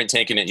 I haven't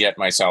taken it yet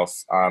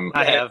myself.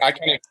 I have.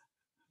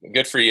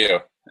 Good for you.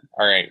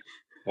 All right.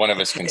 One of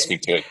us can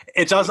speak to it.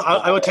 It's also,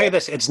 I will tell you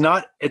this, it's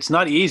not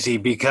easy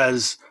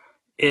because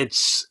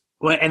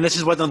and this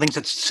is one of the things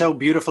that's so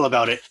beautiful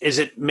about it, is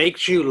it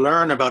makes you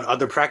learn about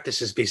other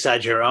practices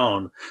besides your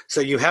own.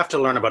 So you have to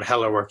learn about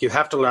Heller work. You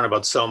have to learn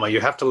about Soma. You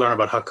have to learn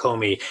about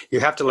Hakomi. You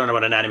have to learn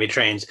about anatomy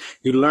trains.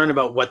 You learn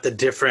about what the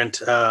different,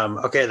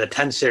 the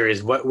 10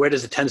 series, where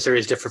does the 10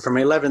 series differ from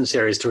 11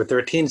 series to a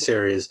 13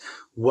 series?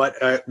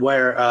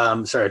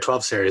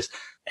 12 series.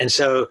 And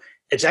so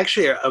it's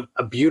actually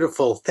a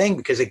beautiful thing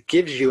because it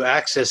gives you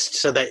access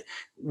so that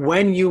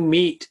when you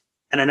meet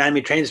an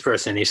anatomy trains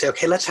person, you say,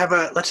 okay, let's have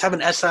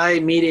an SI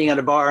meeting at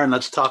a bar and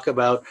let's talk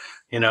about,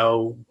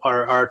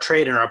 our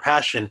trade and our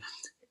passion.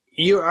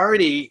 You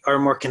already are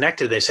more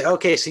connected. They say,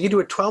 okay, so you do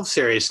a 12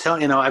 series.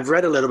 I've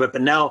read a little bit,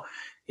 but now,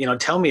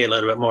 tell me a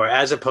little bit more,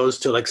 as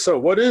opposed to so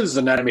what is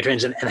anatomy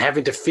trains, and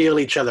having to feel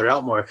each other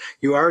out more.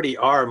 You already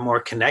are more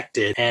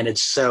connected. And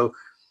it's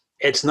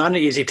not an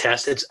easy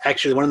test. It's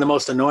actually one of the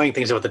most annoying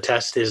things about the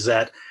test is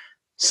that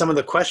some of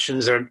the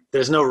questions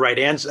there's no right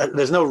answer.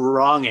 There's no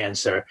wrong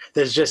answer.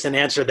 There's just an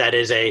answer that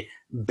is a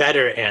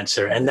better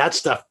answer. And that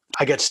stuff,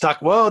 I get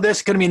stuck. Whoa,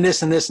 this could mean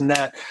this and this and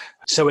that.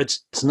 So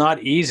it's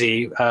not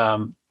easy.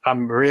 I'm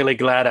really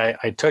glad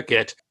I took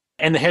it.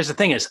 And here's the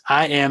thing is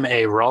I am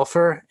a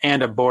Rolfer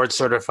and a board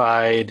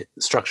certified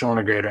structural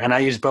integrator. And I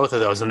use both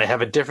of those and they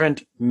have a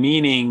different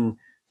meaning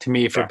to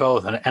me for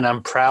both. And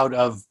I'm proud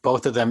of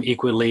both of them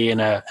equally in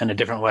a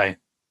different way.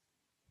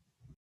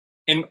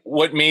 And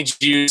what made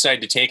you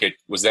decide to take it?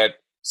 Was that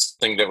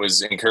something that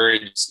was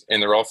encouraged in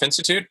the Rolf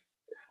Institute?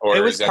 Or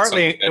it was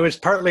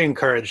partly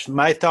encouraged.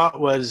 My thought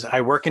was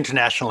I work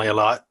internationally a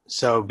lot.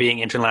 So being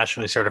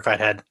internationally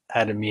certified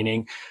had a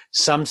meaning.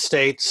 Some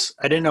states,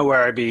 I didn't know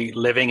where I'd be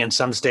living, and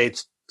some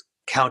states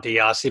count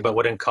IASI, but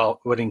wouldn't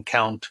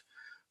count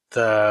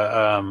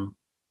the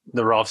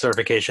Rolf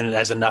certification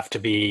as enough to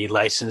be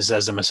licensed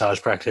as a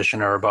massage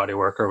practitioner or body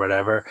work or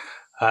whatever.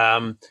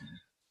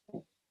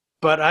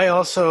 But I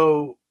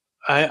also,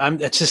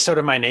 it's just sort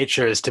of my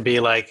nature is to be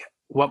like,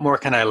 what more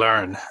can I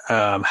learn?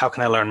 How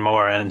can I learn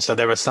more? And so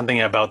there was something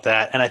about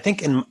that. And I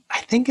think in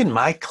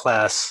my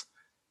class,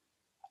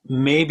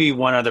 maybe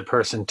one other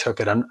person took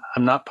it. I'm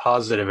not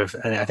positive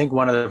and I think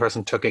one other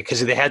person took it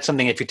because they had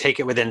something. If you take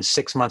it within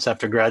 6 months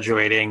after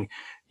graduating,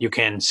 you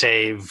can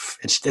save.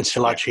 It's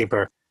a lot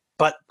cheaper.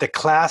 But the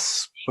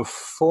class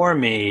before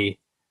me,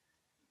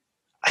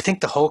 I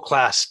think the whole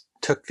class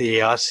took the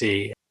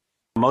IASI.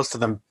 Most of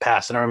them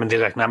passed. I don't remember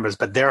the exact numbers,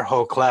 but their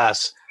whole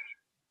class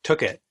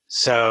took it.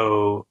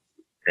 So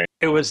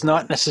it was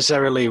not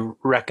necessarily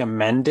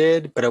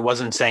recommended, but it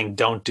wasn't saying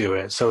don't do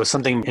it. So it was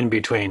something in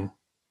between.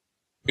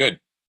 Good.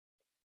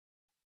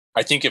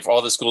 I think if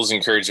all the schools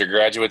encourage their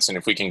graduates and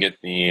if we can get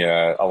the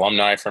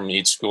alumni from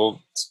each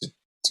school to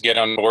get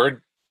on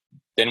board,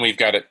 then we've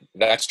got it.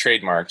 That's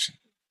trademarked.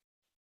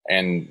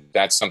 And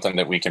that's something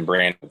that we can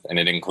brand, and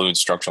it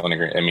includes structural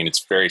integration. I mean, it's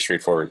very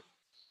straightforward.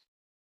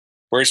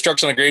 Whereas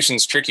structural integration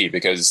is tricky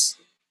because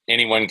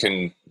anyone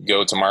can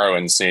go tomorrow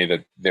and say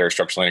that they're a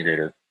structural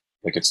integrator.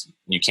 Like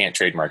you can't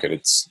trademark it.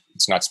 It's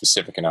not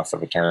specific enough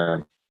of a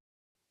term.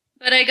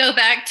 But I go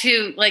back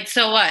to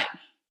so what?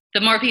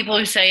 The more people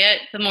who say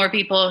it, the more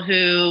people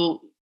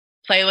who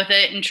play with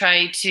it and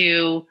try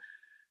to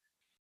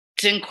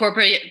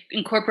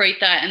incorporate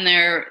that in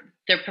their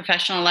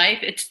professional life.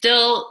 It's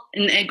still,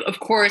 of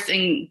course,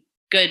 in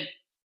good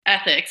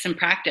ethics and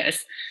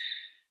practice.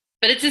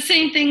 But it's the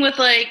same thing with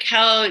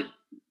how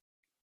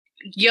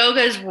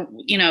yoga is,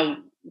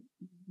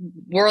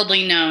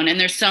 worldly known, and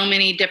there's so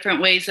many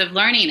different ways of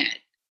learning it.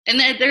 And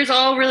there's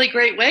all really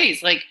great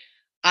ways.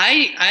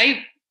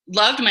 I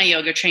loved my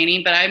yoga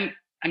training, but I'm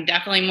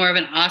definitely more of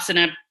an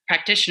asana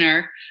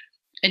practitioner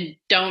and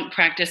don't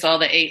practice all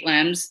the 8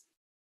 limbs.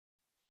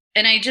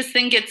 And I just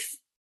think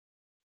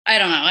I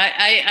don't know.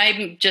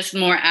 I'm just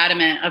more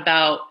adamant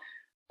about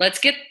let's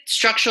get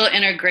structural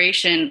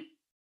integration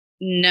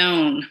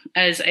known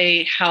as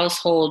a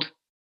household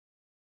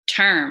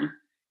term.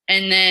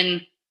 And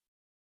then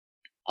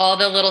all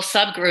the little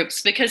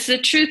subgroups, because the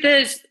truth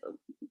is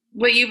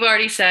what you've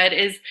already said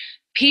is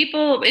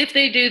people, if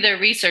they do their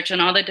research on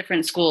all the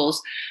different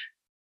schools,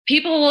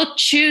 people will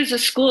choose a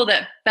school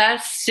that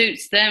best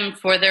suits them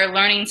for their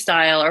learning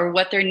style or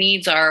what their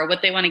needs are or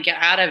what they want to get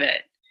out of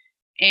it.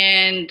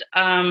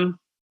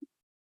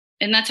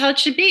 And that's how it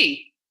should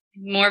be.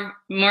 More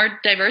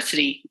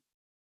diversity.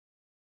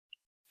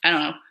 I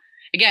don't know.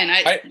 Again,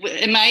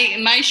 in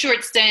my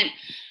short stint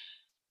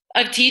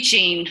of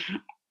teaching,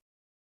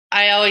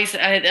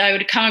 I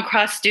would come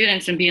across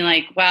students and be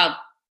like, wow,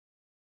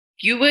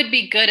 you would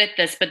be good at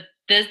this, but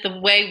the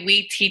way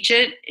we teach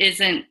it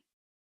isn't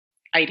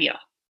ideal.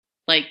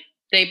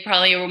 They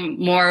probably are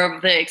more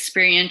of the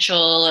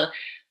experiential,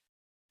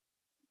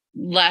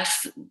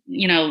 less,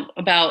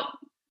 about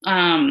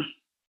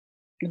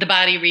the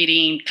body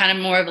reading, kind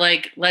of more of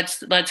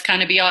let's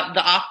kind of be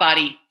the off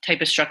body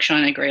type of structural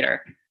integrator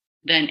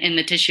than in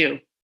the tissue.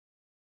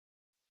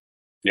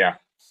 Yeah.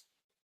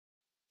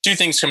 two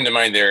things come to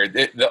mind there.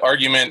 The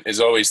argument is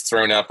always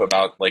thrown up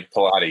about like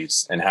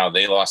Pilates and how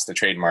they lost the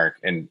trademark.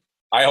 And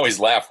I always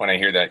laugh when I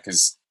hear that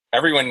because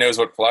everyone knows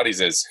what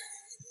Pilates is.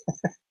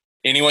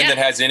 Anyone that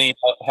has any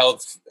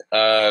health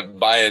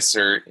bias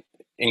or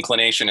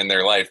inclination in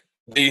their life,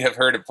 they have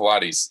heard of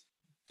Pilates.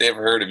 They have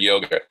heard of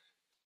yoga.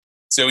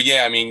 So,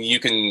 yeah, I mean, you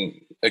can,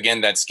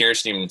 again, that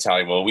scarcity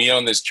mentality. Well, we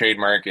own this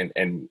trademark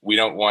and we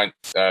don't want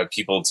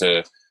people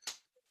to,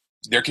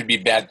 there could be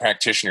bad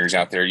practitioners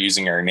out there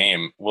using our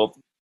name. Well,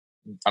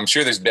 I'm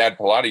sure there's bad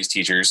Pilates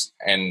teachers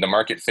and the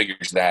market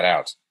figures that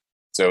out.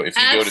 So if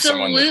you go to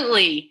someone.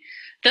 Absolutely.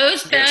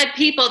 Those bad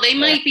people, they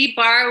might be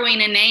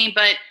borrowing a name,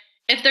 but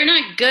if they're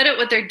not good at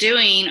what they're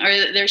doing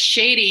or they're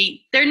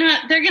shady, they're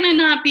going to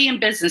not be in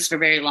business for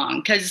very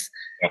long. Cause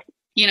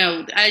you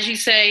know, as you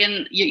say,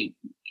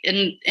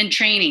 in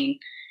training,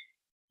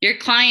 your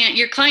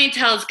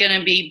clientele is going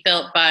to be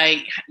built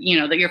by, you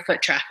know, your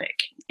foot traffic.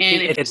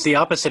 And it's the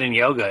opposite in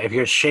yoga. If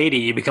you're shady,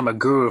 you become a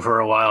guru for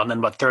a while, and then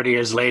about 30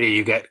 years later,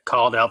 you get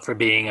called out for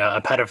being a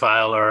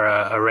pedophile or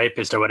a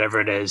rapist or whatever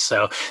it is.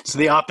 So it's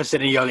the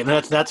opposite in yoga. And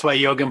that's why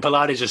yoga and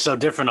Pilates are so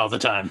different all the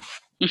time.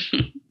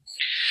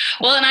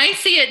 Well, and I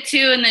see it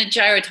too in the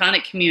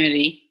gyrotonic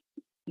community,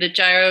 the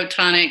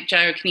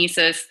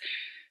gyrokinesis,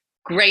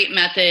 great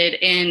method.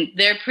 And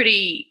they're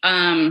pretty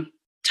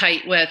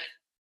tight with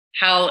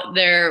how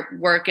their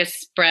work is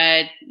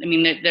spread. I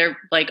mean, they're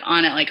like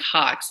on it like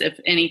hawks. If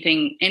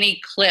anything,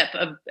 any clip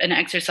of an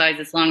exercise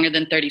is longer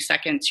than 30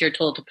 seconds, you're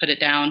told to put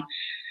it down.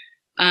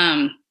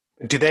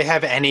 Do they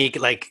have any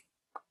like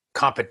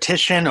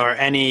competition or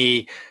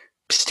any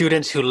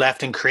students who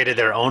left and created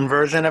their own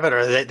version of it,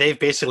 or they've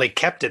basically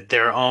kept it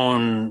their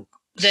own?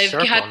 They've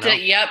kept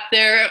it. Yep.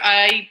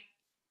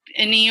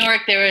 In New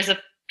York, there was a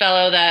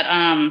fellow that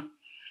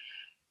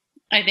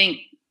I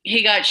think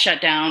he got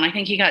shut down. I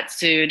think he got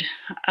sued.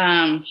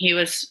 He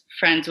was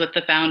friends with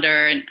the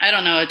founder, and I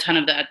don't know a ton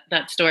of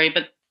that story,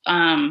 but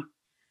I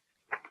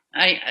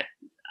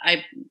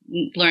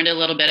learned a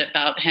little bit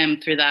about him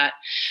through that.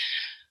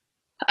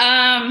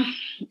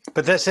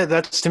 But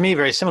that's to me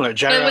very similar.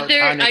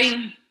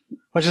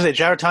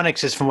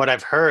 Gyrotonics is, from what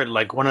I've heard,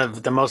 like one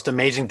of the most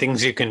amazing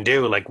things you can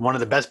do. Like one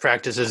of the best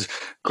practices,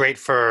 great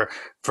for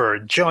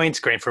joints,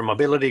 great for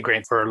mobility,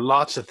 great for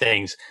lots of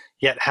things.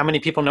 Yet, how many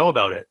people know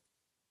about it?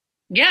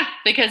 Yeah,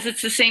 because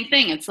it's the same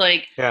thing. It's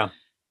like,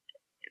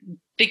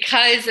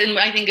 because, and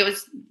I think it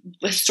was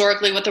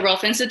historically with the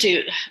Rolf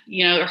Institute,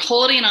 you know,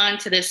 holding on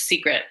to this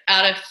secret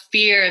out of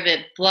fear of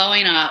it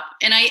blowing up.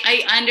 And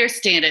I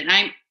understand it. And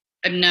I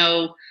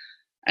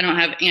don't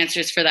have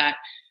answers for that.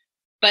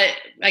 But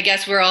I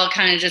guess we're all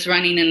kind of just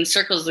running in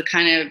circles of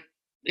kind of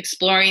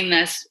exploring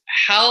this.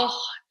 How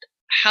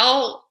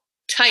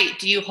tight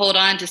do you hold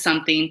on to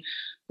something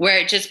where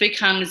it just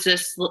becomes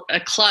a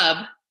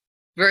club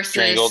versus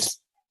strangled?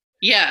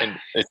 Yeah. And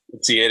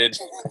asphyxiated.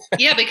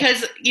 Yeah,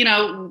 because, you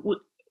know,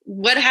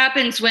 what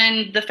happens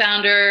when the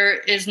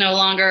founder is no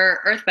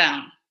longer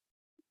earthbound?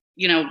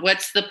 You know,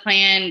 what's the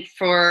plan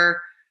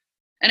for,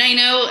 and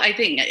I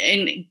think,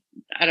 and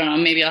I don't know,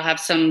 maybe I'll have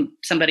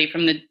somebody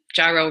from the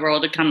gyro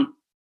world to come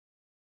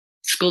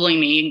schooling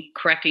me,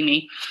 correcting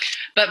me.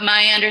 But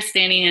my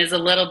understanding is a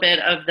little bit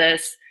of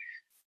this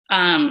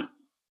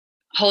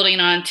holding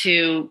on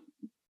to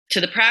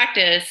the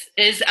practice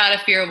is out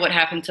of fear of what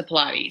happened to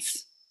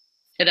Pilates.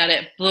 That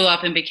it blew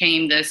up and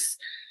became this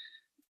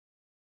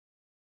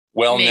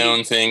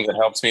well-known thing that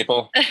helps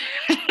people.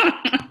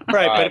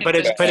 Right, but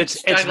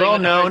it's well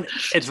known.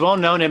 It's well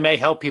known. It may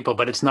help people,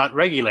 but it's not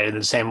regulated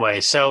the same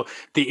way. So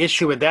the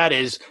issue with that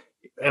is,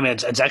 I mean,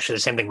 it's actually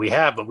the same thing we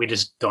have, but we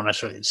just don't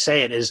necessarily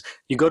say it, is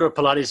you go to a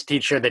Pilates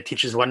teacher that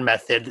teaches one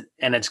method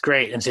and it's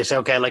great. And so you say,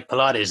 okay, I like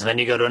Pilates. And then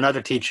you go to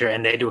another teacher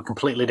and they do a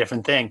completely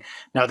different thing.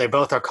 Now they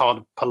both are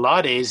called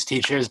Pilates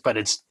teachers, but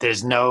there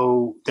is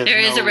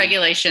a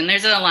regulation.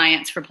 There's an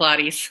alliance for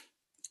Pilates.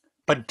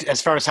 But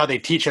as far as how they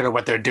teach it or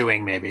what they're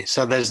doing, maybe.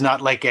 So there's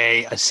not like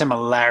a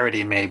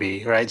similarity,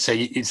 maybe, right? So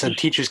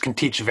teachers can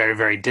teach very,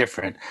 very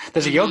different.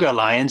 There's a yoga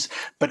alliance,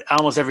 but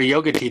almost every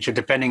yoga teacher,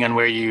 depending on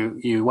where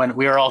you went,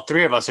 all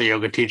three of us are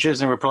yoga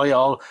teachers, and we're probably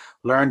all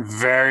learned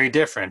very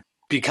different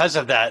because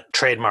of that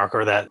trademark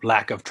or that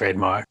lack of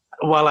trademark.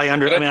 Well, I'm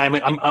going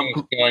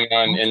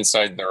on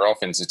inside the Rolf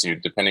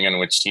Institute. Depending on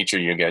which teacher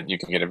you can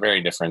get a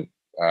very different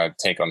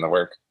take on the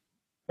work.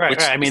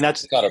 Right. I mean,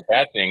 that's not a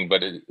bad thing,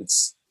 but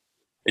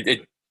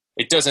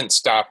it doesn't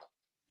stop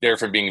there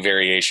from being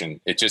variation.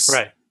 It just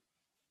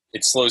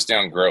it slows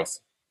down growth.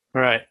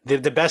 Right.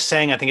 The best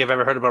saying I think I've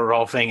ever heard about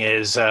Rolfing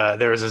is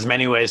there is as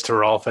many ways to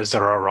Rolf as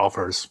there are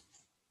Rolfers.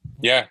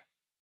 Yeah.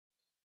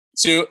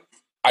 So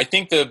I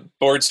think the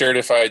board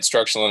certified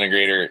structural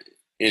integrator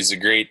is a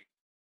great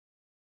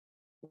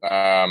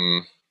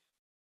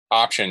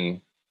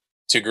option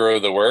to grow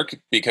the work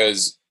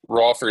because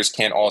Rolfers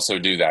can also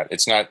do that.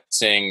 It's not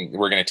saying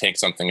we're going to take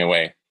something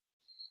away.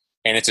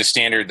 And it's a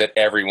standard that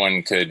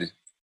everyone could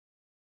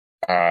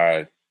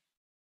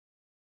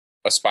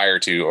aspire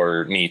to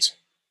or meet.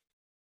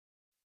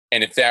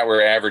 And if that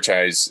were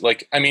advertised,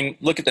 like, I mean,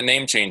 look at the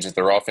name change at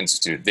the Rolf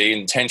Institute. They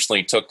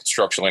intentionally took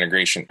structural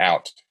integration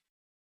out.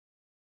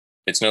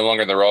 It's no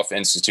longer the Rolf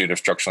Institute of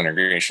Structural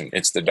Integration.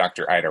 It's the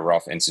Dr. Ida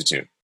Rolf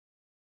Institute.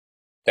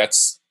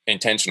 That's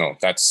intentional.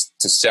 That's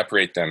to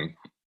separate them.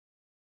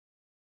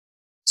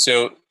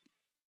 So,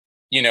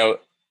 you know,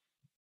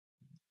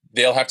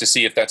 they'll have to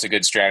see if that's a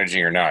good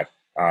strategy or not.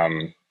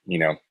 You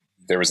know,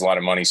 there was a lot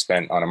of money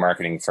spent on a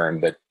marketing firm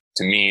that,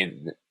 to me,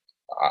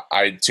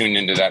 I tuned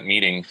into that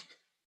meeting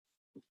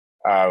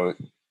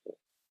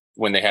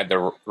when they had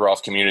the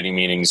Rolf community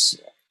meetings,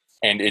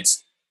 and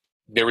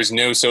there was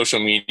no social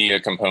media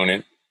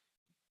component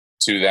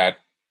to that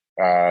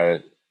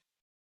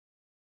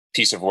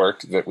piece of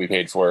work that we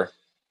paid for.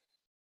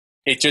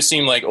 It just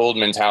seemed like old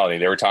mentality.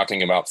 They were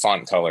talking about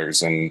font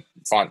colors and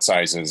font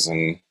sizes,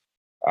 and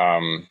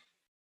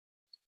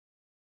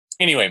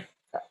anyway,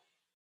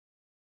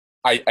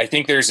 I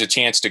think there's a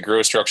chance to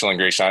grow structural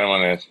integration. I don't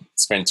want to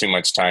spend too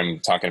much time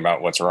talking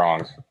about what's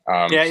wrong.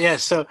 Yeah.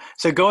 So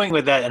going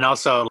with that, and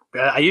also,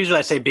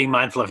 I say being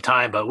mindful of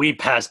time, but we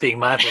passed being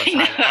mindful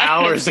of time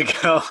hours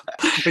ago,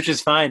 which is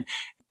fine.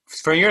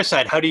 From your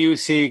side, how do you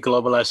see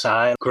Global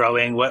SI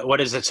growing? What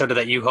is it sort of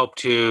that you hope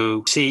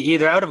to see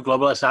either out of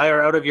Global SI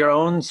or out of your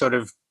own sort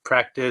of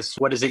practice?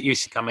 What is it you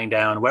see coming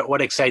down?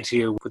 What excites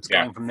you? What's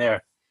going from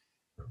there?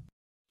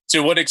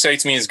 So what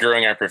excites me is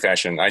growing our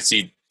profession. I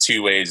see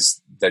two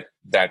ways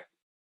that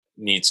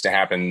needs to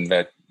happen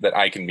that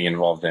I can be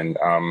involved in.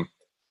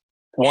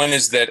 One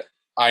is that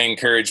I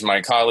encourage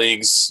my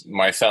colleagues,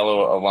 my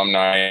fellow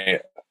alumni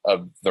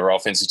of the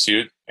Rolf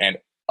Institute and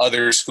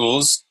other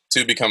schools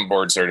to become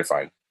board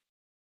certified.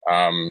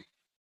 And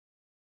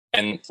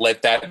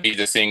let that be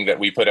the thing that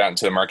we put out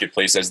into the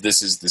marketplace as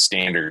this is the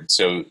standard.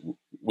 So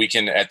we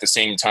can at the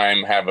same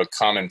time have a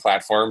common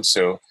platform.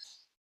 So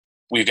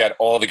we've got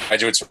all the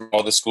graduates from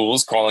all the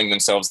schools calling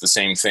themselves the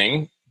same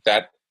thing.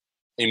 That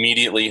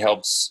immediately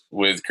helps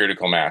with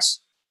critical mass.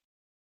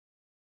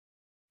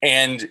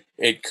 And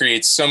it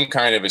creates some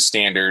kind of a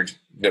standard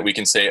that we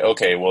can say,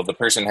 okay, well, the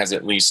person has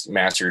at least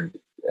mastered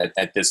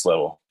at this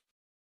level.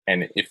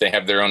 And if they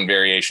have their own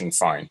variation,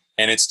 fine.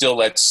 And it still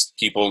lets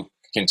people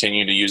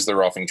continue to use the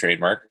Rolfing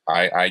trademark.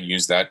 I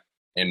use that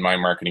in my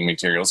marketing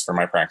materials for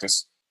my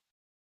practice.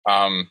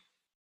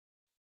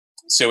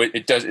 So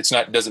it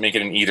doesn't make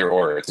it an either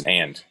or, it's an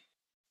and.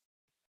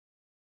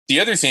 The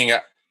other thing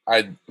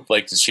I'd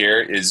like to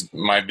share is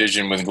my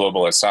vision with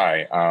Global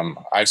SI.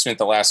 I've spent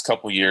the last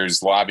couple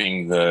years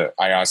lobbying the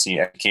IASI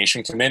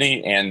Education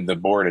Committee and the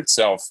board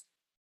itself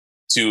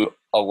to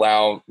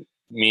allow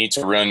me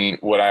to run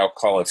what I'll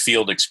call a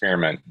field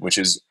experiment, which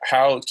is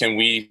how can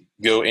we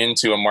go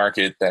into a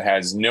market that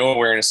has no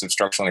awareness of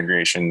structural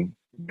integration,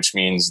 which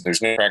means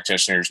there's no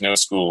practitioners, no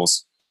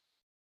schools.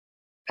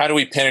 How do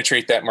we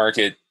penetrate that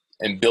market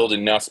and build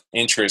enough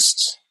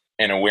interest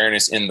and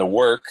awareness in the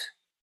work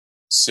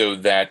so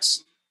that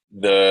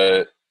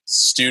the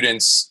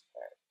students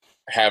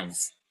have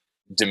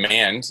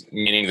demand,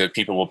 meaning that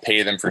people will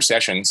pay them for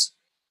sessions?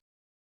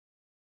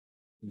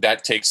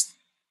 That takes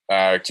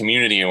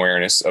community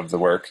awareness of the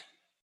work.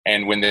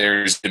 And when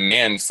there's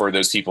demand for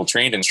those people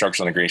trained in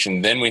structural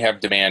integration, then we have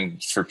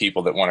demand for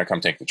people that want to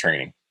come take the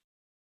training.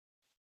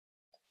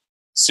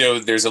 So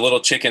there's a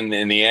little chicken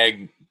and the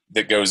egg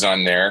that goes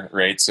on there,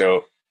 right?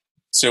 So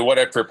what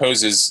I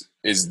propose is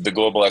the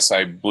Global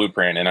SI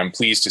Blueprint. And I'm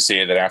pleased to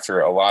say that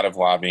after a lot of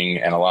lobbying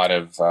and a lot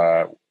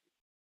of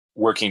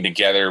working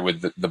together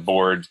with the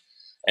board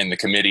and the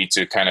committee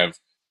to kind of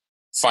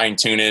fine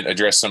tune it,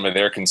 address some of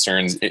their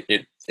concerns,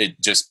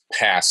 it just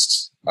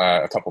passed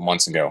a couple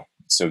months ago.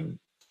 So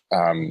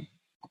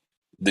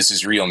this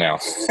is real now.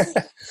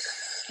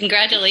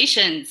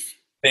 Congratulations.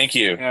 Thank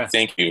you. Yeah.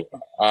 Thank you.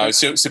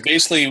 So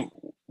basically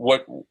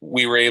what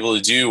we were able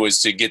to do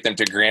was to get them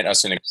to grant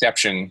us an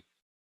exception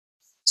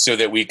so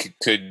that we could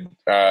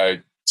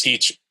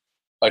teach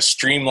a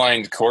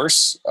streamlined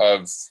course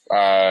of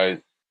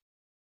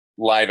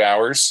live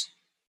hours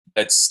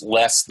that's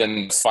less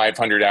than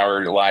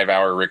 500-hour live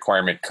hour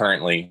requirement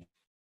currently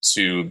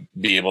to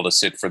be able to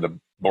sit for the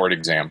board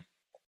exam.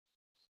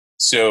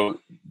 So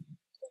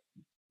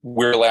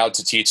we're allowed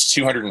to teach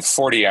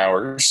 240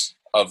 hours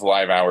of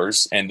live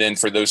hours. And then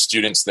for those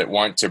students that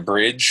want to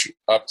bridge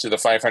up to the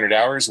 500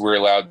 hours, we're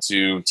allowed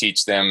to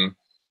teach them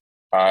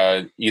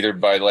either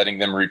by letting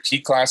them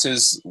repeat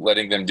classes,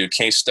 letting them do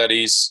case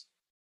studies,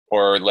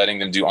 or letting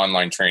them do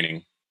online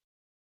training.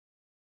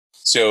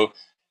 So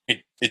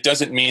it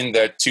doesn't mean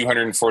that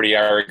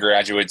 240-hour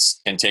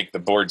graduates can take the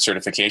board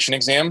certification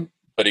exam,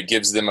 but it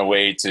gives them a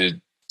way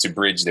to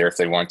bridge there if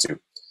they want to.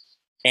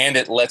 And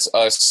it lets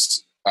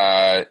us,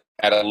 at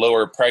a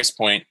lower price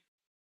point,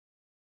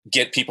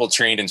 get people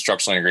trained in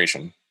structural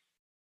integration.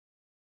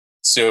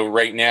 So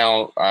right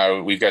now,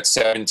 we've got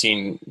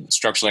 17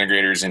 structural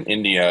integrators in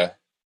India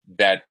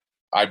that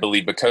I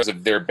believe, because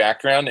of their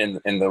background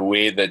and the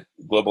way that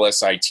Global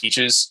SI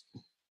teaches,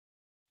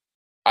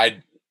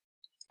 I'd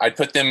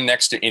put them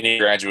next to any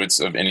graduates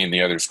of any of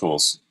the other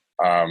schools.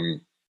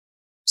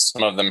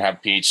 Some of them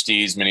have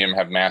PhDs, many of them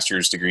have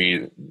master's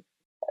degree,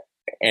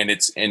 and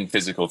it's in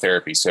physical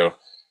therapy. So,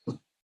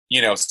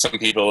 some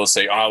people will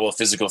say, oh, well,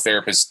 physical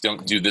therapists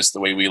don't do this the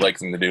way we like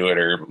them to do it,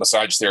 or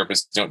massage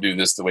therapists don't do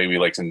this the way we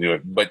like them to do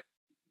it. But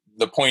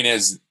the point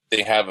is,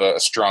 they have a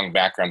strong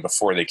background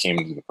before they came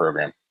into the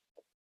program.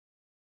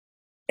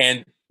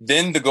 And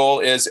then the goal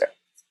is,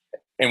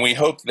 and we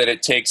hope that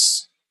it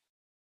takes,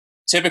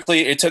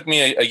 typically it took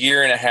me a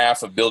year and a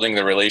half of building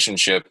the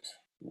relationship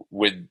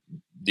with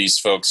these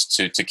folks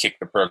to kick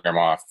the program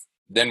off.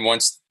 Then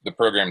once the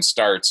program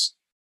starts,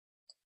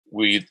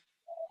 we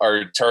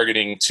are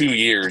targeting 2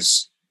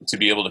 years to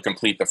be able to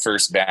complete the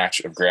first batch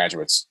of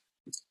graduates.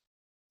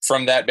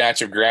 From that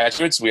batch of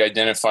graduates, we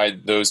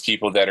identified those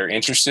people that are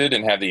interested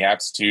and have the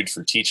aptitude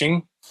for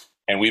teaching,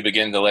 and we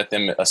begin to let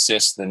them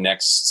assist the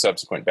next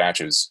subsequent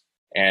batches.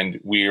 And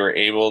we were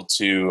able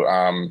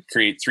to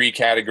create 3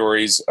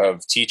 categories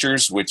of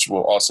teachers, which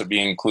will also be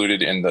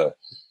included in the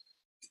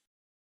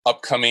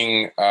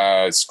upcoming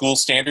school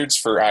standards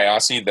for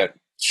IASSE that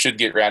should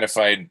get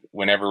ratified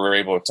whenever we're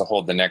able to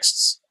hold the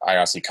next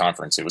IASSE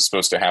conference. It was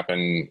supposed to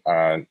happen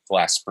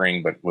last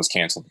spring, but was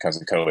canceled because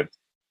of COVID.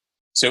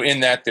 So in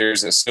that,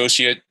 there's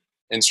associate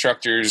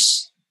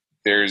instructors,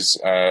 there's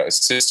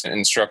assistant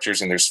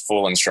instructors, and there's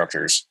full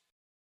instructors.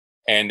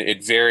 And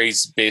it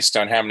varies based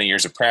on how many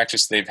years of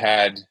practice they've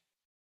had.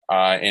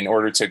 In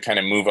order to kind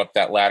of move up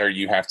that ladder,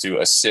 you have to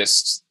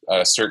assist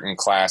a certain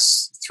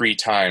class 3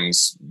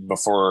 times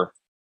before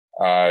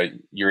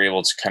you're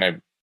able to kind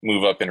of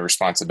move up in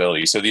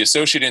responsibility. So the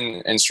associate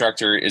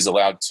instructor is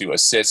allowed to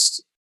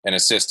assist an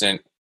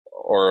assistant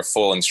or a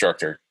full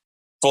instructor.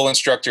 Full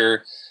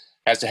instructor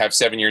has to have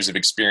 7 years of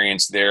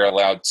experience. They're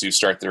allowed to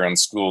start their own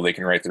school. They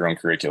can write their own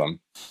curriculum.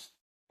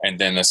 And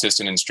then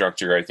assistant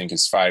instructor, I think,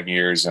 is 5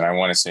 years. And I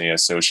want to say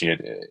associate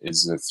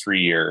is a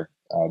 3-year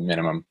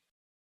minimum.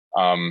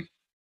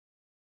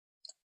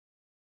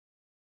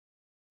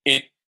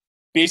 It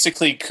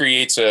basically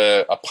creates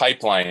a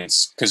pipeline,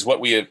 because what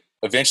we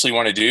eventually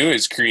want to do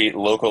is create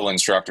local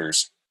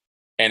instructors.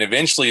 And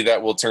eventually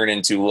that will turn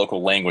into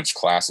local language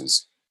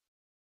classes.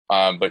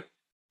 But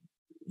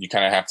you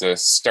kind of have to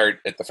start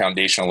at the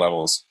foundational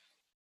levels.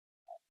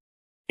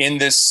 In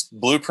this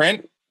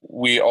blueprint,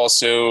 we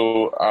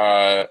also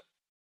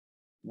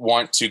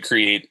want to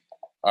create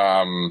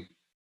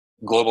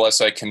global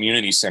SI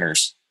community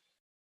centers.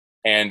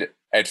 And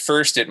at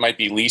first, it might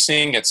be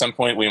leasing. At some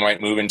point, we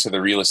might move into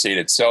the real estate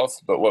itself.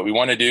 But what we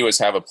want to do is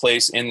have a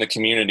place in the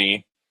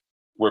community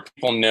where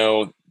people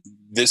know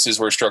this is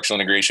where structural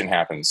integration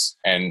happens.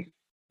 And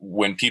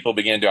when people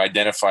begin to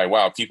identify,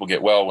 wow, people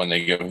get well when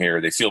they go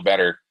here, they feel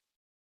better.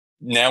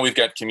 Now we've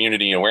got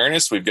community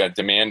awareness. We've got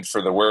demand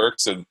for the work.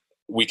 So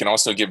we can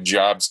also give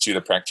jobs to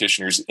the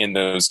practitioners in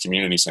those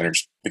community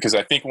centers. Because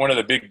I think one of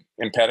the big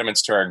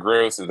impediments to our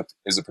growth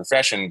as a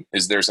profession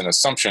is there's an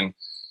assumption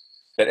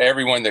that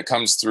everyone that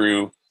comes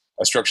through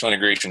a structural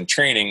integration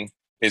training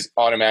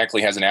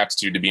automatically has an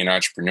aptitude to be an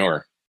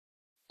entrepreneur.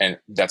 And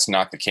that's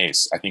not the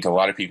case. I think a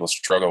lot of people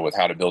struggle with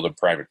how to build a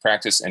private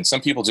practice, and some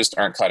people just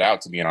aren't cut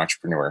out to be an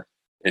entrepreneur.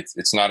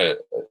 It's not a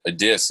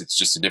diss, it's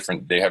just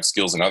they have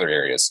skills in other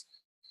areas.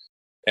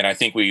 And I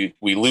think we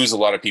lose a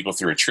lot of people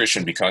through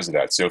attrition because of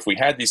that. So if we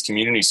had these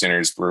community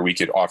centers where we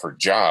could offer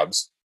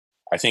jobs,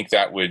 I think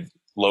that would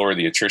lower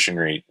the attrition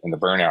rate and the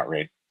burnout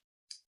rate.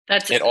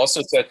 It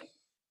also said,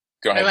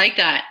 go ahead. I like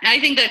that. I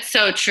think that's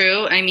so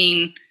true. I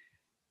mean,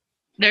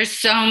 there's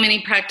so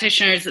many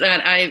practitioners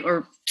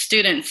or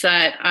students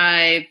that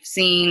I've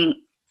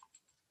seen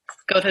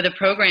go through the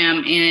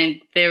program,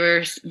 and they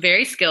were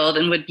very skilled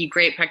and would be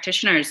great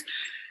practitioners.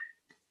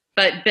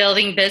 But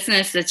building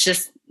business, it's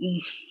just,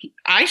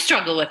 I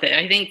struggle with it.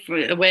 I think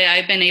the way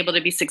I've been able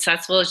to be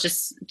successful is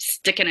just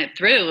sticking it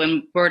through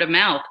and word of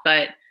mouth.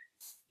 But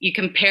you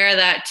compare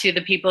that to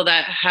the people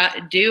that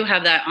do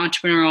have that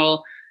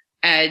entrepreneurial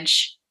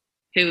edge,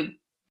 who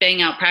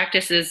bang out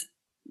practices.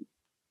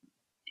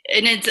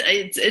 And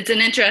it's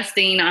an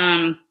interesting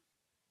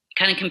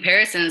kind of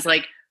comparison. Is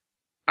like,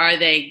 are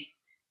they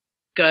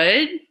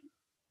good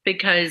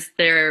because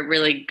they're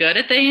really good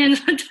at the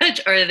hands-on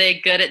touch, or are they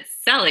good at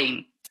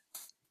selling?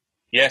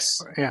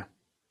 Yes. Yeah.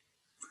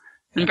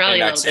 And probably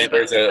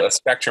there's a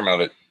spectrum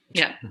of it.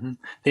 Yeah. Mm-hmm.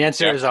 The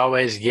answer is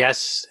always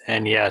yes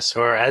and yes.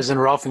 Or as in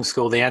Rolfing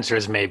School, the answer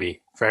is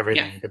maybe for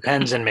everything. Yeah.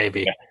 Depends and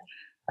maybe.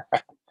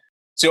 Yeah.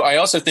 So I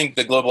also think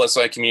the Global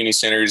SI Community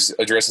Centers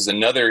addresses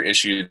another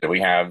issue that we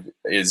have,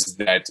 is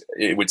that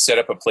it would set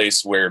up a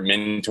place where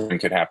mentoring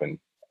could happen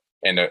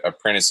and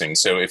apprenticing.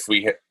 So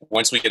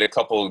once we get a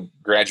couple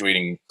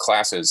graduating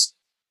classes,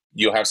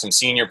 you'll have some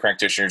senior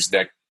practitioners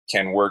that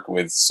can work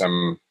with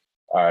some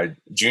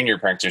junior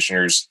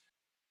practitioners,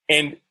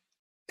 and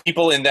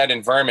people in that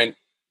environment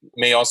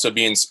may also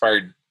be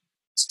inspired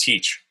to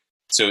teach.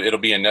 So it'll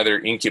be another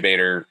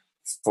incubator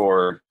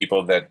for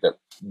people that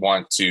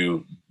want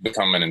to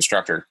become an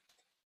instructor.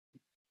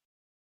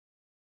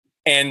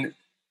 And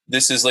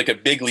this is like a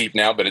big leap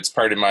now, but it's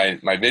part of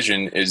my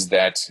vision, is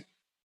that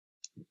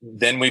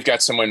then we've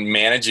got someone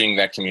managing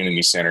that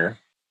community center.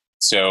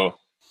 So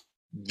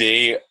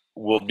they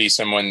will be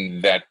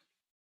someone that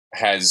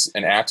has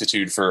an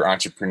aptitude for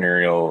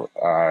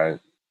entrepreneurial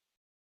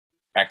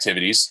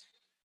activities.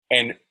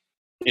 And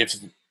if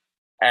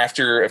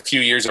after a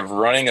few years of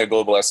running a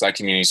Global SI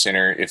Community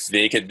Center, if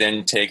they could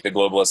then take the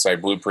Global SI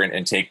blueprint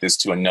and take this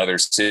to another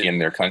city in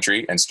their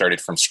country and start it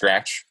from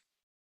scratch,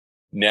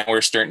 now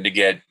we're starting to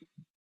get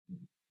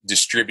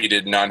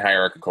distributed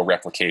non-hierarchical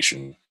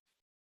replication.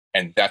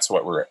 And that's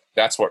what we're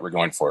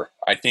going for.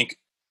 I think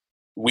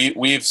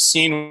we've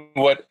seen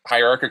what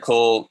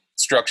hierarchical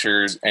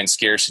structures and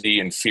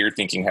scarcity and fear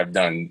thinking have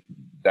done.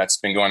 That's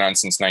been going on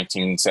since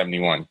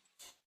 1971.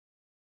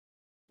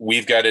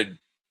 We've got to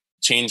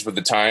change with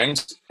the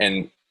times,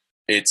 and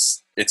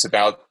it's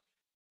about,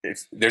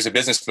 if there's a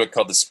business book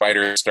called The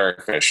Spider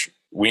Starfish.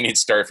 We need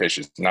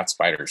starfishes, not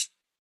spiders.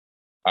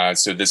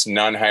 So this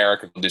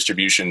non-hierarchical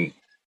distribution,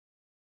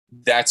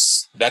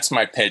 that's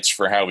my pitch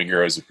for how we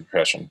grow as a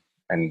profession,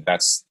 and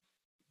that's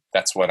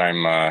what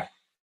I'm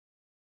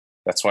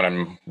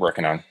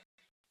working on.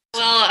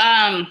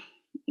 Well,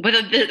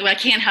 I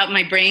can't help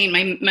my brain.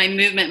 My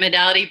movement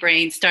modality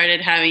brain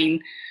started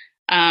having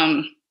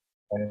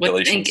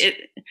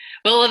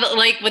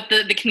like with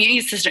the community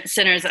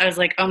centers. I was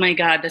like, oh my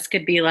God, this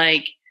could be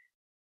like,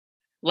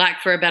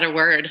 lack for a better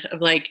word,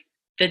 of like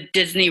the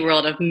Disney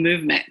World of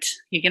movement.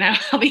 You can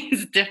have all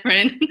these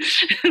different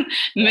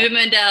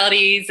movement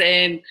modalities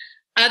and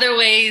other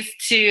ways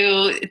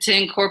to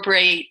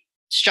incorporate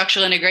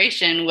structural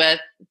integration with,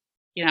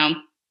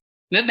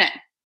 movement,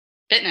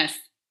 fitness.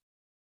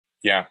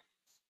 Yeah.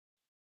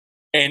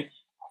 And,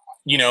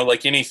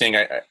 like anything,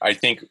 I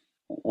think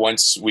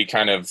once we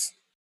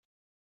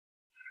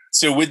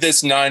so with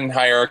this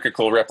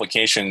non-hierarchical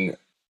replication,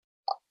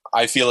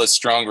 I feel a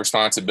strong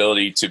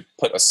responsibility to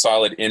put a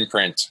solid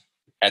imprint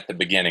at the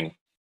beginning.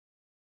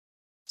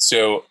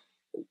 So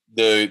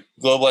the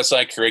Global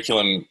SI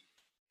curriculum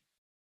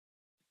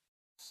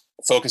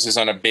focuses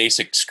on a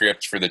basic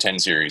script for the 10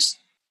 series.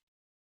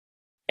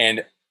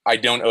 And I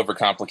don't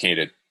overcomplicate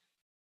it.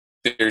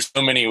 There's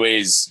so many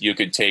ways you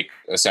could take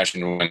a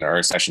session 1 or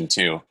a session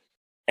 2.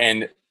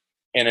 And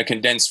in a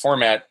condensed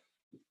format,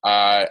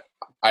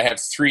 I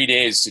have 3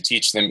 days to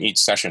teach them each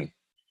session.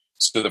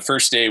 So the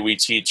first day we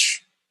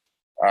teach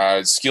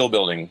skill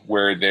building,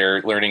 where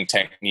they're learning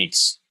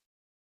techniques.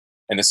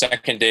 And the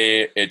second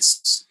day,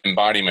 it's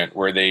embodiment,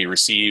 where they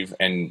receive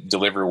and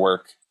deliver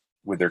work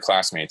with their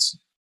classmates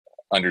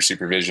under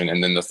supervision.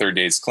 And then the third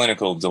day is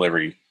clinical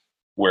delivery,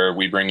 where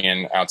we bring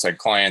in outside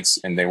clients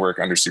and they work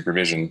under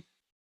supervision.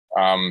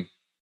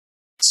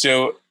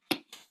 So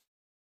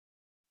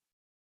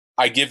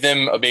I give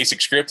them a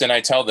basic script and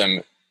I tell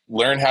them,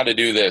 learn how to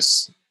do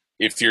this.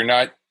 If you're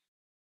not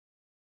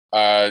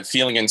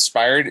feeling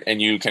inspired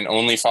and you can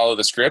only follow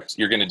the script,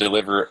 you're going to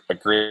deliver a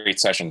great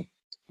session.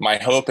 My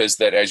hope is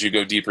that as you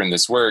go deeper in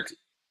this work,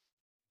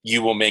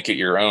 you will make it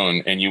your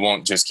own and you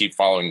won't just keep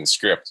following the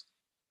script.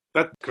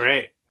 That's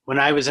great. When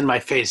I was in my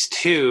phase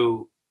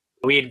 2,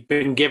 we had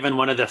been given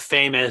one of the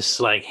famous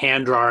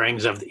hand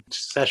drawings of each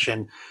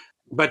session,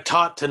 but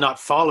taught to not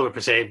follow it per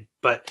se.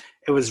 But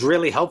it was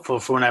really helpful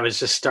for when I was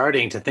just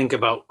starting to think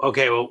about,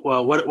 okay,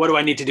 well, what do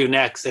I need to do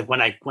next? When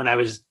I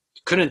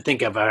couldn't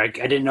think of it, I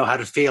didn't know how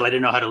to feel, I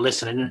didn't know how to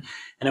listen, and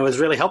it was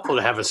really helpful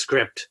to have a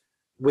script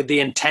with the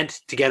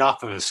intent to get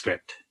off of a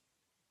script.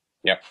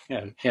 Yep.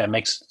 Yeah, it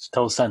makes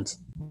total sense.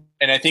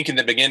 And I think in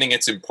the beginning,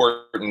 it's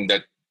important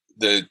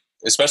that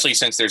especially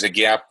since there's a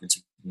gap,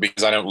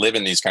 because I don't live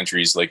in these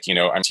countries,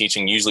 I'm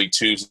teaching usually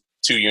two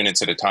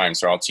units at a time.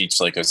 So I'll teach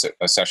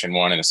a session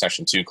 1 and a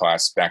session 2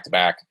 class back to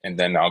back, and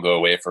then I'll go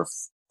away for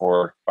 4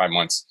 or 5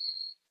 months,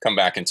 come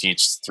back and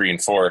teach 3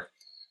 and 4.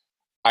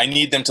 I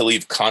need them to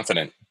leave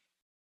confident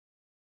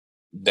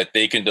that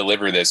they can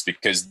deliver this,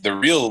 because the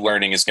real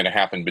learning is going to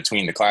happen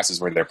between the classes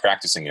where they're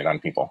practicing it on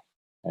people.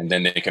 And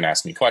then they can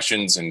ask me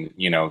questions and,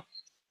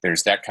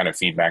 there's that kind of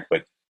feedback.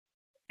 But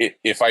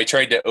if I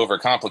tried to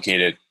overcomplicate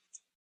it,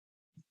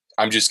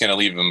 I'm just going to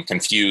leave them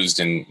confused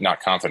and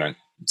not confident.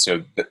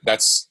 So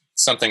that's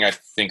something I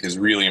think is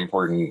really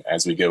important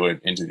as we go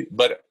into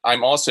but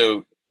I'm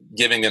also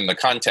giving them the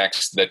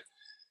context that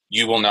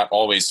you will not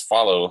always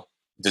follow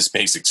this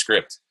basic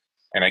script.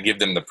 And I give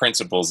them the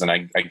principles, and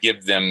I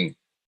give them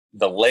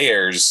the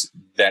layers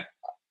that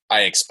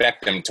I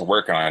expect them to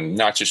work on,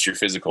 not just your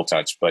physical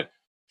touch, but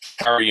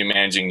how are you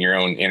managing your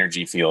own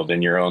energy field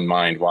and your own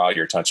mind while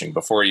you're touching,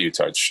 before you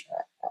touch?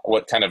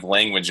 What kind of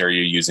language are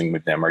you using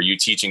with them? Are you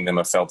teaching them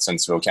a felt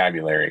sense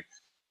vocabulary?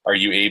 Are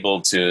you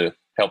able to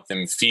help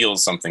them feel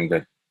something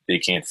that they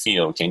can't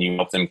feel? Can you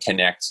help them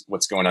connect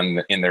what's going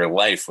on in their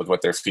life with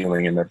what they're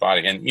feeling in their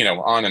body? And,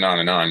 on and on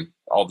and on,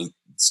 all the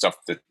stuff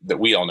that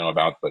we all know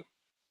about. But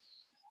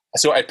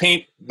so I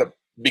paint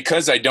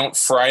because I don't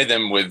fry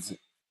them with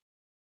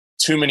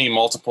too many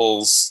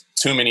multiples,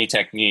 too many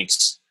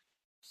techniques,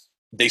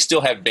 they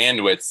still have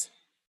bandwidth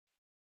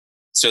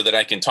so that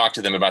I can talk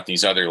to them about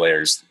these other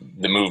layers,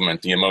 the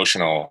movement, the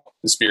emotional,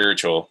 the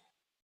spiritual,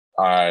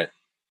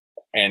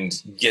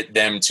 and get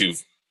them to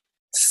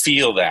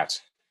feel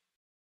that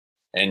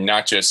and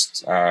not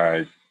just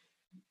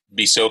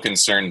be so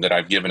concerned that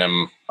I've given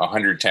them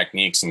 100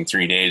 techniques in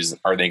 3 days.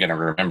 Are they going to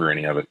remember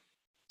any of it?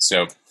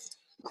 So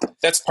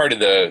that's part of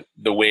the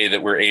way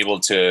that we're able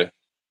to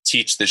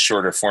teach this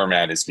shorter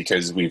format, is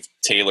because we've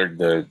tailored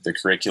the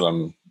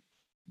curriculum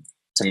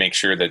to make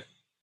sure that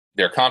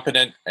they're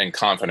competent and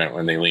confident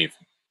when they leave.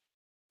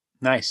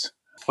 Nice.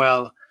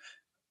 Well,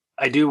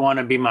 I do want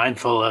to be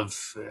mindful of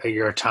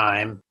your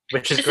time,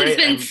 which is this great. This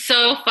has been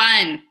so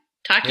fun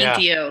talking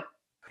to you.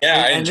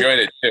 Yeah, I enjoyed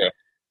it too.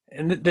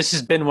 And this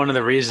has been one of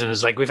the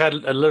reasons, like we've had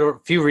a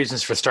few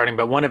reasons for starting,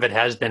 but one of it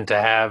has been to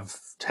have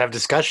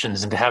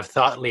discussions and to have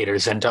thought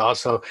leaders, and to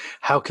also,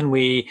 how can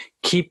we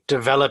keep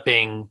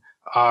developing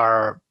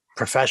our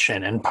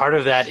profession? And part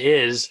of that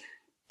is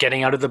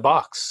getting out of the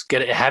box,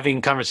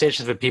 having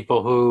conversations with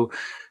people who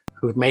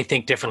may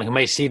think differently, who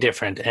may see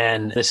different.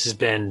 And this has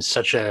been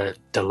such a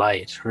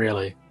delight,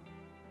 really.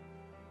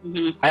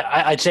 Mm-hmm.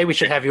 I'd say we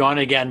should have you on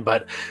again,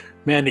 but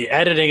man, the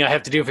editing I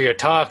have to do for your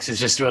talks is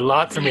just a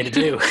lot for me to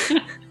do.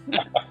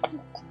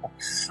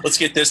 Let's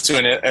get this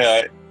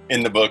to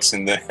in the books,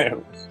 and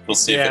we'll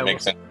see if it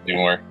makes sense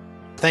anymore.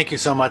 Thank you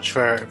so much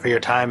for your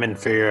time and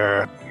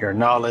for your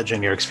knowledge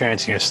and your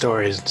experience and your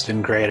stories. It's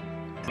been great.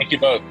 Thank you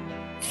both.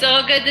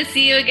 So good to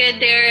see you again,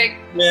 Derek.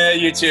 Yeah,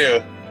 you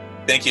too.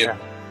 Thank you. Yeah.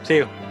 See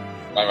you.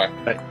 Bye-bye.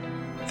 Bye.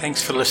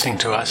 Thanks for listening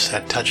to us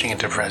at Touching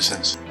into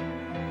Presence.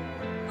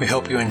 We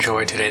hope you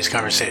enjoyed today's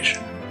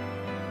conversation.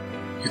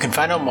 You can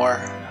find out more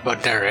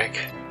about Derek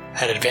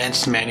at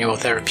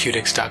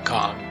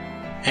advancedmanualtherapeutics.com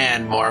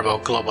and more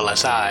about Global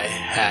SI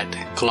at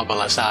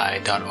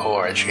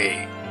globalsi.org.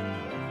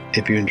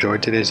 If you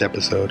enjoyed today's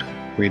episode,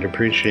 we'd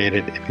appreciate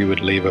it if you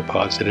would leave a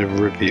positive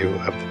review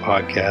of the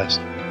podcast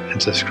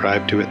and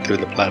subscribe to it through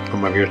the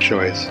platform of your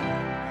choice.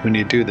 When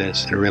you do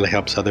this, it really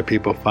helps other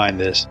people find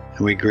this,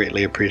 and we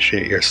greatly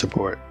appreciate your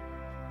support.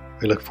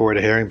 We look forward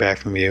to hearing back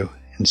from you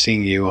and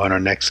seeing you on our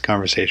next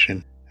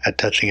conversation at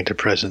Touching into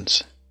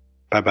Presence.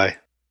 Bye-bye.